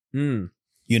you. Mm.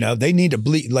 You know, they need to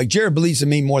believe. Like Jared believes in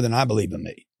me more than I believe in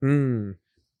me. Mm.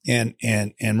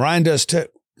 And Ryan does too.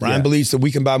 Ryan believes that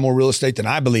we can buy more real estate than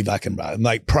I believe I can buy. I'm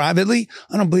like, privately,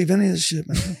 I don't believe any of this shit,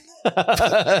 man.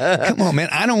 Come on, man.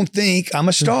 I don't think I'm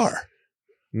a star.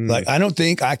 Mm. Like, I don't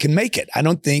think I can make it. I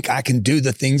don't think I can do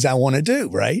the things I want to do,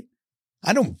 right?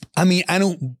 I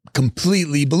don't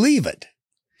completely believe it.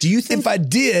 Do you think if I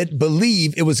did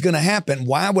believe it was going to happen,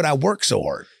 why would I work so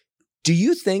hard? Do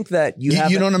you think that you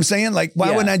know what I'm saying? Like, why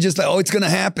wouldn't I just like, oh, it's going to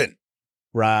happen?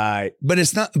 Right. But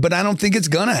it's not, but I don't think it's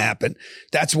going to happen.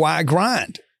 That's why I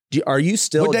grind. Are you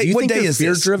still, what day, do you what think day you're is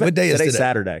fear this? driven? What day is Today's today?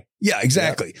 Saturday. Yeah,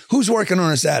 exactly. Yep. Who's working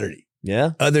on a Saturday?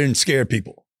 Yeah. Other than scare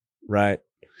people. Right.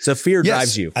 So fear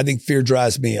drives you. I think fear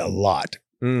drives me a lot.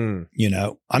 Mm. You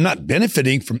know, I'm not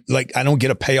benefiting from, like, I don't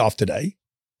get a payoff today.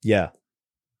 Yeah.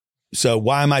 So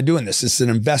why am I doing this? It's an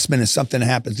investment in something that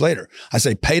happens later. I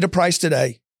say, pay the price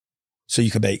today so you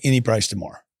can pay any price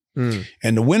tomorrow. Mm.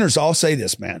 And the winners all say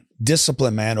this, man.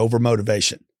 Discipline, man, over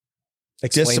motivation.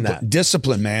 Explain that.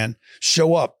 Discipline, man.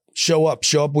 Show up. Show up.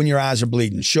 Show up when your eyes are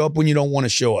bleeding. Show up when you don't want to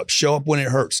show up. Show up when it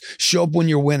hurts. Show up when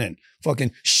you're winning.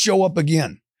 Fucking show up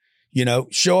again. You know,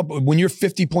 show up when you're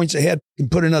 50 points ahead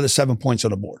and put another 7 points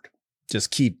on the board.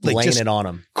 Just keep laying it on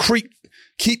them.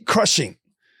 Keep crushing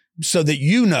so that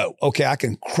you know, okay, I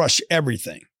can crush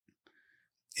everything.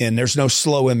 And there's no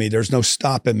slow in me. There's no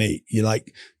stopping me. You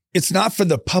like, it's not for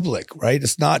the public, right?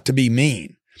 It's not to be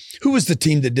mean. Who was the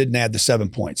team that didn't add the 7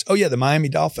 points? Oh yeah, the Miami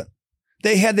Dolphins.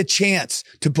 They had the chance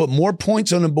to put more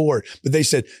points on the board, but they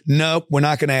said, nope, we're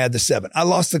not going to add the 7. I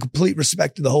lost the complete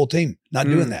respect to the whole team not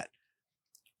doing that.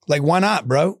 Like, why not,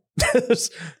 bro?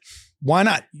 Why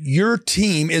not? Your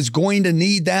team is going to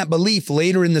need that belief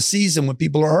later in the season when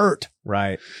people are hurt.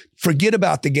 Right. Forget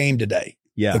about the game today.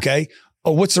 Yeah. Okay.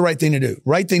 Oh, what's the right thing to do?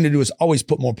 Right thing to do is always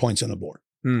put more points on the board.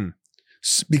 Mm.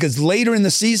 Because later in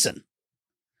the season,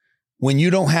 when you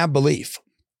don't have belief,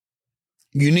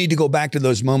 you need to go back to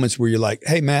those moments where you're like,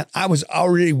 hey, man, I was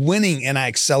already winning and I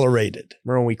accelerated.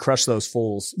 Remember when we crushed those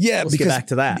fools? Yeah. Let's get back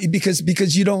to that.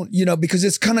 Because you don't, you know, because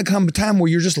it's going to come a time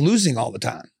where you're just losing all the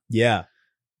time. Yeah.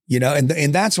 You know, and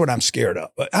that's what I'm scared of.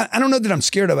 I don't know that I'm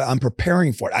scared of it. I'm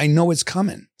preparing for it. I know it's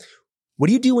coming. What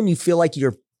do you do when you feel like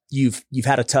you've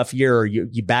had a tough year, or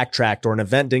you backtracked, or an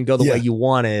event didn't go the way you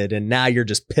wanted, and now you're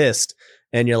just pissed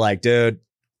and you're like, dude,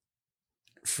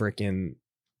 freaking,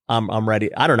 I'm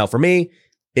ready. I don't know. For me,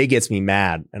 it gets me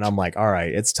mad, and I'm like, all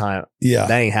right, it's time. Yeah,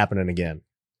 that ain't happening again.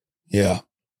 Yeah.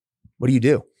 What do you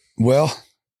do? Well,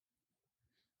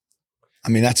 I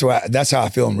mean, that's how I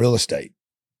feel in real estate.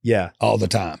 Yeah, all the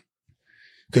time,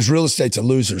 because real estate's a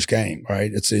loser's game, right?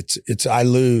 It's I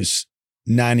lose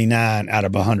 99 out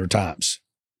of 100 times.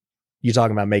 You're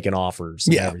talking about making offers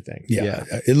and everything. Yeah,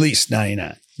 at least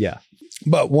 99. Yeah,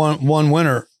 but one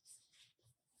winner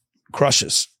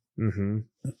crushes. Mm-hmm.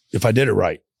 If I did it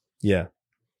right. Yeah.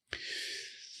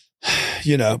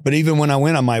 You know, but even when I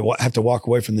win, I might have to walk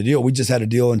away from the deal. We just had a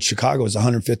deal in Chicago. It was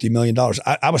 $150 million.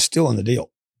 I was still in the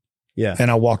deal. Yeah. And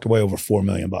I walked away over $4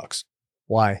 million.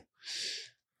 Why?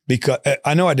 Because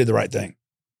I know I did the right thing.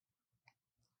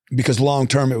 Because long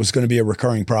term, it was going to be a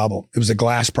recurring problem. It was a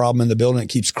glass problem in the building. It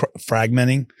keeps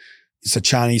fragmenting. It's a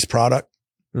Chinese product.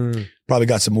 Probably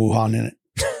got some Wuhan in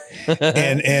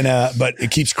it. But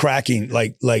it keeps cracking.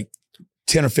 Like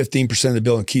 10 or 15% of the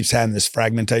building keeps having this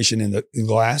fragmentation in the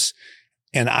glass.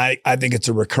 And I think it's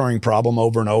a recurring problem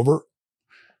over and over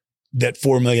that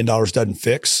 $4 million doesn't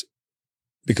fix.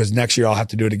 Because next year I'll have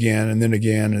to do it again and then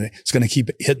again, and it's going to keep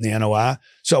hitting the NOI.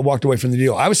 So I walked away from the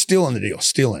deal. I was still in the deal,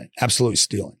 stealing it, absolutely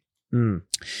stealing.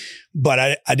 But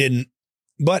I didn't,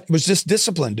 but it was just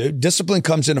discipline, dude. Discipline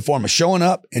comes in the form of showing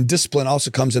up, and discipline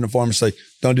also comes in the form of say,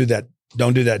 don't do that.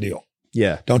 Don't do that deal.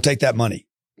 Yeah. Don't take that money.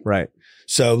 Right.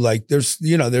 So like there's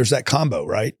that combo,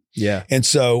 right? Yeah. And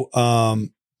so,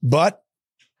 but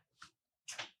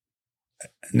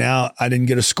now I didn't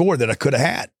get a score that I could have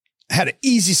had. I had an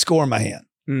easy score in my hand.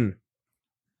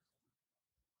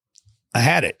 I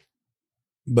had it.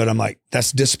 But I'm like,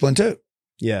 that's discipline too.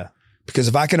 Yeah. Because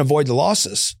if I can avoid the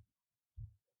losses,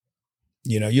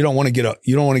 you don't want to get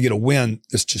a win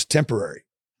that's just temporary.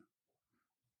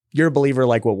 You're a believer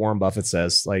like what Warren Buffett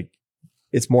says, like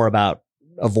it's more about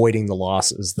avoiding the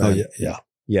losses than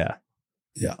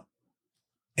Yeah.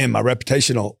 And my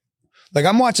reputational, like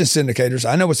I'm watching syndicators.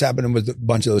 I know what's happening with a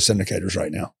bunch of those syndicators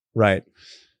right now. Right.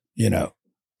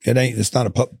 It's not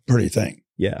a pretty thing.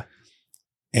 Yeah.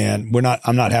 And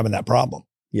I'm not having that problem.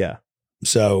 Yeah.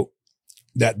 So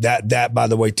that by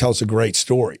the way tells a great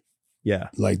story. Yeah.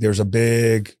 Like there's a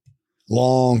big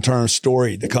long-term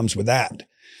story that comes with that.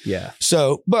 Yeah.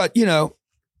 So, but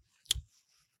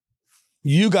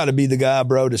you got to be the guy,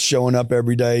 bro, that's showing up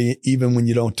every day, even when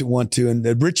you don't want to. And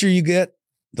the richer you get,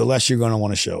 the less you're going to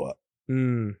want to show up,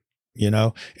 and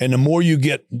the more you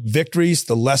get victories,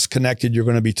 the less connected you're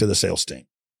going to be to the sales team.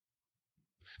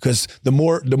 Because the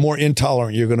more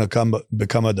intolerant you're going to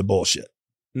become of the bullshit.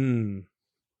 And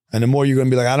the more you're going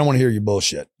to be like, I don't want to hear your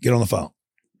bullshit. Get on the phone.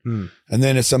 And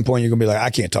then at some point you're going to be like, I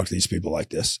can't talk to these people like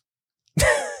this.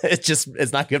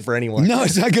 It's not good for anyone. No,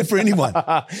 it's not good for anyone.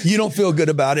 You don't feel good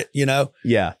about it,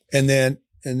 Yeah. And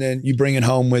then you bring it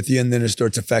home with you, and then it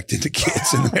starts affecting the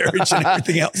kids and the marriage and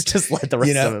everything else. Just let the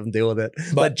rest of them deal with it.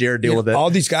 Let Jared deal with it.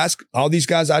 All these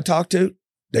guys I talk to,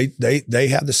 they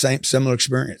have the similar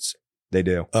experience. They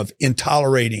do. Of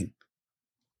intolerating,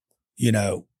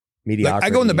 mediocrity. Like I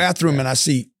go in the bathroom and I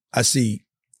see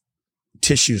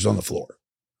tissues on the floor.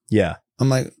 Yeah. I'm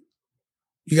like,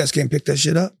 you guys can't pick that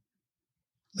shit up?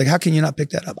 Like, how can you not pick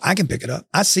that up? I can pick it up.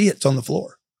 I see it's on the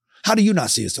floor. How do you not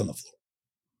see it's on the floor?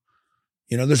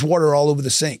 There's water all over the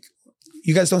sink.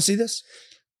 You guys don't see this?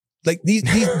 Like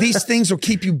these things will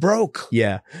keep you broke.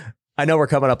 Yeah. I know we're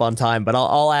coming up on time, but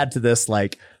I'll add to this.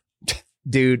 Like,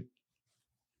 dude,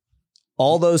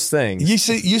 all those things. You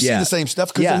see the same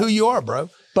stuff because of who you are, bro.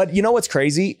 But you know what's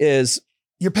crazy is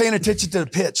you're paying attention to the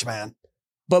pitch, man.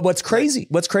 But what's crazy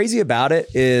about it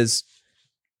is,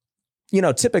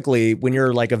 typically when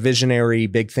you're like a visionary,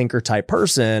 big thinker type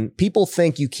person, people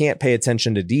think you can't pay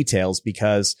attention to details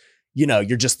because,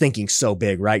 you're just thinking so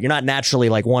big, right? You're not naturally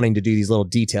like wanting to do these little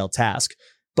detailed tasks.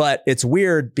 But it's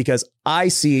weird because I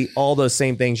see all those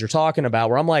same things you're talking about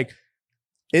where I'm like,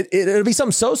 it'll be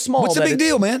something so small. What's the big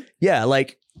deal, man? Yeah.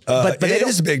 Like, but it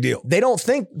is a big deal. They don't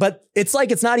think, but it's like,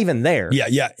 it's not even there.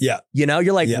 Yeah.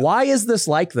 You're like, why is this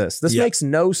like this? This makes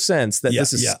no sense that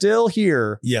this is still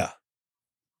here. Yeah.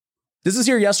 This is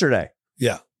here yesterday.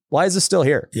 Yeah. Why is this still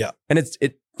here? Yeah. And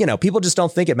people just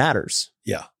don't think it matters.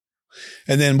 Yeah.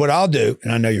 And then what I'll do,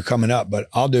 and I know you're coming up, but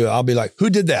I'll be like, who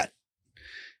did that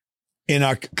in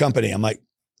our company? I'm like,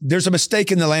 there's a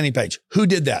mistake in the landing page. Who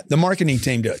did that? The marketing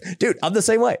team did. Dude, I'm the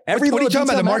same way. What are you talking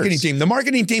about? The marketing team. The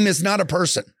marketing team is not a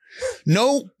person.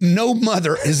 No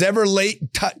mother has ever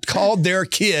called their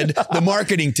kid the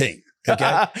marketing team.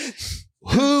 Okay.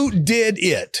 Who did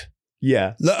it?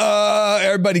 Yeah.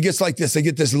 Everybody gets like this. They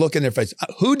get this look in their face.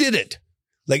 Who did it?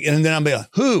 Like, and then I'll be like,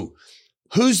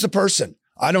 who's the person?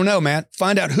 I don't know, man.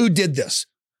 Find out who did this.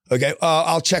 Okay.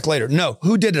 I'll check later. No,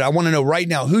 who did it? I want to know right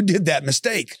now. Who did that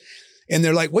mistake? And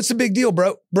they're like, what's the big deal,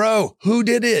 bro? Bro, who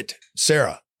did it?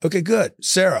 Sarah. Okay, good.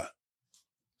 Sarah.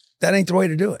 That ain't the way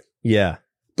to do it. Yeah.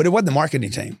 But it wasn't the marketing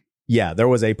team. Yeah. There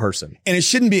was a person. And it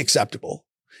shouldn't be acceptable.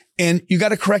 And you got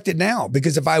to correct it now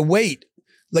because if I wait,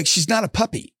 like she's not a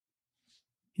puppy.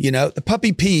 The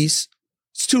puppy pees.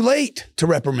 It's too late to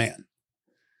reprimand,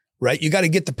 right? You got to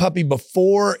get the puppy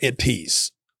before it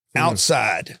pees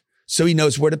outside so he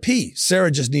knows where to pee. Sarah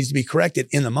just needs to be corrected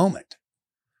in the moment.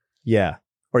 Yeah.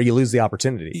 Or you lose the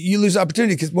opportunity. You lose the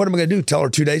opportunity because what am I going to do? Tell her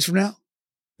 2 days from now?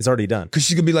 It's already done. Because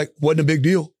she's going to be like, wasn't a big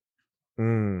deal.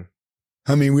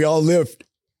 I mean, we all lived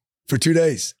for 2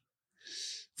 days.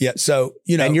 Yeah. So,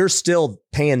 and you're still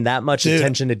paying that much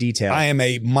attention to detail. I am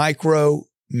a micro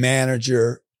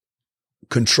manager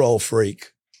control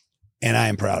freak and I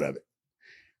am proud of it.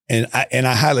 And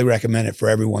I highly recommend it for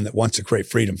everyone that wants to create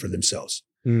freedom for themselves.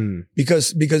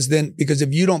 Because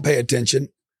if you don't pay attention,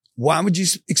 why would you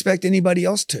expect anybody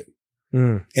else to?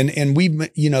 And we,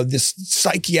 this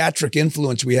psychiatric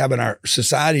influence we have in our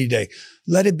society today,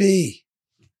 let it be.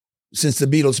 Since the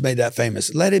Beatles made that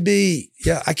famous, let it be.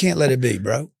 Yeah. I can't let it be,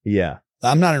 bro. Yeah.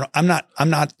 I'm not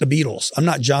the Beatles. I'm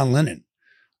not John Lennon.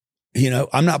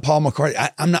 I'm not Paul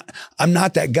McCartney. I'm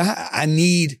not that guy. I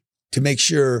need to make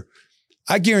sure.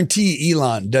 I guarantee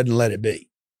Elon doesn't let it be.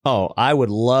 Oh, I would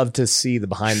love to see the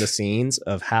behind the scenes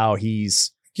of how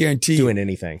he's doing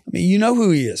anything. I mean, you know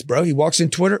who he is, bro. He walks in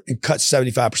Twitter and cuts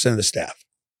 75% of the staff.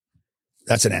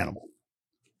 That's an animal.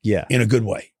 Yeah. In a good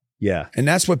way. Yeah. And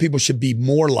that's what people should be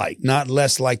more like, not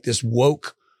less like this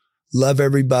woke love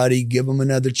everybody, give them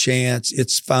another chance.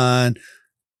 It's fine.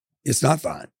 It's not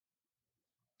fine.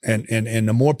 And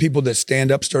the more people that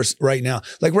stand up starts right now,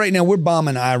 like right now we're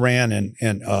bombing Iran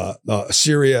and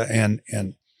Syria and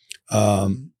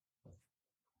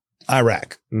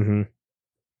Iraq. Mm-hmm.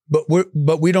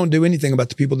 But we don't do anything about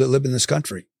the people that live in this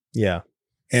country. Yeah.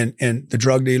 And the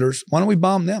drug dealers. Why don't we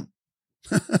bomb them?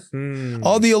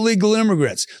 All the illegal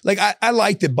immigrants. Like I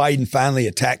like that Biden finally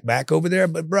attacked back over there,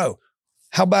 but bro,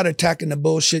 how about attacking the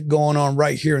bullshit going on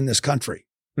right here in this country?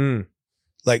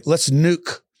 Like let's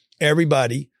nuke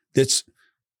everybody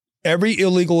every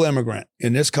illegal immigrant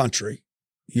in this country.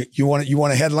 You want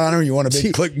a headliner? You want a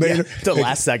big clickbaiter? Yeah, the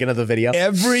last second of the video.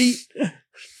 Every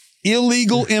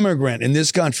illegal immigrant in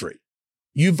this country,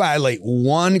 you violate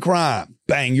one crime,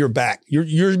 bang, you're back.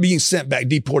 You're being sent back,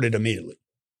 deported immediately.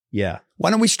 Yeah. Why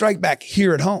don't we strike back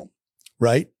here at home,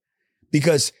 right?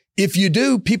 Because if you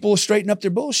do, people will straighten up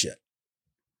their bullshit.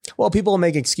 Well, people will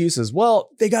make excuses. Well,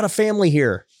 they got a family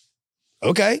here.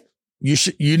 Okay, you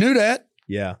knew that.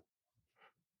 Yeah.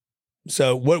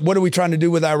 So what are we trying to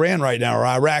do with Iran right now, or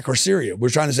Iraq or Syria? We're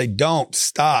trying to say, don't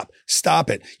stop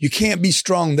it. You can't be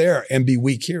strong there and be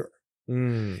weak here.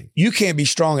 You can't be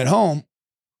strong at home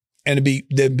and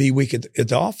then be weak at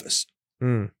the office.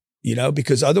 You know,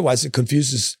 because otherwise it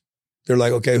confuses. They're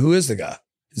like, okay, who is the guy?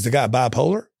 Is the guy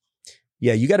bipolar?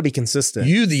 Yeah, you got to be consistent.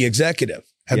 You, the executive,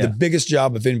 have the biggest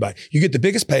job of anybody. You get the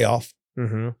biggest payoff,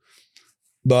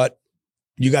 but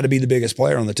you got to be the biggest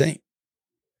player on the team.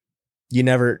 You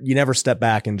never step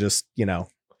back and just, you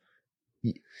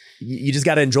just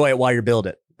got to enjoy it while you build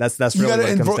it. That's really what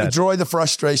it comes to. Enjoy the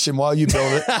frustration while you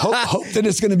build it. hope that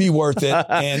it's going to be worth it.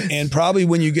 And probably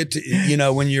when you get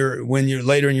to, when you're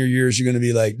later in your years, you're going to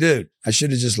be like, dude, I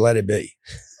should have just let it be.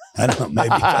 I don't know,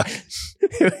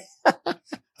 maybe.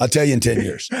 I'll tell you in 10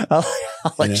 years. I'll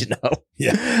let you know.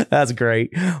 Yeah. That's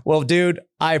great. Well, dude,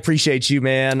 I appreciate you,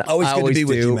 man. Always good to be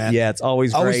with you, man. Yeah, it's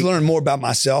always great. I always learn more about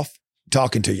myself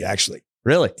talking to you, actually.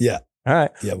 Really? Yeah. All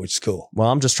right. Yeah, which is cool. Well,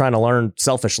 I'm just trying to learn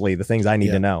selfily the things I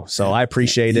need to know. So I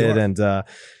appreciate it. And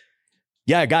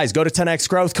guys, go to 10X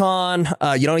Growth Con.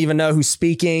 You don't even know who's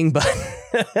speaking, but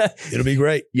it'll be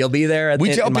great. You'll be there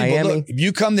we tell in people, Miami. Look, if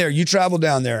you come there, you travel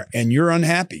down there and you're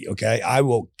unhappy, okay, I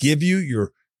will give you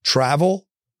your travel,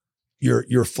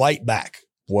 your flight back.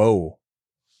 Whoa.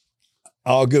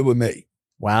 All good with me.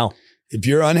 Wow. If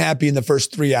you're unhappy in the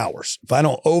first 3 hours, if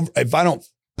I don't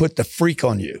put the freak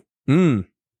on you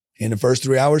in the first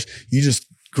 3 hours, you just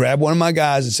grab one of my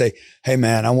guys and say, hey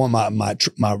man, I want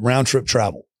my round trip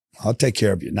travel. I'll take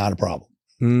care of you. Not a problem.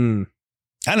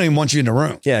 I don't even want you in the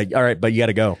room. Yeah. All right. But you got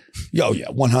to go. Oh yeah.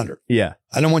 100. Yeah.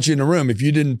 I don't want you in the room if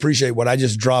you didn't appreciate what I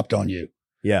just dropped on you.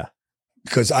 Yeah.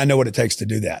 Because I know what it takes to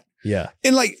do that. Yeah.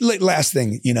 And like last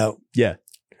thing, Yeah.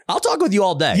 I'll talk with you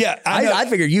all day. Yeah. I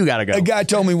figure you got to go. A guy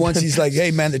told me once, he's like,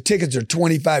 hey man, the tickets are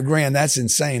 $25,000. That's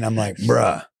insane. I'm like,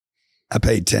 bruh, I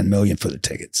paid $10 million for the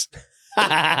tickets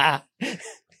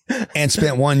and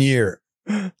spent 1 year.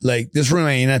 Like this room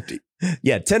ain't empty.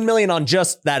 Yeah. 10 million on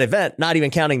just that event, not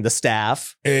even counting the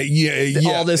staff.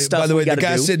 All this stuff. By the way, the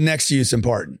guy sitting next to you is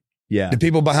important. Yeah. The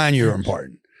people behind you are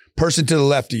important. Person to the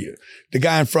left of you, the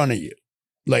guy in front of you.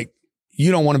 Like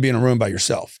you don't want to be in a room by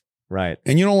yourself. Right.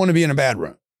 And you don't want to be in a bad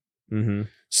room.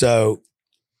 So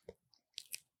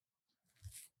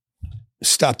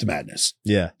stop the madness.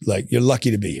 Yeah. Like you're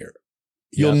lucky to be here.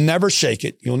 You'll never shake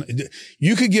it.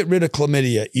 You could get rid of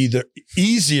chlamydia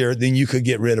easier than you could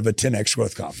get rid of a 10X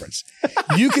Growth Conference.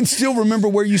 You can still remember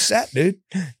where you sat, dude.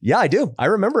 Yeah, I do. I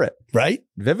remember it. Right?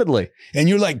 Vividly. And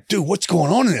you're like, dude, what's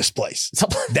going on in this place?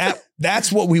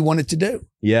 That's what we wanted to do.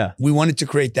 Yeah. We wanted to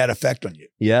create that effect on you.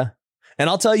 Yeah. And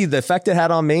I'll tell you, the effect it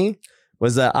had on me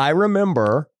was that I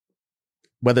remember,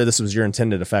 whether this was your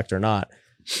intended effect or not,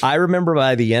 I remember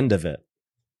by the end of it,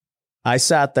 I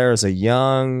sat there as a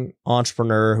young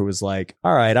entrepreneur who was like,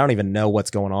 all right, I don't even know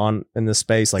what's going on in this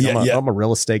space. Like I'm a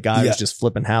real estate guy who's just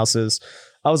flipping houses.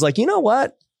 I was like, you know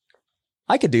what?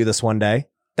 I could do this one day.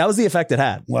 That was the effect it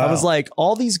had. Wow. I was like,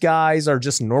 all these guys are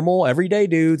just normal, everyday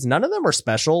dudes. None of them are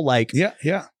special. Like,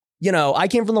 I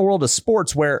came from the world of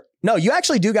sports where, no, you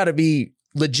actually do got to be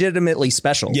legitimately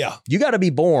special. Yeah. You got to be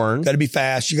born. Got to be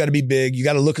fast. You got to be big. You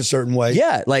got to look a certain way.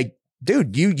 Yeah. Like,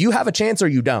 dude, you have a chance or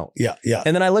you don't. Yeah. Yeah.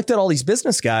 And then I looked at all these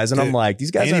business guys and I'm like,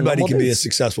 these guys anybody are can be a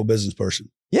successful business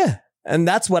person. Yeah. And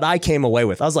that's what I came away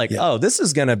with. I was like, oh, this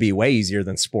is going to be way easier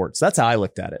than sports. That's how I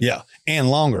looked at it. Yeah.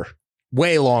 And longer.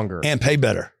 Way longer. And pay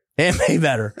better.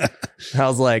 I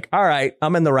was like, all right,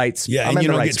 I'm in the right spot. Yeah. And you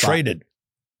don't get traded.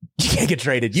 You can't get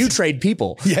traded. You trade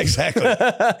people. Yeah, exactly.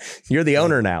 You're the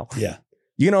owner now. Yeah.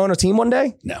 You going to own a team one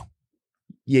day? No.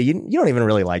 Yeah. You don't even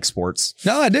really like sports.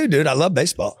 No, I do, dude. I love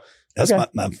baseball. That's Okay.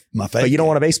 my favorite. But you don't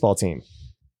want a baseball team.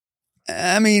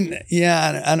 I mean,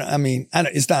 yeah.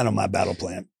 It's not on my battle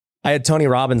plan. I had Tony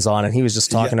Robbins on, and he was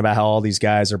just talking about how all these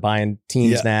guys are buying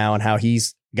teams now, and how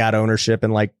he's got ownership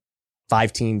in like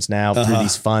 5 teams now through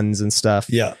these funds and stuff.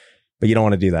 Yeah. But you don't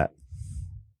want to do that.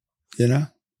 You know,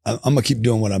 I'm going to keep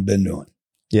doing what I've been doing.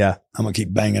 Yeah. I'm going to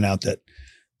keep banging out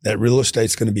that real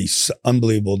estate's going to be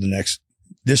unbelievable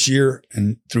this year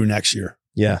and through next year.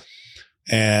 Yeah.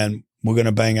 And we're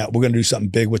going to do something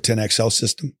big with 10X Health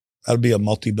System. That'll be a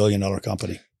multi-billion-dollar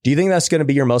company. Do you think that's going to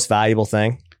be your most valuable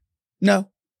thing? No,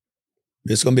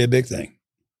 it's going to be a big thing.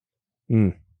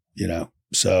 You know,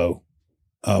 so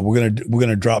we're going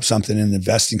to drop something in the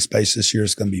investing space this year.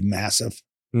 It's going to be massive.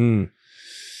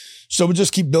 So we'll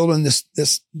just keep building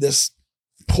this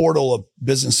portal of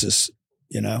businesses,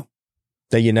 you know,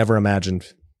 that you never imagined.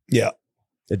 Yeah.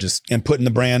 And putting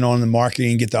the brand on the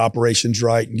marketing, get the operations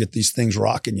right, and get these things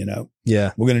rocking, you know.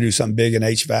 Yeah. We're going to do something big in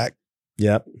HVAC.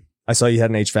 Yep. I saw you had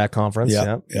an HVAC conference.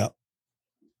 Yeah.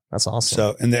 That's awesome.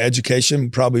 So, in the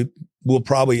education, we'll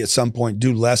probably at some point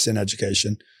do less in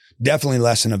education, definitely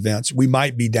less in events. We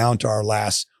might be down to our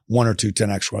last 1 or 2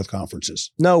 10X Growth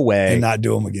conferences. No way. And not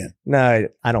do them again. No,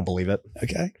 I don't believe it.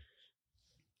 Okay.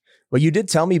 Well, you did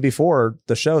tell me before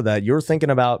the show that you're thinking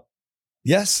about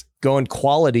going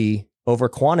quality over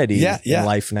quantity in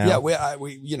life now. Yeah,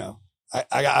 we you know,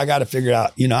 I got to figure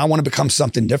out, you know, I want to become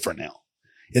something different now.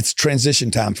 It's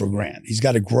transition time for Grant. He's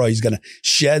got to grow. He's going to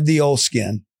shed the old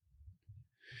skin,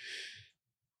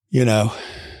 you know,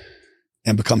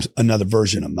 and become another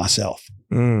version of myself.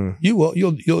 You will.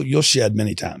 You'll shed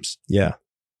many times. Yeah.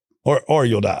 Or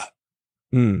you'll die.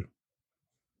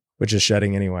 Which is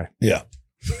shedding anyway. Yeah.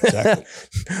 Exactly.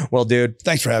 Well, dude,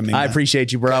 thanks for having me. I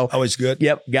appreciate you, bro. Always good.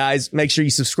 Yep. Guys, make sure you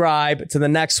subscribe to the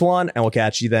next one, and we'll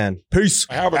catch you then. Peace.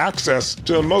 I have access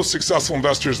to the most successful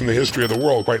investors in the history of the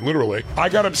world, quite literally. I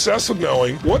got obsessed with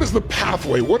knowing what is the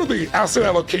pathway, what are the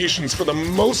asset allocations for the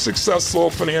most successful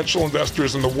financial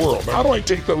investors in the world? How do I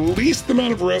take the least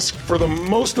amount of risk for the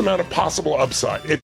most amount of possible upside?